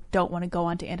 Most people don't want to go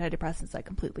on to antidepressants. I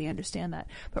completely understand that.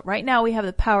 But right now, we have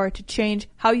the power to change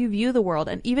how you view the world.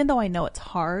 And even though I know it's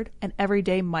hard and every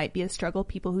day might be a struggle,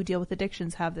 people who deal with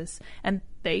addictions have this and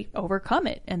they overcome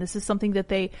it. And this is something that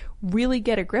they really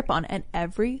get a grip on. And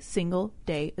every single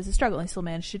day is a struggle. And they still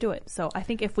manage to do it. So I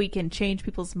think if we can change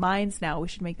people's minds now, we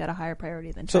should make that a higher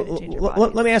priority than trying to change our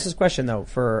bodies. Let me ask this question though,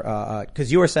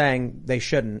 because you were saying they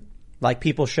shouldn't, like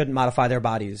people shouldn't modify their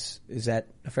bodies. Is that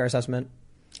a fair assessment?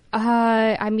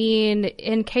 I mean,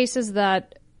 in cases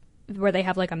where they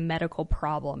have like a medical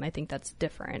problem, I think that's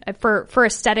different. For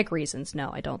aesthetic reasons,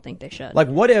 no, I don't think they should. Like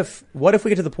what if we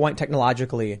get to the point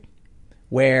technologically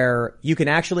where you can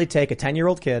actually take a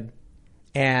 10-year-old kid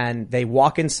and they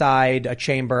walk inside a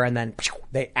chamber and then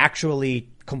they actually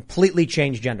completely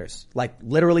change genders, like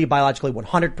literally biologically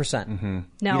 100%. Mm-hmm.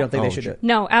 No. You don't think they should do it?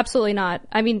 No, absolutely not.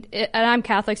 I mean, and I'm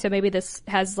Catholic, so maybe this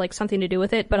has like something to do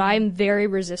with it, but I'm very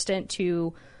resistant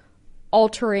to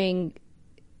altering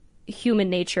human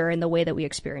nature in the way that we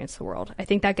experience the world. I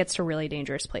think that gets to really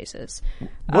dangerous places.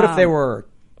 What if they were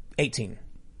 18?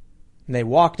 And they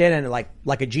walked in and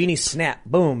like a genie snap,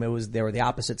 boom, they were the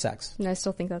opposite sex. And I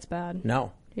still think that's bad.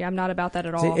 No. Yeah, I'm not about that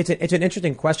at all. It's an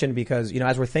interesting question because,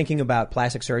 as we're thinking about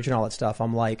plastic surgery and all that stuff,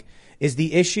 I'm like, is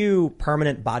the issue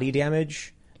permanent body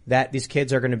damage that these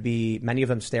kids are going to be, many of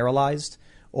them sterilized?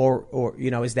 Or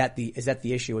is that the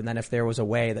issue? And then if there was a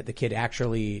way that the kid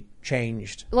actually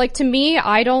changed. Like to me,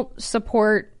 I don't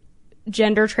support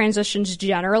gender transitions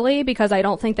generally because I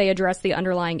don't think they address the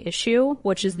underlying issue,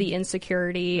 which is the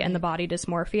insecurity and the body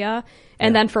dysmorphia.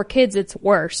 And then for kids, it's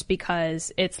worse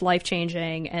because it's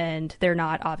life-changing and they're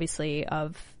not obviously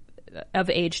of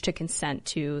age to consent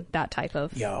to that type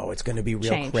of it's going to be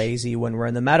real change. Crazy when we're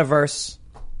in the metaverse.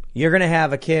 You're going to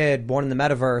have a kid born in the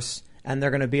metaverse and they're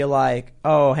going to be like,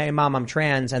 oh, hey, mom, I'm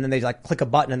trans. And then they like click a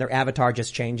button and their avatar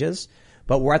just changes.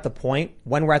 But we're at the point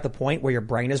where your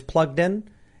brain is plugged in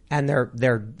and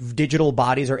their digital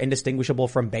bodies are indistinguishable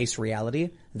from base reality,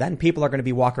 then people are going to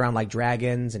be walking around like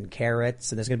dragons and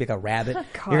carrots, and there's going to be like a rabbit.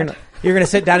 You're going to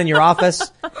sit down in your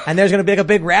office, and there's going to be like a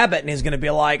big rabbit, and he's going to be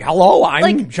like, hello,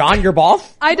 I'm John, your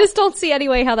boss. I just don't see any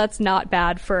way how that's not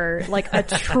bad for like a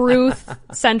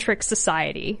truth-centric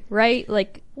society, right?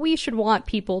 Like, we should want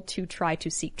people to try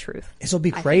to seek truth. This will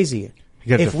be crazy.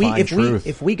 If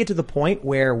we get to the point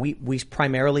where we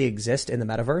primarily exist in the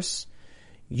metaverse,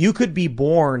 you could be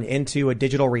born into a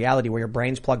digital reality where your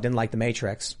brain's plugged in like the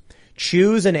Matrix.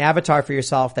 Choose an avatar for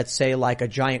yourself that's, say, like a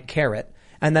giant carrot.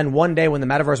 And then one day when the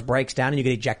metaverse breaks down and you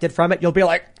get ejected from it, you'll be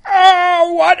like,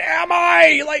 oh, what am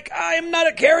I? Like, I'm not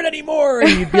a carrot anymore.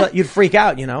 And you'd freak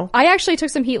out, I actually took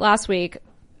some heat last week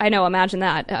I know, imagine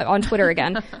that on Twitter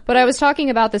again. But I was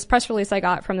talking about this press release I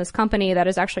got from this company that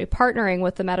is actually partnering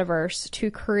with the metaverse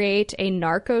to create a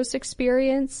Narcos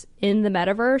experience in the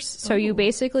metaverse. So you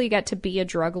basically get to be a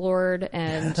drug lord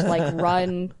and like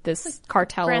run this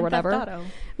cartel or whatever.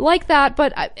 Like that.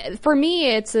 But for me,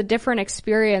 it's a different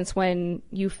experience when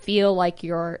you feel like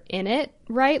you're in it,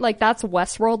 right? Like that's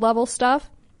Westworld level stuff.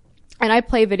 And I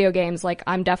play video games. Like,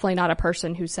 I'm definitely not a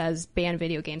person who says ban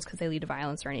video games because they lead to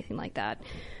violence or anything like that.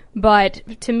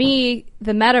 But to me,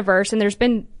 the metaverse, and there's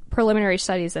been preliminary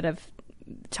studies that have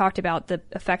talked about the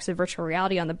effects of virtual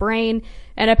reality on the brain.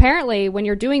 And apparently, when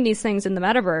you're doing these things in the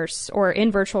metaverse or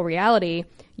in virtual reality,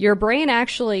 your brain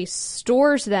actually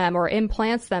stores them or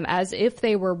implants them as if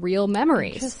they were real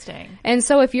memories. Interesting. And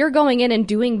so if you're going in and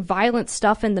doing violent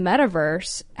stuff in the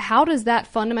metaverse, how does that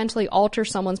fundamentally alter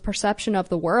someone's perception of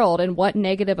the world, and what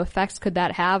negative effects could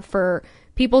that have for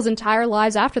people's entire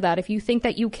lives after that? If you think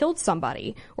that you killed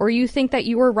somebody or you think that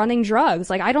you were running drugs,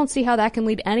 like I don't see how that can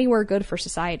lead anywhere good for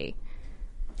society.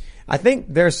 I think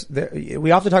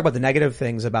we often talk about the negative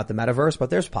things about the metaverse, but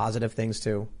there's positive things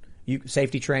too.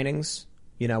 Safety trainings,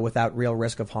 without real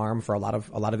risk of harm for a lot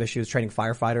of issues. Training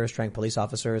firefighters, training police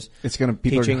officers.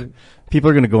 People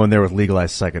are gonna go in there with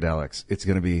legalized psychedelics. It's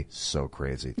gonna be so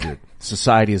crazy, dude.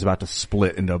 Society is about to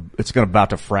split about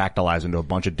to fractalize into a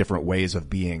bunch of different ways of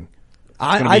being.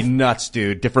 It's gonna be nuts,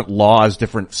 dude. Different laws,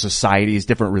 different societies,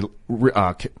 different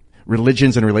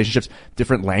religions and relationships,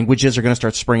 different languages are going to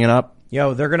start springing up.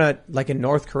 They're going to, like in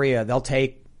North Korea, they'll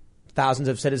take thousands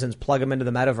of citizens, plug them into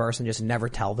the metaverse and just never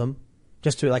tell them,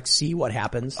 just to like see what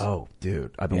happens. Oh,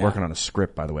 dude. I've been working on a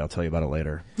script, by the way. I'll tell you about it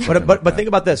later. But think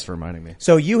about this. Thanks for reminding me.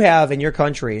 So you have in your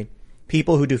country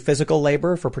people who do physical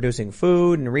labor for producing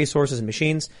food and resources and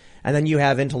machines. And then you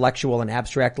have intellectual and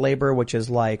abstract labor, which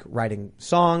is like writing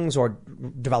songs or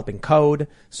developing code,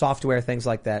 software, things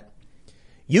like that.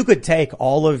 You could take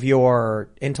all of your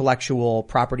intellectual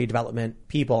property development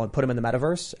people and put them in the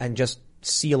metaverse and just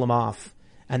seal them off.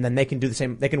 And then they can do the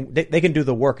same. They can do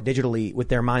the work digitally with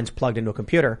their minds plugged into a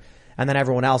computer. And then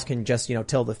everyone else can just,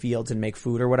 till the fields and make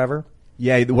food or whatever.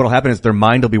 Yeah, what'll happen is their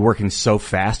mind will be working so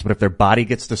fast, but if their body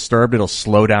gets disturbed, it'll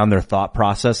slow down their thought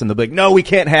process and they'll be like, no, we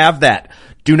can't have that.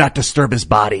 Do not disturb his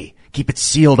body. Keep it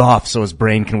sealed off so his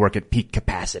brain can work at peak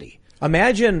capacity.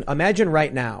 Imagine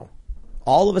right now.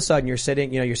 All of a sudden you're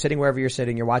sitting wherever you're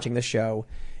sitting, you're watching this show,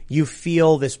 you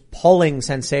feel this pulling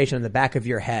sensation in the back of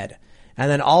your head. And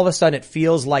then all of a sudden it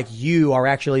feels like you are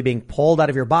actually being pulled out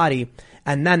of your body.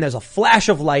 And then there's a flash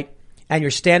of light and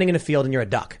you're standing in a field and you're a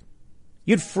duck.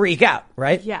 You'd freak out,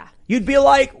 right? Yeah. You'd be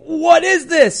like, what is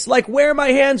this? Like, where are my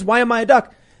hands? Why am I a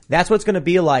duck? That's what it's going to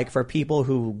be like for people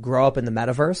who grow up in the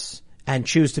metaverse and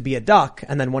choose to be a duck.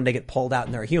 And then one day get pulled out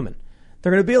and they're a human.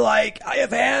 They're going to be like, I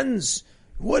have hands.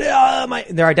 What am I?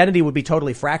 Their identity would be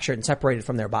totally fractured and separated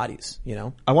from their bodies,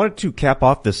 I wanted to cap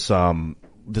off this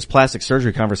plastic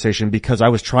surgery conversation because I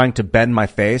was trying to bend my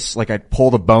face. Like I'd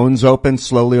pull the bones open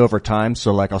slowly over time.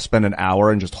 So like I'll spend an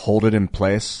hour and just hold it in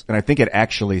place. And I think it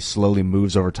actually slowly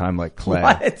moves over time like clay.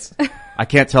 What? I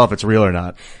can't tell if it's real or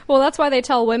not. Well, that's why they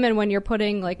tell women when you're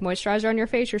putting like moisturizer on your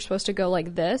face, you're supposed to go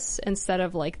like this instead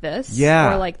of like this.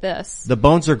 Yeah. Or like this. The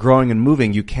bones are growing and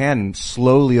moving. You can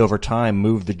slowly over time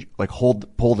move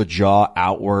pull the jaw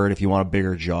outward if you want a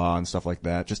bigger jaw and stuff like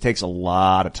that. It just takes a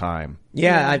lot of time.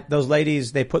 Yeah. Those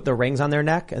ladies, they put the rings on their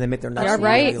neck and they make their necks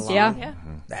really long. Yeah.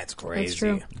 Mm-hmm. That's crazy. That's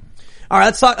true. All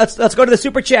right. Let's go to the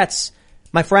super chats.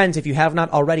 My friends, if you have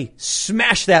not already,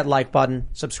 smash that like button,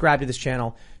 subscribe to this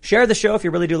channel, share the show if you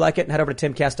really do like it, and head over to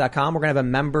timcast.com. We're going to have a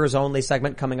members only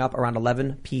segment coming up around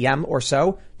 11 p.m. or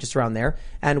so, just around there.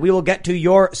 And we will get to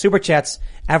your super chats.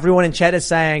 Everyone in chat is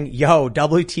saying, yo,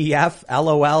 WTF,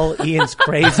 LOL, Ian's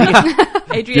crazy.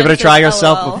 Give it a try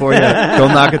yourself before you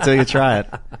don't knock it till you try it.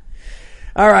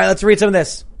 All right, let's read some of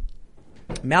this.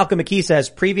 Malcolm McKee says,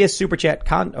 previous super chat.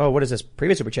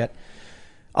 Previous super chat.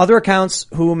 Other accounts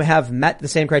whom have met the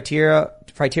same criteria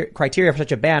for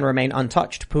such a ban remain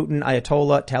untouched. Putin,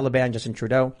 Ayatollah, Taliban, Justin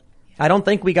Trudeau. I don't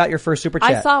think we got your first super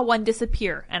chat. I saw one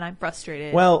disappear and I'm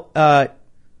frustrated. Well,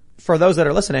 for those that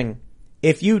are listening,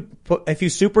 if you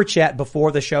super chat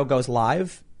before the show goes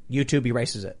live, YouTube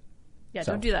erases it. Yeah,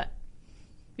 don't do that.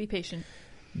 Be patient.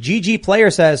 GG Player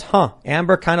says,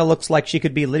 Amber kind of looks like she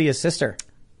could be Lydia's sister.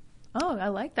 Oh, I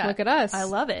like that. Look at us. I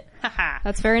love it.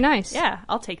 That's very nice. Yeah,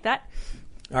 I'll take that.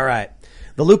 All right.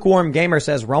 The Lukewarm Gamer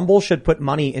says Rumble should put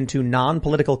money into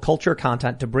non-political culture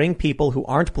content to bring people who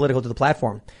aren't political to the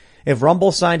platform. If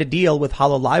Rumble signed a deal with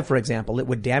HoloLive, for example, it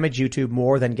would damage YouTube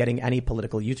more than getting any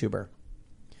political YouTuber.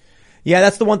 Yeah,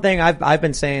 that's the one thing I've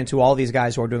been saying to all these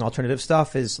guys who are doing alternative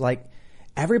stuff is like,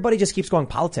 everybody just keeps going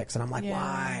politics. And I'm like,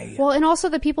 why? Well, and also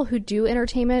the people who do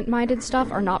entertainment-minded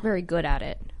stuff are not very good at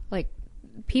it. Like,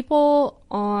 people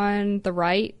on the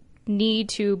right need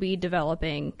to be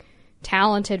developing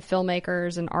talented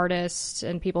filmmakers and artists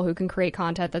and people who can create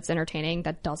content that's entertaining,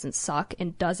 that doesn't suck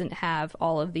and doesn't have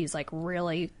all of these like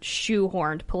really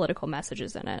shoehorned political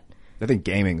messages in it. I think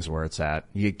gaming's where it's at.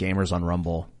 You get gamers on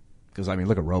Rumble. Because, I mean,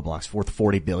 look at Roblox, worth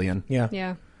 $40 billion.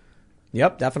 Yeah.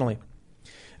 Yep, definitely.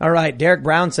 All right, Derek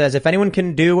Brown says, if anyone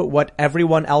can do what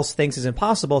everyone else thinks is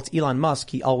impossible, it's Elon Musk.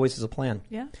 He always has a plan.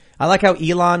 Yeah. I like how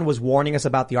Elon was warning us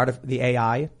about the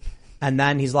AI, and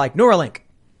then he's like, Neuralink.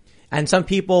 And some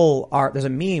people there's a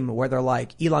meme where they're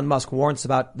like, Elon Musk warns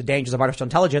about the dangers of artificial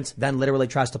intelligence, then literally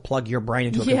tries to plug your brain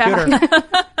into a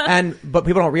computer. But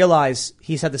people don't realize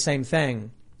he said the same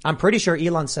thing. I'm pretty sure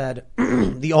Elon said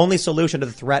the only solution to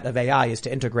the threat of AI is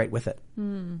to integrate with it.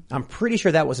 I'm pretty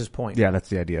sure that was his point. Yeah, that's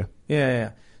the idea.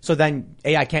 Yeah. So then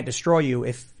AI can't destroy you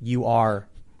if you are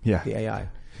the AI.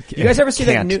 You guys ever see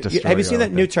that have you seen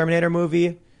that new Terminator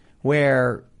movie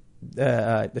where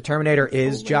the Terminator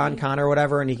is John Connor or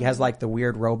whatever, and he has like the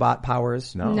weird robot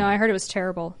powers? No, I heard it was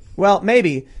terrible. Well,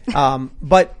 maybe.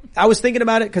 But I was thinking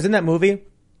about it because in that movie,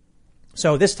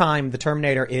 so this time the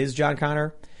Terminator is John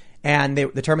Connor, and the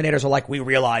Terminators are like, we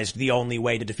realized the only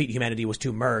way to defeat humanity was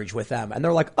to merge with them. And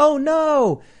they're like, oh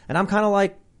no. And I'm kind of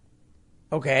like,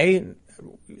 okay,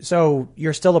 so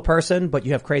you're still a person, but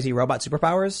you have crazy robot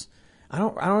superpowers? I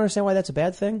don't understand why that's a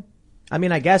bad thing. I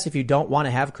mean, I guess if you don't want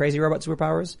to have crazy robot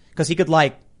superpowers, because he could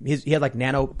he had like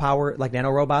nano power, like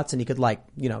nano robots, and he could like,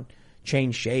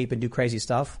 change shape and do crazy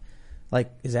stuff.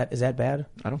 Like, is that bad?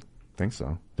 I don't think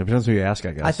so. Depends who you ask,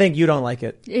 I guess. I think you don't like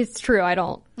it. It's true. I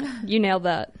don't. You nailed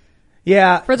that.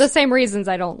 Yeah. For the same reasons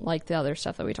I don't like the other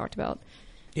stuff that we talked about.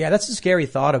 Yeah, that's a scary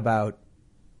thought about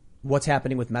what's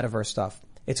happening with metaverse stuff.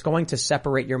 It's going to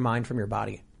separate your mind from your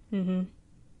body. Mm-hmm.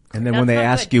 And then when they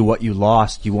ask you what you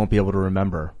lost, you won't be able to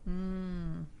remember.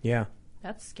 Yeah.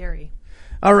 That's scary.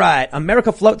 All right.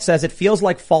 America Float says it feels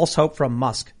like false hope from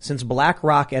Musk since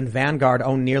BlackRock and Vanguard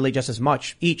own nearly just as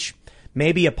much each.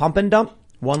 Maybe a pump and dump,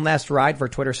 one last ride for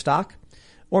Twitter stock,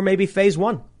 or maybe phase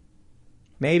one.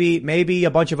 Maybe a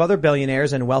bunch of other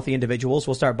billionaires and wealthy individuals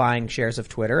will start buying shares of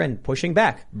Twitter and pushing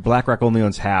back. BlackRock only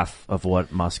owns half of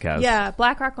what Musk has. Yeah,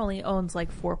 BlackRock only owns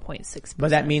like 4.6%.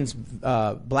 But that means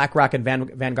BlackRock and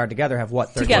Vanguard together have what?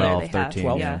 13? Together 12, they 13, have.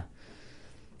 12? Yeah.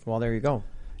 Well, there you go.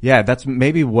 Yeah, that's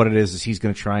maybe what it is he's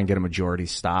going to try and get a majority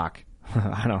stock.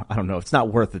 I don't know. It's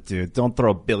not worth it, dude. Don't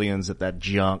throw billions at that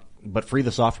junk, but free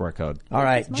the software code. All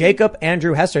right. Jacob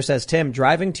Andrew Hester says, Tim,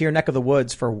 driving to your neck of the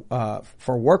woods for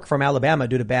work from Alabama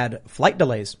due to bad flight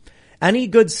delays. Any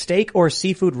good steak or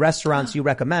seafood restaurants you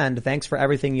recommend? Thanks for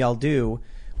everything y'all do.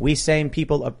 We sane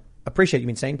people appreciate. You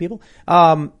mean sane people?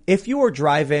 If you are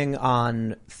driving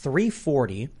on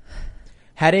 340,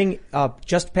 heading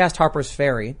just past Harper's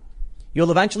Ferry,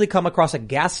 you'll eventually come across a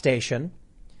gas station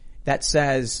that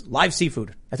says live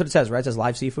seafood. That's what it says, right? It says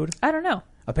live seafood. I don't know.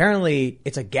 Apparently,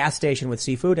 it's a gas station with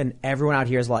seafood, and everyone out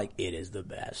here is like, it is the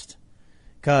best.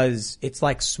 Because it's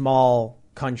like small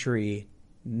country,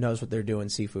 knows what they're doing,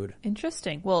 seafood.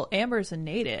 Interesting. Well, Amber's a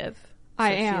native. So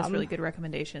I she has am. really good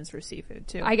recommendations for seafood,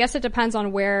 too. I guess it depends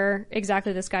on where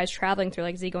exactly this guy's traveling through.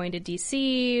 Like, is he going to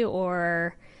D.C.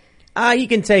 or... He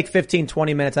can take 15,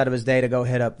 20 minutes out of his day to go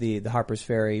hit up the Harper's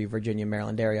Ferry, Virginia,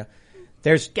 Maryland area.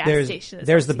 There's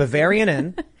the Bavarian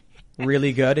Inn,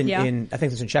 really good in I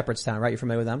think it's in Shepherdstown, right? You're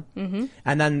familiar with them? Mm-hmm.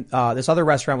 And then this other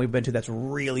restaurant we've been to that's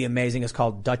really amazing is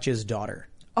called Dutch's Daughter.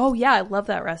 Oh yeah, I love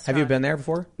that restaurant. Have you been there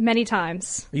before? Many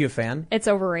times. Are you a fan? It's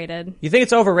overrated. You think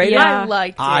it's overrated? Yeah. I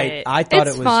liked it. I thought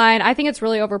it's it was fine. I think it's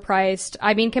really overpriced.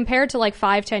 I mean, compared to like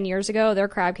 5-10 years ago, their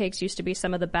crab cakes used to be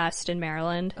some of the best in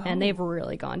Maryland, and they've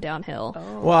really gone downhill.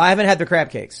 Well, I haven't had the crab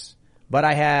cakes, but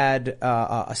I had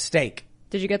a steak.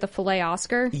 Did you get the filet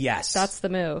Oscar? Yes. That's the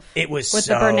move. It was with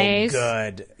so the Bernays.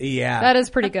 good. Yeah. That is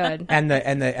pretty good. and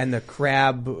the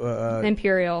crab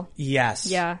Imperial. Yes.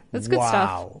 Yeah. That's good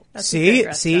stuff. Wow. See,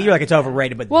 you're like it's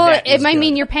overrated, but well, it might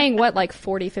mean you're paying what, like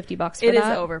 $40-50 for it that? It is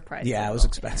overpriced. Yeah, it was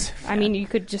expensive. I mean, you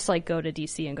could just like go to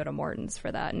DC and go to Morton's for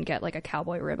that and get like a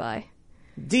cowboy ribeye.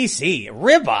 DC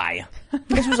ribeye.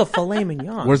 This was a filet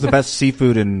mignon. Where's the best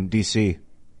seafood in DC?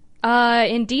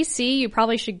 In DC, you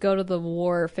probably should go to the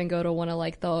Wharf and go to one of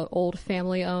like the old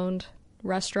family-owned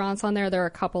restaurants on there. There are a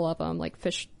couple of them, like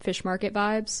fish market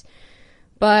vibes.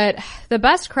 But the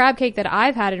best crab cake that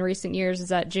I've had in recent years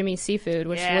is at Jimmy's Seafood,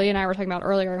 which Lily and I were talking about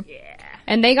earlier. Yeah.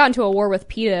 And they got into a war with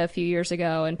PETA a few years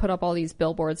ago and put up all these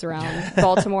billboards around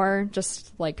Baltimore,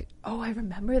 just like, oh, I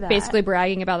remember that. Basically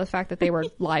bragging about the fact that they were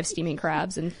live steaming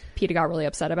crabs, and PETA got really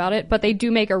upset about it. But they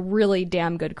do make a really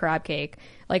damn good crab cake.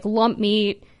 Like lump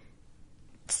meat,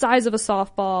 size of a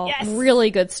softball,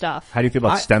 really good stuff. How do you feel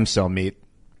about stem cell meat?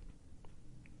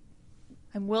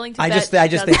 I'm willing to I bet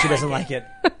just think she doesn't like it.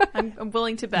 I'm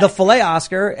willing to bet. The filet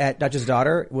Oscar at Dutch's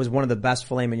Daughter was one of the best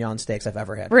filet mignon steaks I've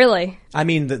ever had. Really? I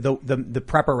mean, the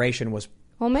preparation was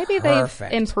well, maybe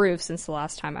perfect. They've improved since the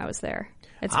last time I was there.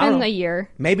 It's been a year.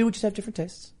 Maybe we just have different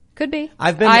tastes. Could be.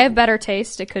 I have better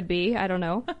taste. It could be. I don't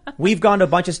know. We've gone to a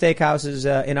bunch of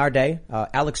steakhouses in our day.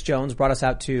 Alex Jones brought us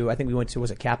out to, I think we went to,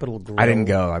 was it Capitol Grill? I didn't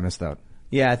go. I missed out.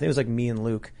 Yeah, I think it was like me and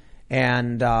Luke.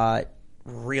 And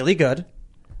really good.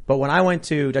 But when I went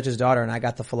to Dutch's Daughter and I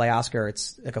got the filet Oscar,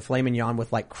 it's like a filet mignon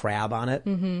with like crab on it.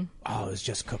 Mm-hmm. Oh, it was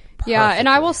just cooked perfectly. Yeah, and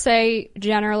I will say,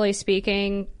 generally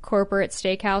speaking, corporate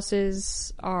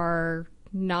steakhouses are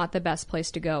not the best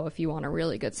place to go if you want a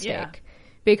really good steak. Yeah.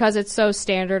 Because it's so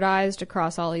standardized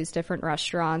across all these different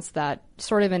restaurants that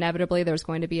sort of inevitably there's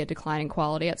going to be a decline in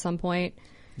quality at some point.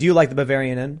 Do you like the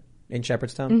Bavarian Inn in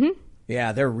Shepherdstown? Mm-hmm.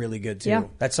 Yeah, they're really good too. Yeah.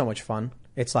 That's so much fun.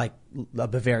 It's like a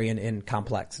Bavarian Inn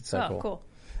complex. It's so cool.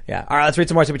 Yeah. All right, let's read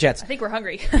some more super chats. I think we're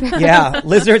hungry. Yeah,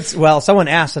 lizards. Well, someone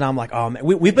asked, and I'm like, oh man,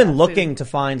 we've been looking to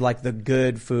find like the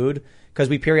good food because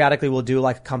we periodically will do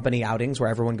like company outings where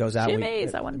everyone goes out.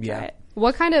 Chimes, I want to try it.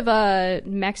 What kind of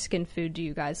Mexican food do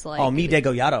you guys like? Oh, mi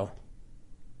degollado.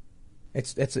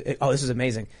 This is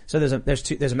amazing. So there's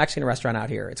a Mexican restaurant out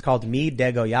here. It's called Mi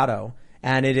Degollado,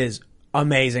 and it is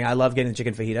amazing. I love getting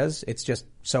chicken fajitas. It's just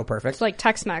so perfect. It's like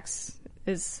Tex-Mex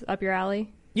is up your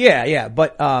alley. Yeah,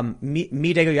 but mi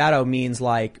degollado means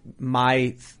like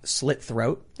my slit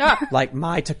throat, like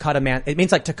my to cut a man. It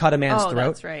means like to cut a man's throat. Oh,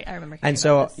 that's right. I remember. And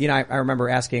so I remember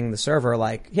asking the server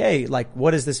like, "Hey, like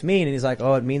what does this mean?" And he's like,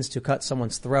 "Oh, it means to cut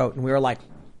someone's throat." And we were like,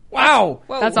 "Wow,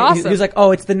 that's awesome." He was like,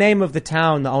 "Oh, it's the name of the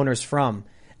town the owner's from."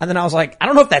 And then I was like, "I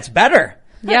don't know if that's better."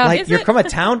 Yeah, like you're from a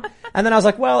town. And then I was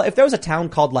like, "Well, if there was a town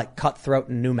called like Cutthroat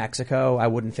in New Mexico, I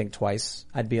wouldn't think twice.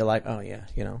 I'd be like, oh yeah,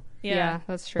 you know." Yeah,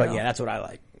 that's true. But yeah, that's what I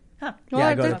like. Huh. Well, yeah,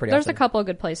 I go there pretty there's often. a couple of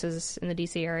good places in the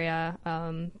DC area.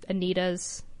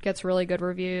 Anita's gets really good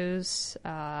reviews.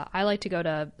 I like to go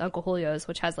to Uncle Julio's,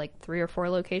 which has like 3 or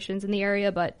 4 locations in the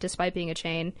area, but despite being a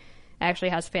chain, it actually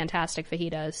has fantastic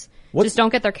fajitas. Just don't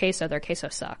get their queso. Their queso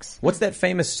sucks. What's that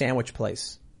famous sandwich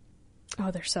place? Oh,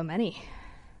 there's so many.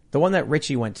 The one that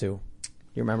Richie went to.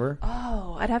 You remember?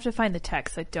 Oh, I'd have to find the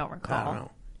text. I don't recall. I don't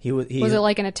know. Was it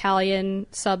like an Italian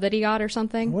sub that he got or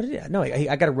something? What did he? No,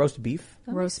 I got a roast beef.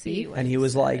 Roast beef. And he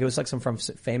was like, it was like some from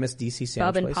famous DC sandwich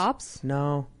Bub and place. Pops?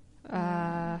 No.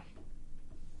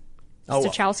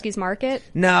 Stachowski's Market?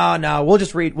 No. We'll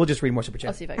just read more super chats.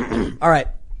 I'll see if I can. All right.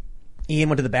 Ian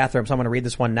went to the bathroom, so I'm going to read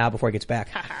this one now before he gets back.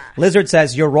 Lizard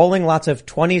says, "You're rolling lots of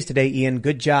 20s today, Ian.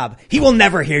 Good job." He will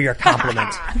never hear your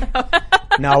compliment.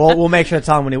 No, we'll make sure to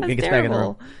tell him when he gets back in the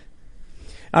room.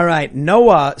 All right.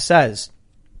 Noah says,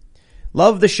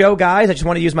 "Love the show, guys. I just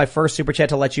want to use my first super chat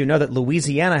to let you know that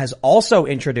Louisiana has also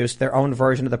introduced their own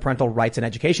version of the Parental Rights and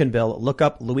Education Bill. Look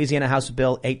up Louisiana House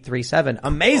Bill 837.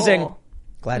 Amazing." Oh,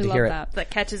 Glad to hear it. That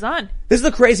catches on. This is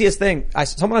the craziest thing.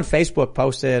 Someone on Facebook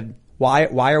posted, why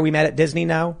are we mad at Disney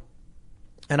now?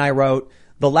 And I wrote,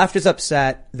 the left is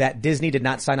upset that Disney did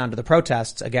not sign on to the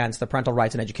protests against the Parental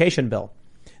Rights and Education Bill.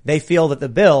 They feel that the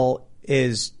bill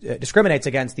discriminates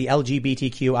against the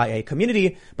LGBTQIA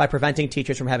community by preventing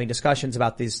teachers from having discussions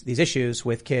about these issues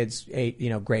with kids,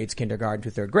 grades kindergarten to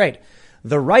 3rd grade.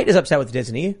 The right is upset with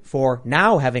Disney for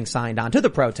now having signed on to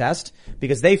the protest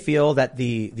because they feel that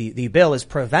the bill is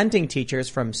preventing teachers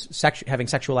from having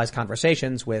sexualized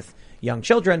conversations with young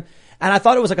children. And I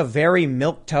thought it was like a very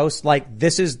milquetoast, like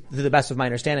this is the best of my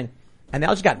understanding. And they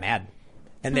all just got mad.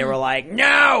 And they were like,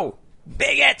 no,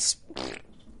 bigots.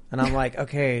 And I'm like,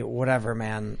 okay, whatever,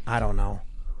 man. I don't know.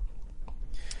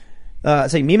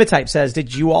 Mimatype says,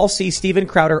 "Did you all see Steven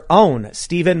Crowder own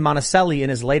Stephen Monticelli in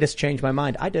his latest Change My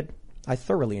Mind?" I did. I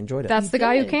thoroughly enjoyed it. That's the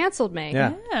guy who canceled me.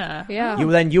 Yeah. Yeah.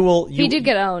 He did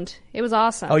get owned. It was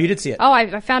awesome. Oh, you did see it? Oh,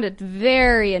 I found it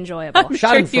very enjoyable.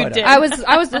 Schadenfreude. I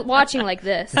was watching like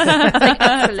this. It's like,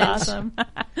 excellent. That's awesome.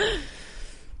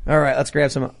 All right, let's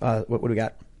grab some, what do we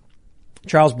got?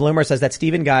 Charles Bloomer says that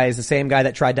Steven guy is the same guy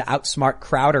that tried to outsmart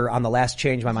Crowder on the last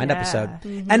Change My Mind episode.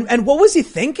 Mm-hmm. And what was he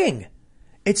thinking?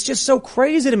 It's just so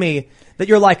crazy to me that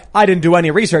you're like, I didn't do any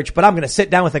research, but I'm going to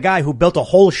sit down with a guy who built a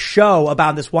whole show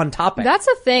about this one topic. That's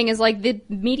the thing is like the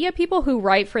media people who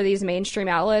write for these mainstream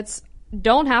outlets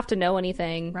don't have to know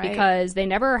anything because they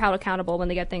never are held accountable when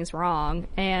they get things wrong.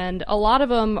 And a lot of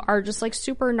them are just like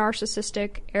super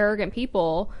narcissistic, arrogant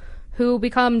people who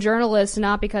become journalists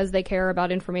not because they care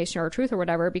about information or truth or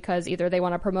whatever, because either they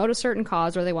want to promote a certain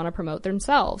cause or they want to promote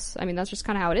themselves. I mean, that's just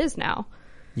kind of how it is now.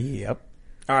 Yep.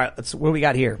 All right, what do we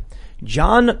got here?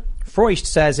 John Froist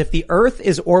says, if the Earth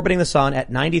is orbiting the sun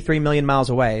at 93 million miles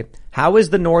away, how is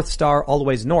the North Star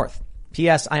always north?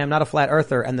 P.S. I am not a flat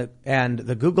earther, and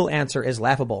the Google answer is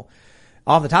laughable.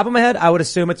 Off the top of my head, I would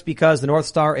assume it's because the North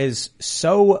Star is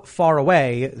so far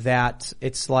away that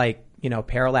it's like,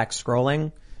 parallax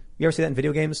scrolling. You ever see that in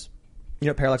video games? You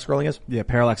know what parallax scrolling is? Yeah,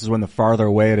 parallax is when the farther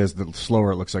away it is, the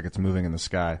slower it looks like it's moving in the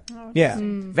sky. Yeah,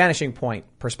 vanishing point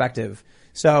perspective.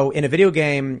 So in a video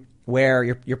game where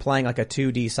you're playing like a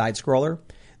 2D side scroller,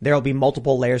 there will be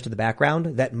multiple layers to the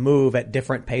background that move at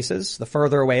different paces. The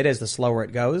further away it is, the slower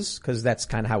it goes, because that's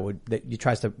kind of how it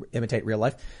tries to imitate real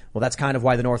life. Well, that's kind of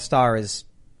why the North Star is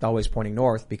always pointing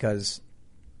north, because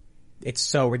it's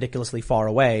so ridiculously far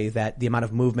away that the amount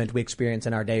of movement we experience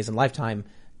in our days and lifetime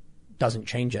doesn't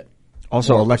change it.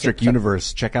 Also, electric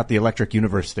universe. Check out the electric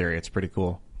universe theory. It's pretty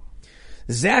cool.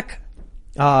 Zach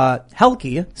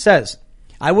Helke says,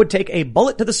 I would take a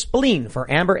bullet to the spleen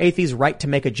for Amber Athey's right to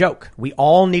make a joke. We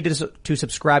all need to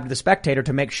subscribe to The Spectator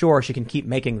to make sure she can keep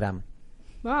making them.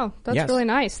 Wow, that's really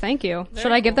nice. Thank you.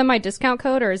 Should I give them my discount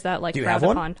code, or is that like frowned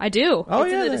upon? I do. Oh,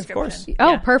 it's yeah, in the of course.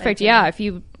 Oh, perfect. Yeah, if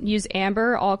you use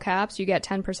Amber, all caps, you get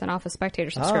 10% off a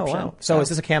Spectator subscription. Oh, wow. So is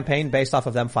this a campaign based off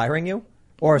of them firing you?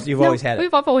 Or you've always had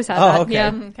it? I've always had that. Okay.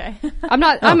 Yeah. Okay. I'm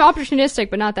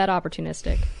opportunistic, but not that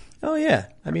opportunistic. Oh, yeah.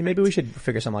 I mean, maybe we should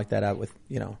figure something like that out with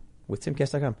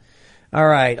timcast.com. All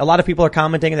right. A lot of people are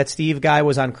commenting that Steve Guy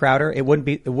was on Crowder. It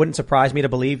wouldn't surprise me to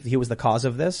believe he was the cause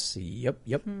of this. Yep.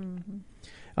 Mm-hmm.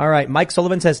 All right. Mike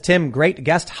Sullivan says, Tim, great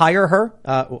guest. Hire her.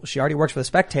 Well, she already works for The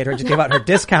Spectator. Just gave out her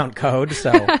discount code.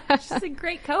 So she's a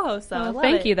great co-host, though.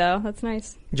 Thank you, though. That's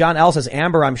nice. John L says,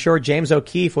 Amber, I'm sure James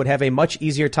O'Keefe would have a much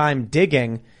easier time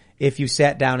digging if you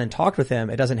sat down and talked with him.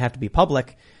 It doesn't have to be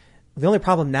public. The only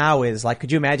problem now is, like,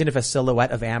 could you imagine if a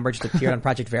silhouette of Amber just appeared on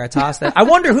Project Veritas? I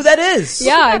wonder who that is.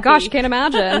 Yeah, gosh, can't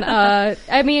imagine.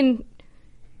 I mean,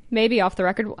 maybe off the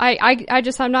record.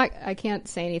 I can't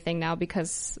say anything now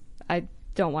because I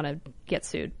don't want to get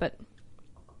sued, but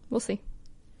we'll see.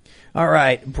 All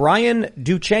right. Brian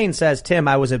Duchesne says, Tim,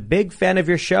 I was a big fan of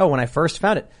your show when I first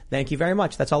found it. Thank you very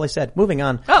much. That's all he said. Moving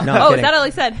on. Oh, no, I'm kidding. Is that all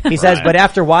he said? He says, but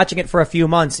after watching it for a few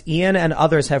months, Ian and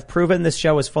others have proven this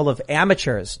show is full of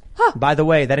amateurs. Huh. By the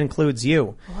way, that includes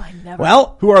you.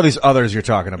 Well, who are these others you're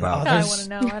talking about? I want to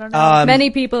know. I don't know. Many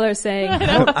people are saying.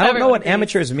 I don't know what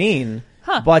amateurs mean,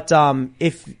 but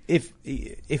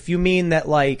if you mean that,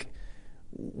 like,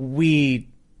 we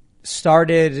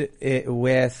started it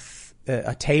with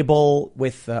a table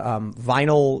with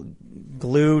vinyl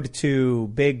glued to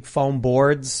big foam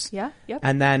boards. Yeah. Yep.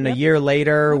 And then a year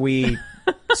later, we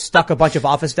stuck a bunch of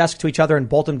office desks to each other and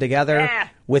bolted them together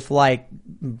with like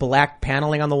black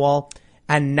paneling on the wall.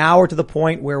 And now we're to the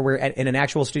point where we're in an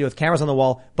actual studio with cameras on the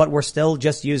wall, but we're still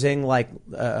just using like,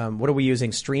 what are we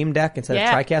using? Stream Deck instead of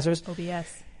TriCasters?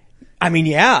 OBS. I mean,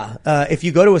 yeah. If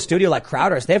you go to a studio like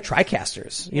Crowder's, they have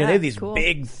TriCasters. Yeah, they have these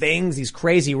big things, these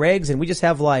crazy rigs, and we just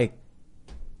have like,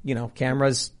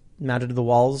 cameras mounted to the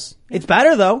walls. It's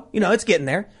better though. It's getting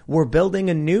there. We're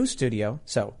building a new studio,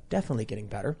 so definitely getting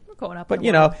better. We're going up. But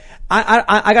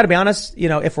I gotta be honest,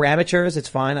 if we're amateurs, it's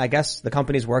fine. I guess the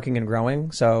company's working and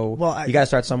growing, so you gotta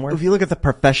start somewhere. If you look at the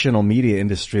professional media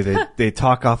industry, they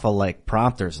talk off of like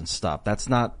prompters and stuff. That's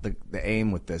not the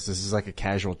aim with this. This is like a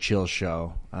casual chill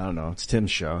show. I don't know. It's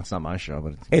Tim's show. It's not my show,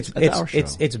 but it's our show.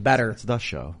 It's better. It's the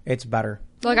show. It's better.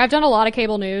 Look, I've done a lot of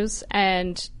cable news,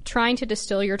 and trying to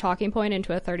distill your talking point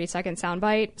into a 30-second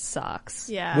soundbite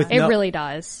sucks. Yeah. It really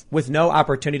does. With no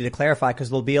opportunity to clarify, because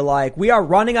they'll be like, we are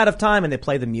running out of time, and they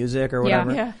play the music or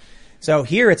whatever. Yeah. So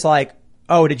here it's like,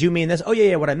 oh, did you mean this? Oh,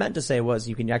 yeah, what I meant to say was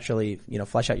you can actually,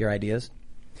 flesh out your ideas.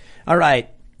 All right.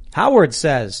 Howard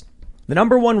says, the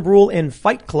number one rule in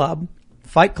Fight Club,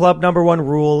 number one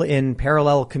rule in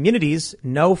parallel communities,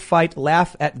 no fight,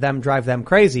 laugh at them, drive them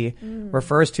crazy,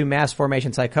 refers to mass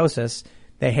formation psychosis.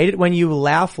 They hate it when you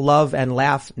laugh, love, and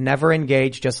laugh, never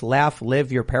engage, just laugh,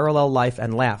 live your parallel life,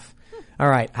 and laugh. All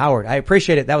right, Howard, I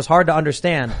appreciate it. That was hard to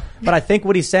understand, but I think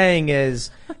what he's saying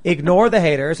is ignore the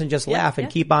haters and just laugh and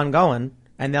keep on going,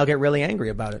 and they'll get really angry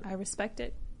about it. I respect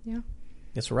it. Yeah.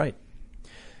 That's right.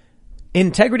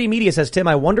 Integrity Media says, Tim,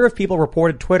 I wonder if people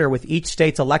reported Twitter with each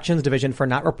state's elections division for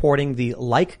not reporting the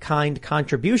like-kind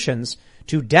contributions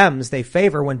to Dems they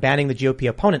favor when banning the GOP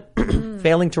opponent.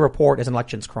 Failing to report is an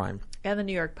elections crime. And the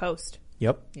New York Post.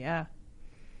 Yep. Yeah.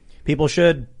 People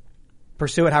should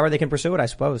pursue it however they can pursue it, I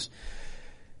suppose.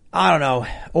 I don't know.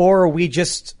 Or we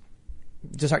just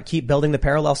keep building the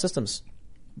parallel systems.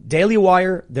 Daily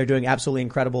Wire, they're doing absolutely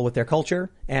incredible with their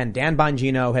culture, and Dan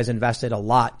Bongino has invested a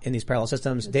lot in these parallel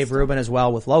systems. Dave Rubin as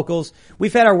well with Locals.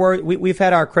 We've had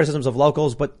our criticisms of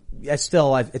Locals, but it's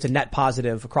still, it's a net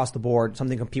positive across the board.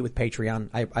 Something to compete with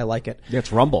Patreon. I like it. Yeah,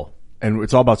 it's Rumble, and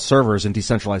it's all about servers and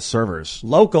decentralized servers.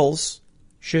 Locals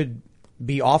should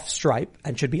be off Stripe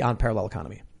and should be on Parallel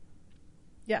Economy.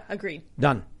 Yeah, agreed.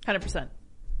 Done. 100%.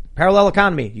 Parallel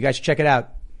Economy. You guys should check it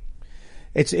out.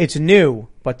 It's new,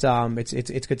 but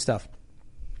it's good stuff.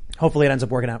 Hopefully it ends up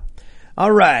working out.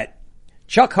 All right.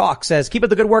 Chuck Hawk says, keep up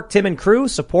the good work, Tim and crew.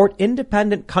 Support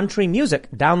independent country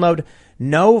music. Download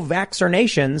No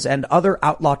Vaccinations and other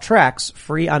outlaw tracks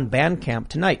free on Bandcamp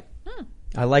tonight.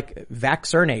 I like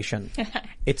Vaccernation.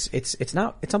 It's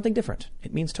something different.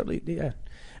 It means totally, yeah.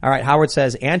 All right. Howard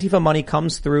says, Antifa money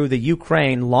comes through the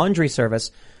Ukraine laundry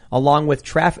service along with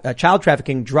child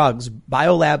trafficking, drugs,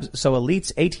 biolabs. So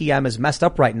Elite's ATM is messed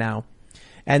up right now.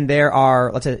 And there are,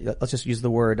 let's just use the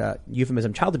word,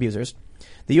 euphemism, child abusers.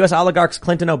 The U.S. oligarchs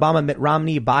Clinton, Obama, Mitt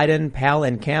Romney, Biden, Pal,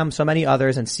 and Cam, so many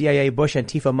others, and CIA, Bush,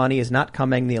 Antifa money is not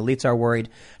coming. The elites are worried.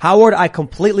 Howard, I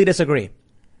completely disagree.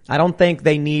 I don't think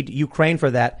they need Ukraine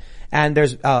for that. And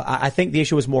I think the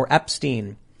issue is more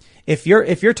Epstein. If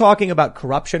you're talking about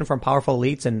corruption from powerful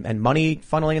elites and money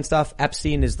funneling and stuff,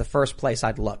 Epstein is the first place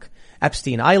I'd look.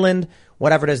 Epstein Island,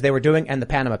 whatever it is they were doing, and the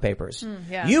Panama Papers.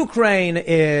 Yeah.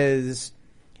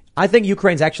 I think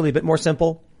Ukraine's actually a bit more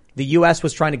simple. The U.S.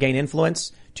 was trying to gain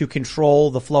influence to control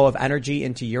the flow of energy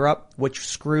into Europe, which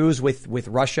screws with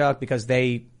Russia because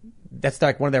that's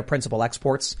like one of their principal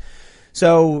exports.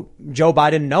 So Joe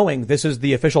Biden, knowing this is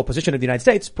the official position of the United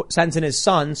States, sends in his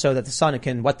son so that the son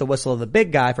can wet the whistle of the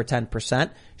big guy for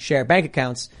 10%, share bank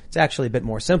accounts. It's actually a bit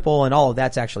more simple, and all of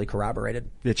that's actually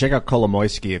corroborated. Yeah, check out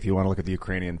Kolomoisky if you want to look at the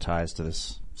Ukrainian ties to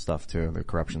this stuff too, the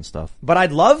corruption stuff. But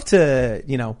I'd love to,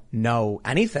 know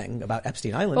anything about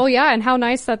Epstein Island. Well, yeah, and how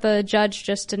nice that the judge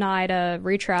just denied a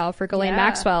retrial for Ghislaine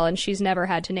Maxwell, and she's never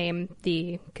had to name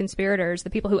the conspirators, the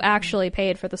people who actually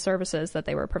paid for the services that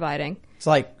they were providing. It's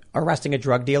like arresting a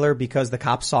drug dealer because the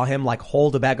cops saw him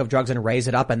hold a bag of drugs and raise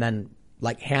it up and then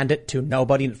hand it to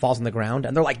nobody and it falls on the ground.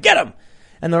 And they're like, get him!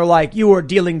 And they're like, you were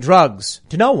dealing drugs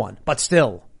to no one. But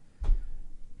still,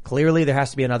 clearly there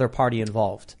has to be another party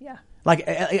involved. Yeah.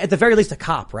 At the very least a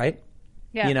cop, right?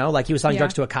 Yeah. He was selling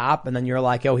drugs to a cop and then you're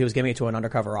like, oh, he was giving it to an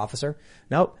undercover officer.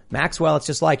 Nope. Maxwell, it's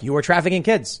just like, you were trafficking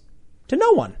kids to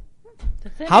no one.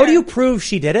 How do you prove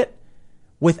she did it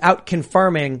without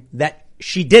confirming that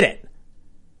she did it?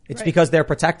 It's because they're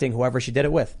protecting whoever she did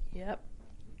it with. Yep.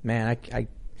 Man,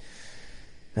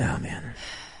 oh man.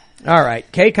 All right.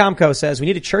 Kay Comco says we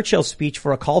need a Churchill speech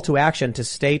for a call to action to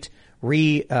states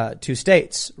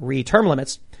re-term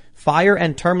limits, fire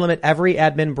and term limit every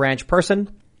admin branch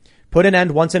person, put an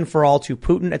end once and for all to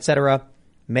Putin, etc.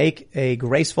 Make a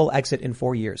graceful exit in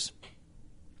 4 years.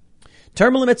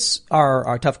 Term limits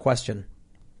are a tough question.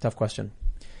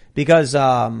 Because,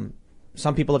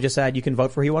 some people have just said you can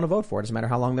vote for who you want to vote for. It doesn't matter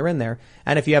how long they're in there.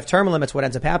 And if you have term limits, what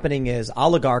ends up happening is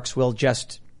oligarchs will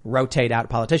just rotate out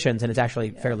politicians, and it's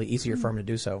actually fairly easier for them to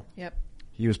do so. Yep.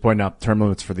 He was pointing out term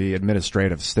limits for the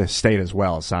administrative state as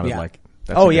well. It sounded like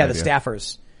that's the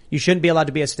staffers. You shouldn't be allowed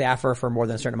to be a staffer for more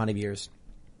than a certain amount of years.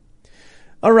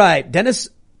 All right. Dennis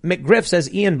McGriff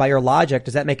says, Ian, by your logic,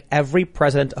 does that make every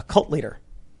president a cult leader?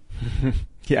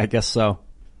 Yeah, I guess so.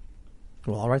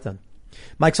 Well, all right then.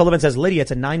 Mike Sullivan says, Lydia,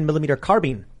 it's a 9mm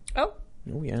carbine. Oh,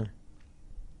 yeah.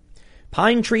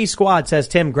 Pine Tree Squad says,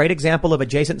 Tim, great example of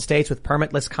adjacent states with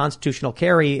permitless constitutional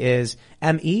carry is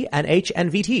ME, NH,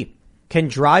 and VT. Can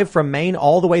drive from Maine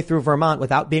all the way through Vermont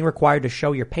without being required to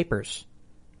show your papers.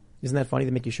 Isn't that funny?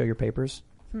 They make you show your papers.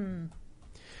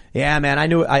 Yeah, man,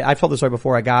 I've told this story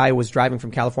before. A guy was driving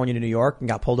from California to New York and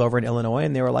got pulled over in Illinois,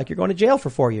 and they were like, you're going to jail for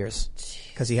 4 years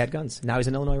because he had guns. Now he's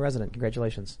an Illinois resident.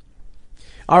 Congratulations.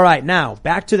 All right, now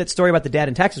back to that story about the dad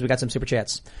in Texas. We got some super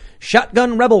chats.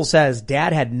 Shotgun Rebel says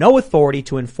dad had no authority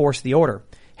to enforce the order.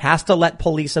 Has to let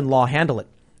police and law handle it.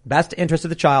 Best interest of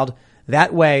the child.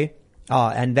 That way,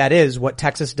 and that is what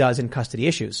Texas does in custody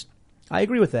issues. I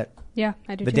agree with that. Yeah,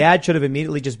 I do. The dad should have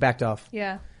immediately just backed off.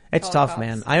 Yeah. It's tough,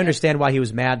 man. I understand why he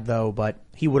was mad though, but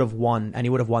he would have won, and he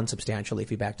would have won substantially if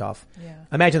he backed off. Yeah.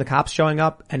 Imagine the cops showing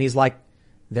up and he's like,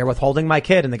 they're withholding my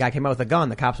kid, and the guy came out with a gun.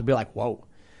 The cops would be like, whoa.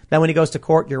 Then when he goes to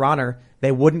court, Your Honor,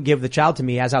 they wouldn't give the child to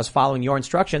me as I was following your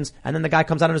instructions. And then the guy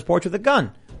comes out on his porch with a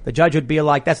gun. The judge would be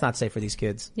like, that's not safe for these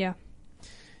kids. Yeah.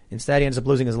 Instead, he ends up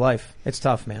losing his life. It's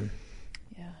tough, man.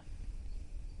 Yeah.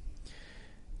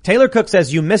 Taylor Cook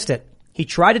says, you missed it. He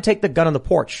tried to take the gun on the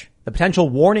porch. The potential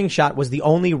warning shot was the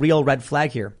only real red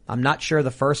flag here. I'm not sure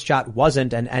the first shot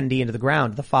wasn't an ND into the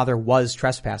ground. The father was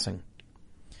trespassing.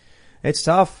 It's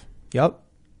tough. Yep.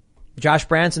 Josh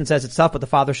Branson says it's tough, but the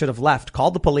father should have left,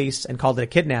 called the police, and called it a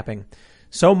kidnapping.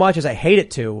 So much as I hate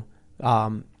it to,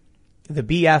 the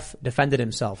BF defended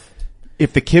himself.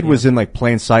 If the kid was in like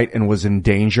plain sight and was in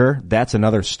danger, that's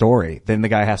another story. Then the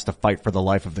guy has to fight for the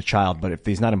life of the child. But if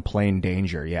he's not in plain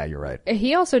danger, yeah, you're right.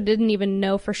 He also didn't even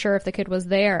know for sure if the kid was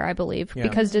there, I believe,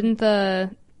 because didn't the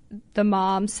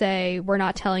mom say, we're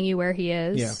not telling you where he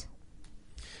is?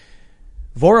 Yeah.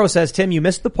 Voro says, Tim, you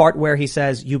missed the part where he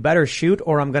says, you better shoot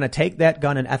or I'm going to take that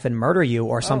gun and effing murder you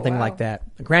or something like that.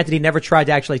 Granted, he never tried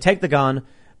to actually take the gun,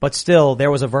 but still there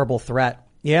was a verbal threat.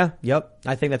 Yeah. Yep.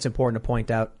 I think that's important to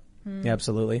point out. Yeah,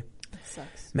 absolutely. That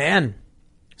sucks. Man,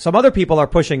 some other people are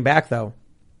pushing back though.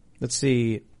 Let's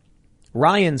see.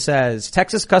 Ryan says,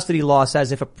 Texas custody law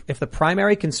says if the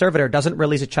primary conservator doesn't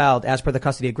release a child as per the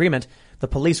custody agreement, the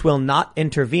police will not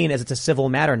intervene as it's a civil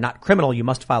matter, not criminal. You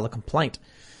must file a complaint.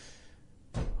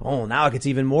 Oh, now it gets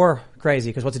even more crazy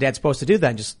because what's a dad supposed to do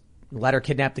then? Just let her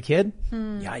kidnap the kid?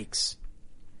 Yikes.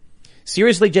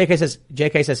 Seriously,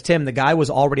 JK says, Tim, the guy was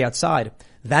already outside,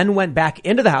 then went back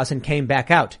into the house and came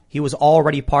back out. He was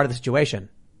already part of the situation.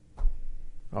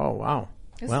 Oh, wow.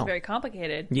 This is very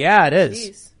complicated. Yeah, it is.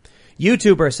 Jeez.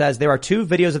 YouTuber says there are two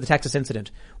videos of the Texas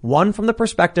incident. One from the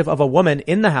perspective of a woman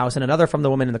in the house and another from the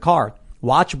woman in the car.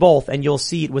 Watch both and you'll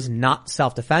see it was not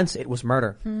self-defense. It was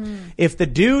murder. If the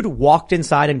dude walked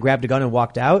inside and grabbed a gun and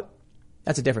walked out,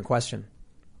 that's a different question.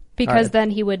 Because then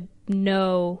he would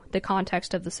know the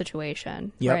context of the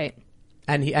situation. Yep. Right.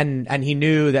 And he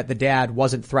knew that the dad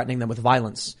wasn't threatening them with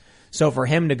violence. So for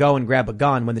him to go and grab a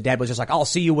gun when the dad was just like, I'll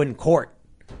see you in court.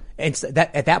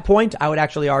 At that point, I would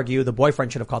actually argue the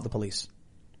boyfriend should have called the police.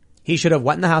 He should have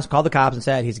went in the house, called the cops and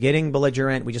said, he's getting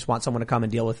belligerent. We just want someone to come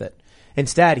and deal with it.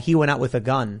 Instead, he went out with a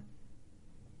gun.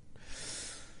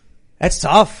 That's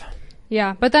tough.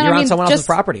 Yeah, but then you're on someone else's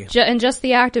property. And just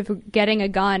the act of getting a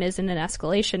gun isn't an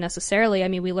escalation necessarily. I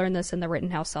mean, we learned this in the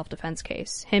Rittenhouse self-defense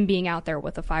case. Him being out there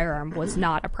with a firearm was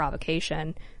not a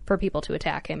provocation for people to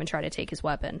attack him and try to take his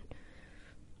weapon.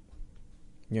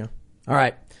 Yeah. All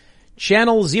right.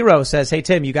 Channel Zero says, hey,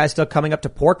 Tim, you guys still coming up to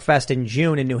PorcFest in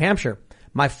June in New Hampshire?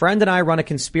 My friend and I run a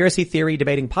conspiracy theory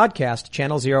debating podcast,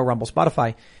 Channel Zero, Rumble,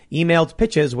 Spotify. Emailed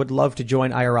pitches, would love to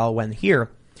join IRL when here.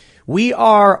 We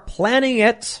are planning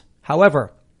it.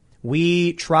 However,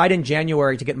 we tried in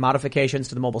January to get modifications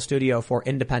to the mobile studio for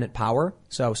independent power.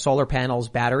 So solar panels,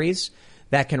 batteries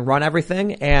that can run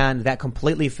everything, and that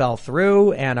completely fell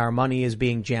through and our money is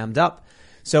being jammed up.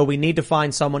 So we need to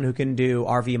find someone who can do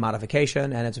RV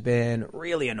modification, and it's been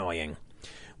really annoying.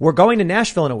 We're going to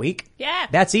Nashville in a week. Yeah.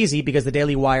 That's easy because the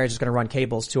Daily Wire is just going to run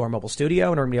cables to our mobile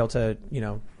studio and we're going to be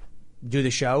able to, do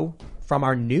the show from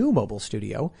our new mobile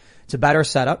studio. It's a better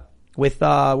setup with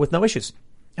no issues.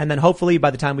 And then hopefully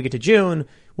by the time we get to June,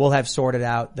 we'll have sorted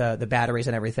out the batteries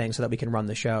and everything so that we can run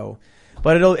the show.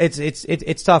 But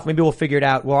it's tough. Maybe we'll figure it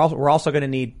out. We're also going to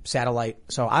need satellite.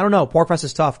 So I don't know. PorcFest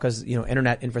is tough because,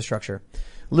 internet infrastructure.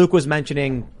 Luke was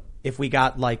mentioning if we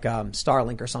got like,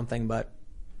 Starlink or something, but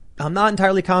I'm not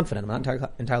entirely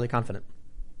confident.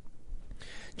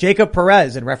 Jacob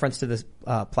Perez, in reference to this,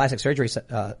 plastic surgery,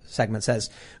 segment says,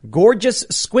 gorgeous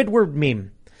Squidward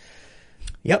meme.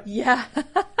 Yep. Yeah.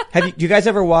 Do you guys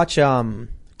ever watch,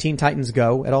 Teen Titans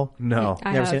Go at all? No.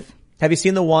 I Never have. seen it? Have you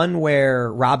seen the one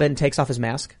where Robin takes off his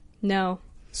mask? No.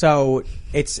 So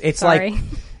it's Sorry. like,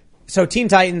 so Teen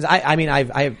Titans,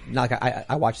 I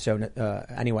watch the show,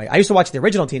 anyway. I used to watch the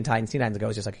original Teen Titans. Teen Titans Go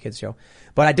is just like a kid's show.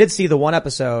 But I did see the one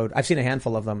episode, I've seen a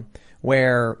handful of them,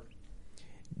 where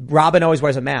Robin always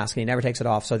wears a mask and he never takes it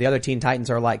off. So the other Teen Titans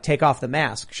are like, take off the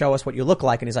mask, show us what you look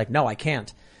like. And he's like, no, I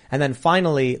can't. And then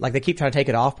finally, like they keep trying to take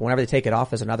it off, but whenever they take it off,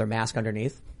 there's another mask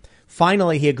underneath.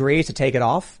 Finally, he agrees to take it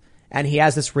off. And he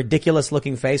has this ridiculous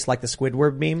looking face like the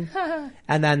Squidward meme.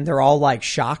 And then they're all like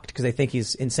shocked because they think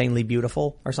he's insanely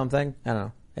beautiful or something. I don't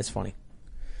know. It's funny.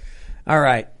 All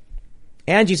right.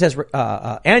 Angie says,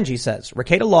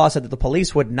 Rekieta Law said that the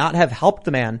police would not have helped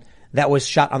the man that was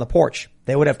shot on the porch.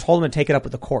 They would have told him to take it up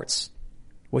with the courts,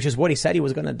 which is what he said he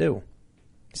was going to do.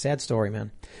 Sad story,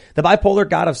 man. The bipolar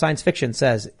god of science fiction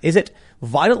says, is it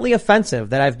violently offensive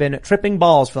that I've been tripping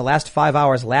balls for the last 5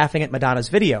 hours laughing at Madonna's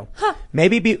video?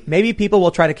 Maybe people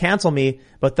will try to cancel me,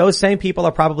 but those same people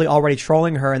are probably already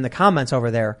trolling her in the comments over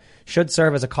there. Should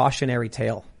serve as a cautionary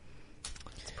tale.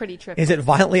 It's pretty trippy. Is it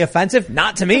violently offensive?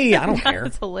 Not to me. I don't care.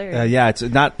 It's hilarious. Yeah, it's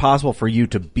not possible for you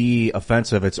to be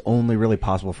offensive. It's only really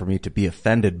possible for me to be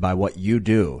offended by what you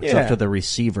do. It's up to the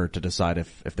receiver to decide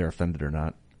if they're offended or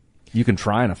not. You can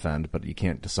try and offend, but you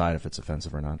can't decide if it's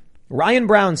offensive or not. Ryan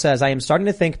Brown says, I am starting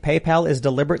to think PayPal is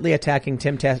deliberately attacking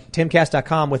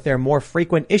Timcast.com with their more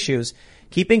frequent issues,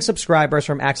 keeping subscribers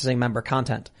from accessing member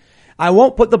content. I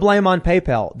won't put the blame on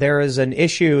PayPal. There is an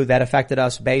issue that affected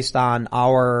us based on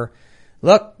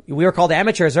look, we were called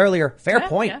amateurs earlier. Fair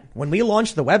point. Yeah. When we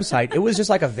launched the website, it was just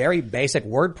like a very basic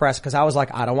WordPress because I was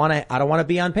like, I don't want to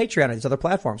be on Patreon or these other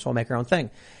platforms, so we'll make our own thing.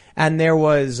 And there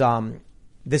was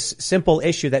this simple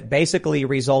issue that basically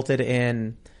resulted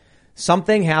in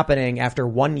something happening after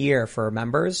 1 year for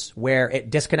members where it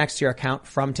disconnects your account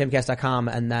from Timcast.com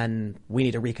and then we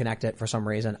need to reconnect it for some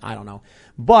reason. I don't know.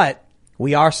 But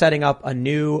we are setting up a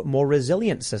new, more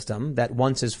resilient system that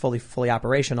once is fully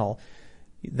operational,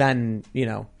 then,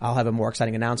 I'll have a more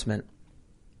exciting announcement.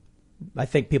 I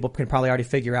think people can probably already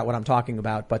figure out what I'm talking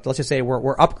about, but let's just say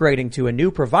we're upgrading to a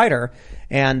new provider,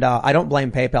 and I don't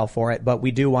blame PayPal for it, but we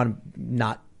do want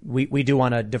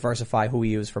to diversify who we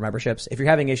use for memberships. If you're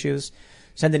having issues,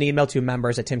 send an email to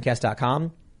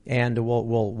members@timcast.com and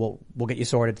we'll get you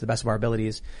sorted to the best of our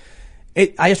abilities.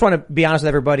 I just want to be honest with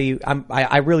everybody.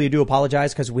 I really do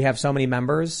apologize because we have so many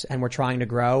members and we're trying to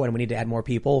grow and we need to add more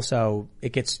people. So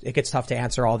it gets tough to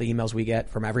answer all the emails we get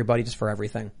from everybody just for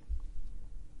everything.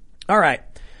 All right.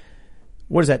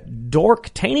 What is that?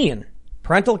 Dorktanian.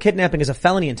 Parental kidnapping is a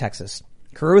felony in Texas.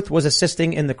 Carruth was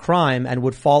assisting in the crime and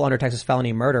would fall under Texas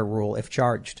felony murder rule if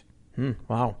charged.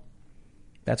 Wow.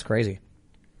 That's crazy.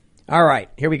 All right.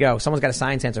 Here we go. Someone's got a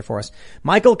science answer for us.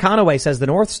 Michael Conaway says the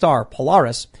North Star,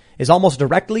 Polaris, is almost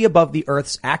directly above the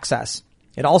Earth's axis.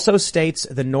 It also states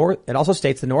the North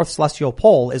Celestial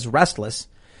Pole is restless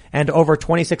and over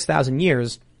 26,000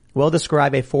 years will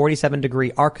describe a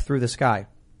 47-degree arc through the sky.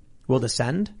 Will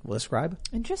describe.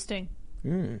 Interesting.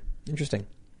 Interesting.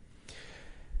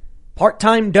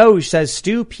 Part-time Doge says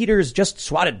Stu Peters just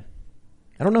swatted.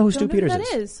 I don't know who Stu Peters is.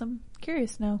 That is. I'm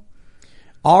curious now.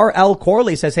 R.L.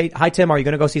 Corley says, hey, hi Tim, are you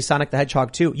going to go see Sonic the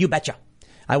Hedgehog 2? You betcha.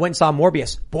 I went and saw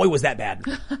Morbius. Boy, was that bad.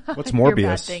 What's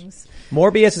Morbius?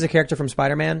 Morbius is a character from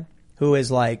Spider-Man who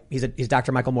is like, he's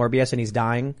Dr. Michael Morbius and he's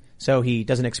dying. So he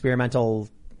does an experimental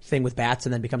thing with bats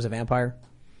and then becomes a vampire.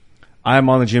 I'm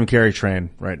on the Jim Carrey train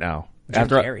right now.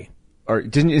 Carrey.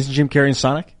 Isn't Jim Carrey in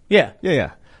Sonic? Yeah.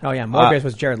 Yeah. Oh yeah, Morbius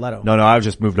was Jared Leto. No, I've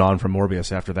just moved on from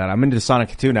Morbius after that. I'm into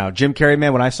Sonic 2 now. Jim Carrey,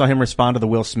 man, when I saw him respond to the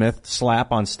Will Smith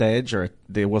slap on stage or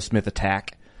the Will Smith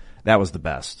attack, that was the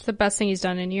best. It's the best thing he's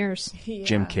done in years. Yeah.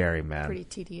 Jim Carrey, man. Pretty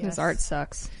tedious. His art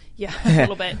sucks. Yeah, a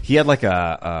little bit. He had like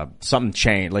a something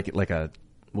change, like a,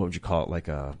 what would you call it? Like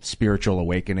a spiritual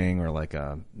awakening or like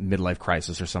a midlife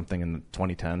crisis or something in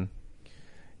 2010.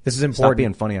 This is important. Stopped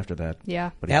being funny after that. Yeah.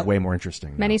 But he's way more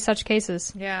interesting now. Many such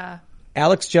cases. Yeah.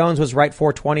 Alex Jones was right.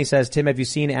 420 says, Tim, have you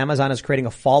seen Amazon is creating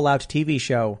a Fallout TV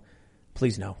show?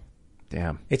 Please no.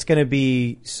 Damn. It's going to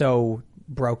be so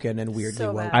broken and weirdly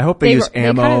So well. bad. I hope they use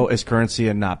ammo as currency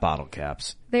and not bottle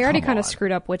caps. They already kind of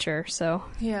screwed up Witcher, so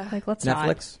yeah. Like let's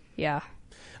Netflix? not. Yeah.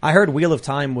 I heard Wheel of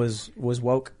Time was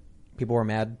woke. People were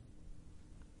mad.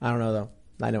 I don't know though.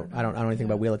 I don't know anything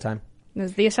about Wheel of Time.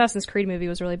 The Assassin's Creed movie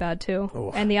was really bad too.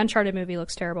 Oof. And the Uncharted movie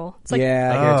looks terrible. It's like,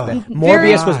 yeah, I hear it's bad.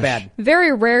 Morbius was bad.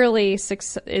 Very rarely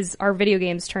are video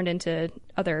games turned into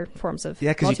other forms of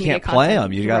Yeah, because you can't content. play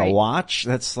them. You got to Right. watch.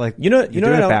 That's like you're doing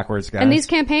it backwards, guys. And these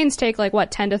campaigns take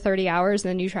 10 to 30 hours, and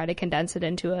then you try to condense it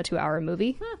into a 2-hour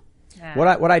movie.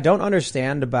 What I don't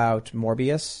understand about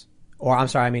Morbius,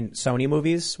 Sony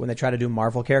movies when they try to do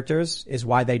Marvel characters, is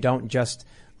why they don't just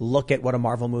look at what a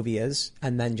Marvel movie is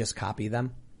and then just copy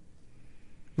them.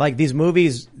 Like these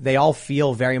movies, they all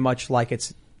feel very much like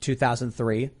it's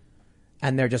 2003,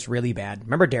 and they're just really bad.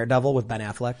 Remember Daredevil with Ben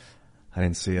Affleck? I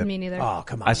didn't see it. Me neither. Oh,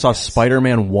 come on. I saw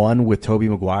Spider-Man 1 with Tobey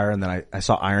Maguire, and then I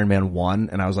saw Iron Man 1,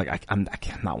 and I was like, I'm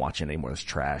not watching it anymore. It's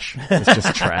trash. It's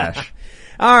just trash.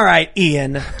 All right,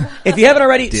 Ian. If you haven't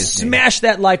already, smash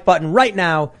that like button right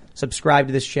now. Subscribe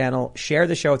to this channel. Share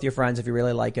the show with your friends if you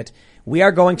really like it. We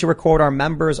are going to record our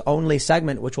members only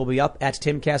segment, which will be up at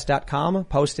timcast.com.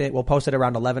 We'll post it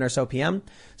around 11 or so p.m.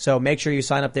 So make sure you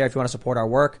sign up there if you want to support our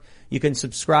work. You can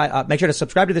subscribe, make sure to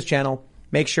subscribe to this channel.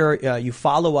 Make sure you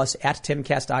follow us at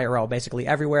TimCastIRL, basically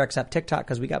everywhere except TikTok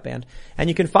because we got banned. And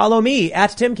you can follow me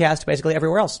at TimCast, basically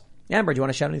everywhere else. Amber, do you want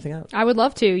to shout anything out? I would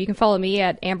love to. You can follow me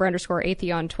at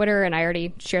Amber_Athey on Twitter, and I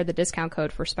already shared the discount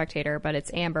code for Spectator, but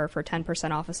it's Amber for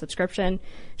 10% off a subscription.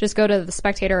 Just go to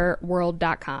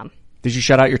thespectatorworld.com. Did you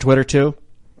shout out your Twitter too?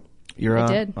 I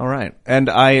did. All right. And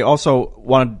I also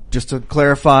wanted just to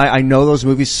clarify, I know those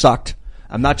movies sucked.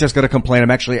 I'm not just going to complain.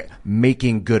 I'm actually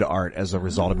making good art as a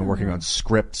result. I've been working on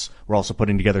scripts. We're also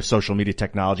putting together social media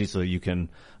technology so you can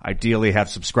ideally have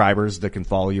subscribers that can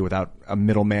follow you without a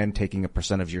middleman taking a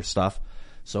 % of your stuff.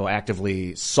 So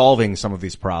actively solving some of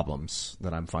these problems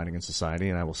that I'm finding in society,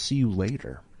 and I will see you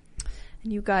later.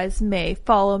 And you guys may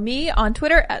follow me on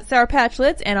Twitter at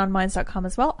SourPatchLids and on Minds.com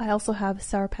as well. I also have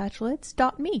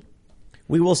SourPatchLids.me.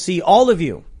 We will see all of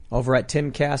you over at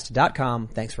timcast.com.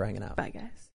 Thanks for hanging out. Bye,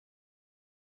 guys.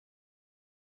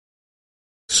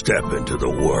 Step into the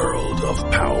world of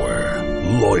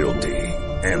power, loyalty,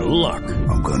 and luck.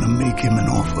 I'm gonna make him an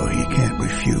offer he can't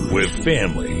refuse. With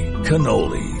family,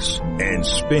 cannolis, and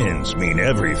spins mean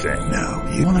everything. Now,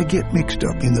 you wanna get mixed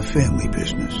up in the family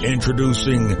business.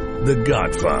 Introducing The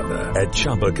Godfather at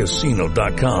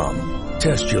ChumbaCasino.com.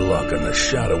 Test your luck in the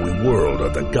shadowy world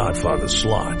of The Godfather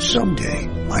slot. Someday,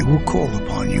 I will call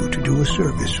upon you to do a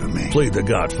service for me. Play The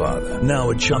Godfather, now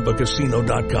at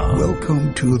ChumbaCasino.com.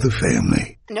 Welcome to the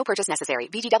family. No purchase necessary.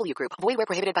 VGW Group. Void where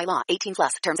prohibited by law. 18+.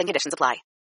 Terms and conditions apply.